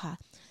เราอะค่ะ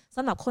ส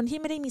ำหรับคนที่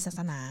ไม่ได้มีศาส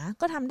นา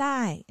ก็ทำได้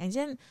อย่างเ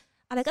ช่น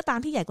อะไรก็ตาม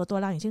ที่ใหญ่กว่าตัว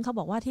เราอย่างเช่นเขา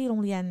บอกว่าที่โร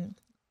งเรียน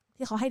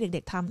ที่เขาให้เ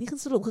ด็กๆทำนี่คือ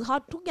สรุปคือเขา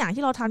ทุกอย่าง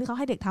ที่เราทำที่เขา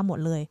ให้เด็กทำหมด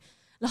เลย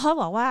แล้วเขา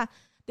บอกว่า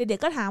เด็ก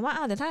ๆก็ถามว่า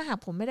แต่ถ้าหาก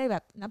ผมไม่ได้แบ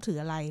บนับถือ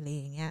อะไรเลยอ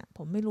ย่างเงี้ยผ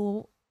มไม่รู้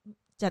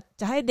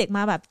จะให้เด็กม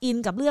าแบบอิน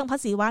กับเรื่องพระ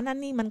ศิวะนั่น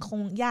นี่มันคง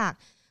ยาก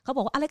เขาบ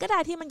อกว่าอะไรก็ได้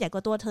ที่มันใหญ่ก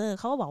ว่าตัวเธอ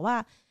เขาก็บอกว่า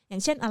อย่า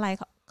งเช่นอะไร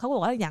เขาบอ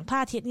กว่าอย่างพระ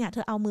อาทิตย์เนี่ยเธ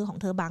อเอามือของ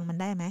เธอบังมัน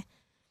ได้ไหม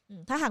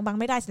ถ้าหากบัง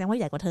ไม่ได้แสดงว่า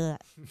ใหญ่กว่าเธอ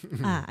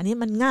อันนี้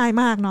มันง่าย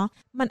มากเนาะ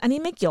อันนี้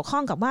ไม่เกี่ยวข้อ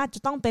งกับว่าจะ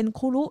ต้องเป็น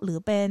คุรุหรือ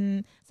เป็น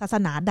ศาส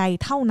นาใด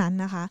เท่านั้น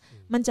นะคะ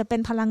มันจะเป็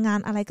นพลังงาน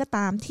อะไรก็ต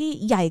ามที่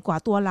ใหญ่กว่า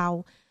ตัวเรา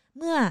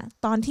เมื่อ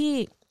ตอนที่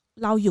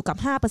เราอยู่กับ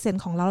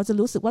 5% ของเราจะ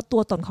รู้สึกว่าตั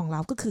วตนของเรา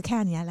ก็คือแค่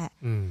นี้แหละ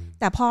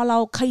แต่พอเรา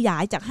ขยา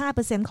ยจาก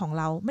 5% ของ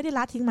เราไม่ได้ล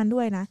ะทิ้งมัน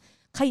ด้วยนะ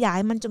ขยาย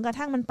มันจนกระ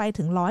ทั่งมันไป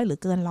ถึง100หรือ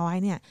เกิน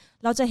100เนี่ย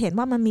เราจะเห็น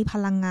ว่ามันมีพ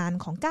ลังงาน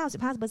ของ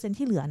 95%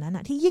 ที่เหลือนั้นน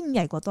ะที่ยิ่งให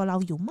ญ่กว่าตัวเรา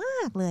อยู่ม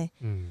ากเลย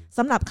ส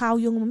ำหรับคาร์ล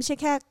ยุงมันไม่ใช่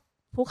แค่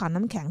ภูเขา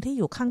น้ำแข็งที่อ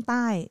ยู่ข้างใ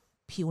ต้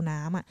ผิวน้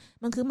ำอ่ะ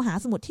มันคือมหา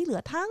สมุทรที่เหลื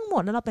อทั้งหม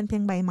ดแล้วเราเป็นเพีย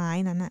งใบไม้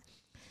นั้นน่ะ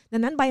ดั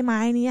งนั้นใบไม้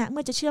นี้เ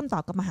มื่อจะเชื่อมต่อ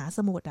กับมหาส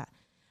มุทรอ่ะ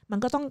มัน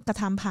ก็ต้องกระ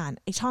ทำผ่าน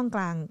ไอ้ช่องก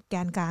ลางแก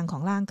นกลางขอ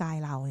งร่างกาย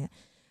เราเนี่ย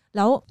แ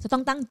ล้วจะต้อ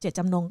งตั้งเจตจ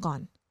ำนงก่อน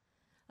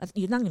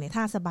นั่งอยู่ใน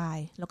ท่าสบาย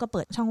แล้วก็เ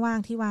ปิดช่องว่าง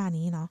ที่ว่า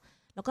นี้เนาะ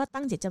แล้วก็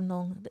ตั้งเจตจำน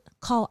ง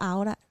call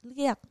out ละเ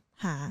รียก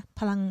หา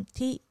พลัง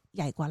ที่ใ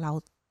หญ่กว่าเรา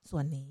ส่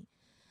วนนี้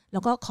แล้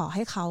วก็ขอใ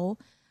ห้เขา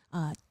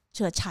เ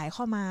ฉิดฉายเ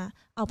ข้ามา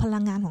เอาพลั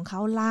งงานของเขา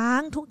ล้า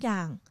งทุกอย่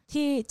าง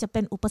ที่จะเ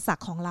ป็นอุปสร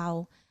รคของเรา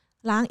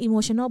ล้าง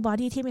emotional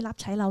body ที่ไม่รับ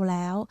ใช้เราแ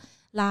ล้ว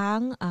ล้าง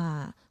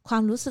ควา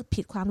มรู้สึก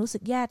ผิดความรู้สึ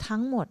กแย่ทั้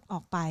งหมดอ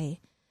อกไป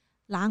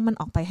ล้างมัน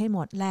ออกไปให้หม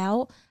ดแล้ว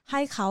ใ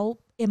ห้เขา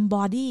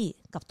embody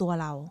กับตัว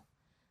เรา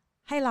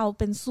ให้เรา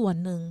เป็นส่วน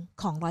หนึ่ง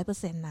ของ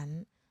 100% นั้น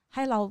ใ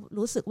ห้เรา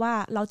รู้สึกว่า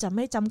เราจะไ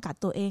ม่จำกัด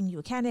ตัวเองอ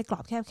ยู่แค่ในกรอ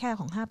บแค่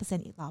ของ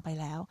 5% อีกต่อไป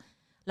แล้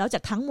วจา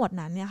กทั้งหมด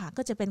นั้นเนี่ยค่ะ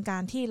ก็จะเป็นกา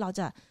รที่เรา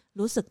จะ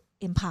รู้สึก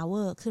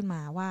empower ขึ้นม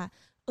าว่า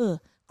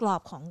กรอ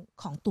บ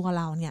ของตัว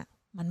เราเนี่ย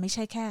มันไม่ใ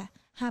ช่แค่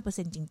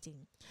 5% จริง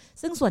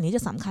ๆซึ่งส่วนนี้จ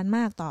ะสำคัญม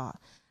ากต่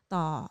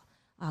อ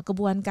กระ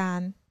บวนการ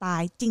ตา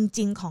ยจ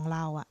ริงๆของเร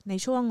าอะใน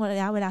ช่วงระ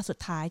ยะเวลาสุด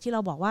ท้ายที่เรา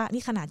บอกว่า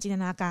นี่ขนาดจินต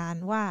นาการ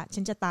ว่า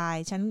ฉันจะตาย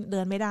ฉันเดิ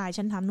นไม่ได้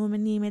ฉันทำนู่น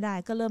นี่ไม่ได้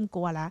ก็เริ่มก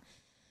ลัวแล้ว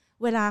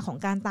เวลาของ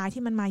การตาย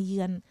ที่มันมาเยื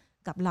อน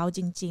กับเราจ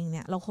ริงๆเ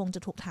นี่ยเราคงจะ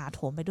ถูกถาโถ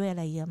มไปด้วยอะ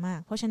ไรเยอะมาก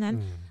เพราะฉะนั้น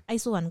ไอ้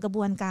ส่วนกระบ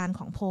วนการข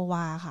องโพว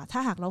าค่ะถ้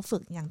าหากเราฝึ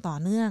กอย่างต่อ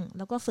เนื่องแ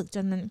ล้วก็ฝึกจ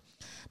น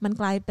มัน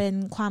กลายเป็น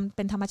ความเ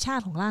ป็นธรรมชา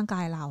ติของร่างก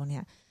ายเราเนี่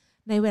ย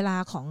ในเวลา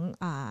ของ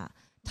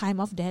time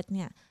of death เ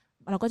นี่ย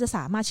เราก็จะส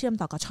ามารถเชื่อม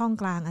ต่อกับช่อง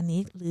กลางอัน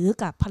นี้หรือ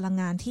กับพลัง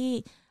งานที่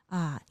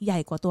ใหญ่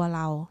กว่าตัวเร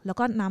าแล้ว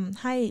ก็น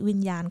ำให้วิญ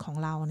ญาณของ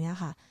เราเนี่ย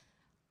ค่ะ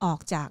ออก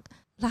จาก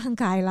ร่าง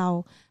กายเรา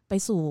ไป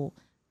สู่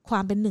ควา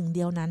มเป็นหนึ่งเ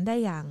ดียวนั้นได้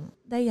อ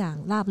ย่าง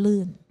ราบรื่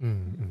น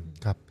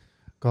ครับ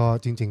ก็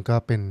จริงๆก็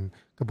เป็น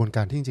กระบวนก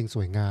ารที่จริงๆส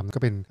วยงามก็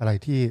เป็นอะไร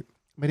ที่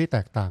ไม่ได้แต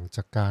กต่างจ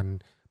ากการ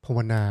ภาว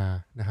นา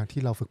นะฮะ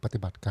ที่เราฝึกปฏิ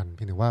บัติกันเ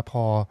พียงแต่ว่าพ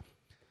อ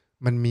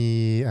มันมี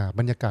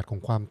บรรยากาศของ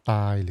ความต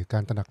ายหรือกา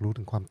รตระหนักรู้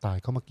ถึงความตาย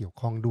เข้ามาเกี่ยว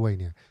ข้องด้วย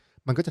เนี่ย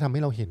มันก็จะทำใ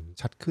ห้เราเห็น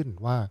ชัดขึ้น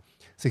ว่า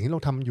สิ่งที่เรา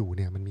ทำอยู่เ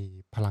นี่ยมันมี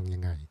พลังยั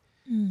งไง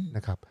น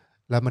ะครับ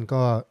แล้วมัน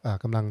ก็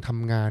กำลังท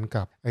ำงาน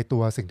กับไอตั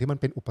วสิ่งที่มัน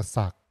เป็นอุปส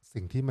รรค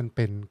สิ่งที่มันเ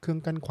ป็นเครื่อง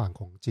กั้นขวาง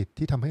ของจิต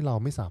ที่ทำให้เรา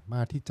ไม่สาม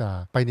ารถที่จะ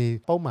ไปใน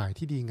เป้าหมาย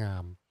ที่ดีงา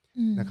ม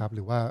นะครับห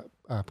รือว่า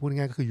พูด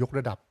ง่ายๆก็คือยกร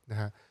ะดับนะ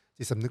ฮะ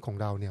จิตสำนึกของ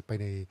เราเนี่ยไป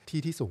ใน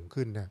ที่สูง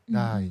ขึ้นเนี่ยไ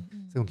ด้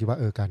ซึ่งผมคิดว่า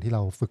การที่เร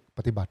าฝึกป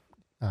ฏิบัติ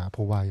โพ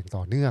วาอย่าง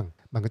ต่อเนื่อง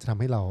มันก็จะทำ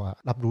ให้เรา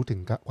รับรู้ถึง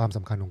ความส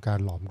ำคัญของการ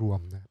หลอมรวม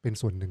นะเป็น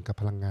ส่วนหนึ่งกับ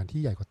พลังงาน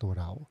ที่ใหญ่กว่าตัว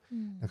เรา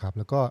นะครับแ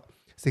ล้วก็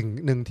สิ่ง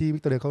หนึ่งที่วิ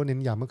กตอเรียเขาเน้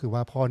นย้ำก็คือว่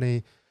าพอใน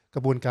กร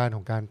ะบวนการข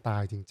องการตา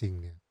ยจริง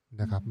ๆเนี่ย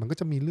นะครับมันก็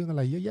จะมีเรื่องอะไ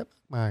รเยอะแยะมา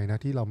กมายนะ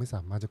ที่เราไม่ส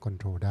ามารถจะควบ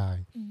คุมได้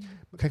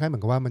คล้ายๆเหมือ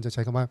นกับว่ามันจะใ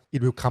ช้คำว่า it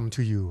will come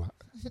to you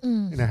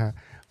นะฮะ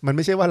มันไ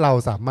ม่ใช่ว่าเรา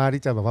สามารถ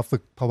ที่จะแบบว่าฝึ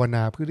กภาวน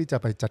าเพื่อที่จะ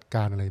ไปจัดก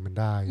ารอะไรมัน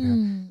ได้นะ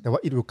แต่ว่า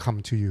it will come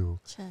to you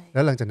แล้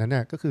วหลังจากนั้นเ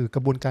นี่ยก็คือก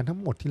ระบวนการทั้ง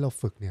หมดที่เรา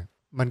ฝึกเนี่ย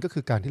มันก็คื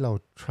อการที่เรา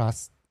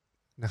trust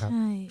นะครับ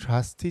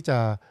trust ที่จะ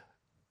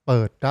เ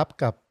ปิดรับ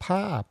กับภ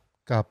าพ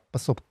กับปร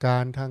ะสบกา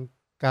รณ์ทาง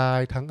กา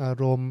ยทางอา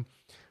รมณ์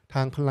ท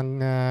างพลัง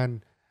งาน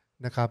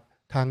นะครับ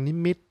ทางนิ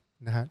มิต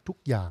นะฮะทุก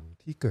อย่าง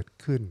ที่เกิด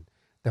ขึ้น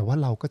แต่ว่า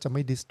เราก็จะไ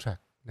ม่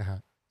distract นะฮะ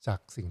จาก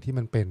สิ่งที่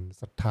มันเป็น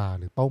ศรัทธา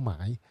หรือเป้าหมา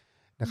ย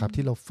นะครับ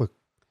ที่เราฝึก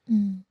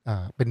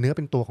เป็นเนื้อเ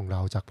ป็นตัวของเร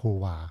าจากโพ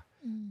วา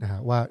นะฮะ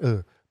ว่า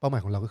เป้าหมา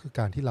ยของเราก็คือ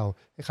การที่เรา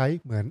คล้าย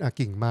ๆเหมือน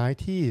กิ่งไม้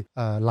ที่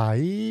ไหล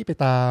ไป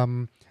ตาม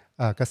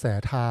กระแส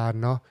ทาน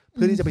เนาะเ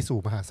พื่อที่จะไปสู่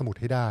มหาสมุทร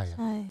ให้ได้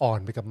อ่อน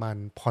ไปกับมัน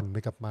ผ่อนไป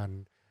กับมัน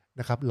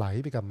นะครับไหล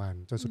ไปกับมัน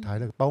จนสุดท้ายแ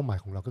ล้วเป้าหมาย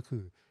ของเราก็คื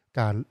อ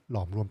การหล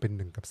อมรวมเป็นห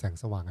นึ่งกับแสง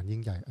สว่างอันยิ่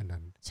งใหญ่อัน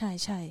นั้นใช่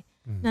ใช่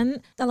นั้น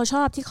แต่เราช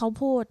อบที่เขา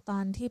พูดตอ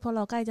นที่พอเร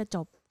าใกล้จะจ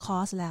บคอ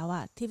ร์สแล้วอ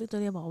ะที่วิกตอ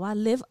เรียบอกว่า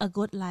live a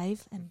good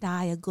life and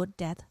die a good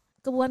death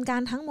กระบวนกา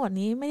รทั้งหมด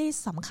นี้ไม่ได้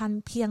สำคัญ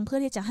เพียงเพื่อ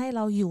ที่จะให้เ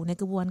ราอยู่ใน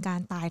กระบวนการ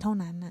ตายเท่า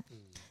นั้นนะ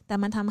แต่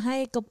มันทำให้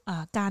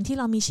การที่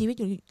เรามีชีวิต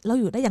อยู่เรา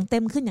อยู่ได้อย่างเต็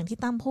มขึ้นอย่างที่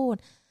ตั้มพูด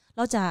เ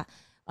ราจะ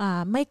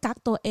ไม่กัก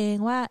ตัวเอง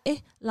ว่าเอ๊ะ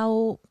เรา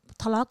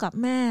ทะเลาะกับ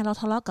แม่เรา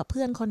ทะเลาะกับเ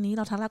พื่อนคนนี้เ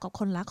ราทะเลาะกับ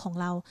คนรักของ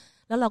เรา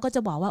แล้วเราก็จ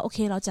ะบอกว่าโอเค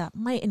เราจะ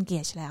ไม่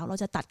engage แล้วเรา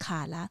จะตัดข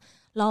าดแล้ว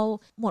เรา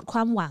หมดคว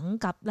ามหวัง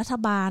กับรัฐ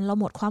บาลเรา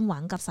หมดความหวั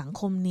งกับสัง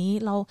คมนี้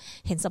เรา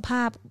เห็นสภ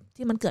าพ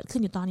ที่มันเกิดขึ้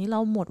นอยู่ตอนนี้เรา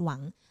หมดหวั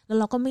งแล้ว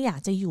เราก็ไม่อยาก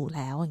จะอยู่แ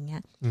ล้วอย่างเงี้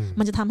ย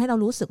มันจะทำให้เรา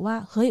รู้สึกว่า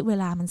เฮ้ยเว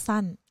ลามัน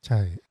สั้นใ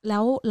ช่แล้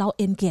วเรา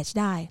engage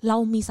ได้เรา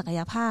มีศัก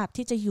ยภาพ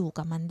ที่จะอยู่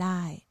กับมันไ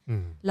ด้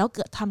แล้วเ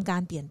กิดทำกา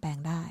รเปลี่ยนแปลง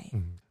ได้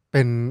เ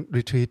ป็น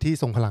รีทรีทที่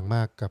ทรงพลังม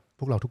ากกับ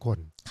พวกเราทุกคน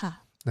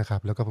นะครั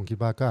บแล้วก็ผมคิด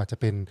ว่าก็อาจจะ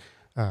เป็น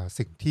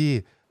สิ่งที่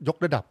ยก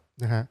ระดับ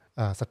นะฮะ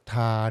ศรัทธ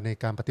าใน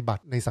การปฏิบั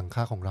ติในสังฆ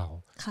ะของเรา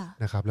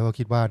นะครับแล้วก็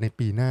คิดว่าใน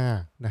ปีหน้า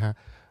นะฮะ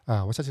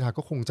วัชรศิทธา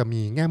ก็คงจะ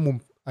มีแง่มุม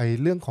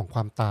เรื่องของคว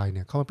ามตายเ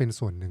นี่ยเข้ามาเป็น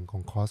ส่วนหนึ่งขอ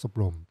งคอร์สอบ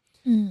รม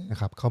นะ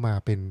ครับเข้ามา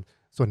เป็น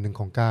ส่วนหนึ่ง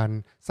ของการ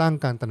สร้าง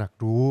การตระหนัก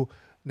รู้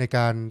ในก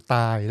ารต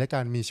ายและก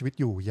ารมีชีวิต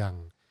อยู่อย่าง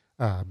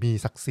มี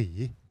ศักดิ์ศรี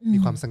มี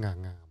ความสง่า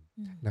งาม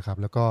นะครับ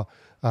แล้วก็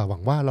หวั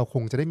งว่าเราค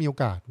งจะได้มีโอ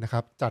กาสนะค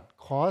รับจัด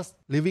คอร์ส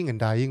Living and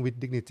Dying with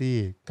Dignity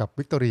กับ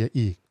วิกตอเรีย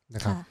อีกน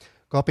ะครับ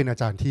ก็เป็นอา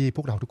จารย์ที่พ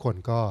วกเราทุกคน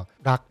ก็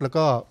รักแล้ว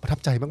ก็ประทับ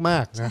ใจมา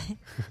กๆนะ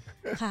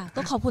ค่ะ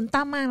ก็ขอบคุณ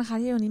ตั้มมากนะคะ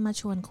ที่วันนี้มา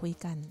ชวนคุย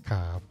กันค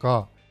รับก็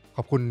ข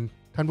อบคุณ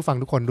ท่านผู้ฟัง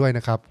ทุกคนด้วยน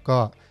ะครับก็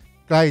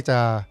ใกล้จะ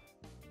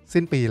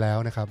สิ้นปีแล้ว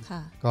นะครับ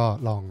ก็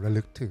ลองระ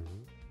ลึกถึง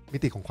มิ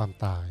ติของความ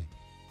ตาย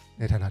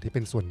ในฐานะที่เ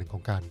ป็นส่วนหนึ่งขอ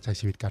งการใช้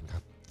ชีวิตกันครั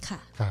บค่ะ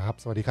ครับ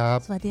สวัสดีครับ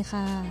สวัสดี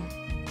ค่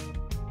ะ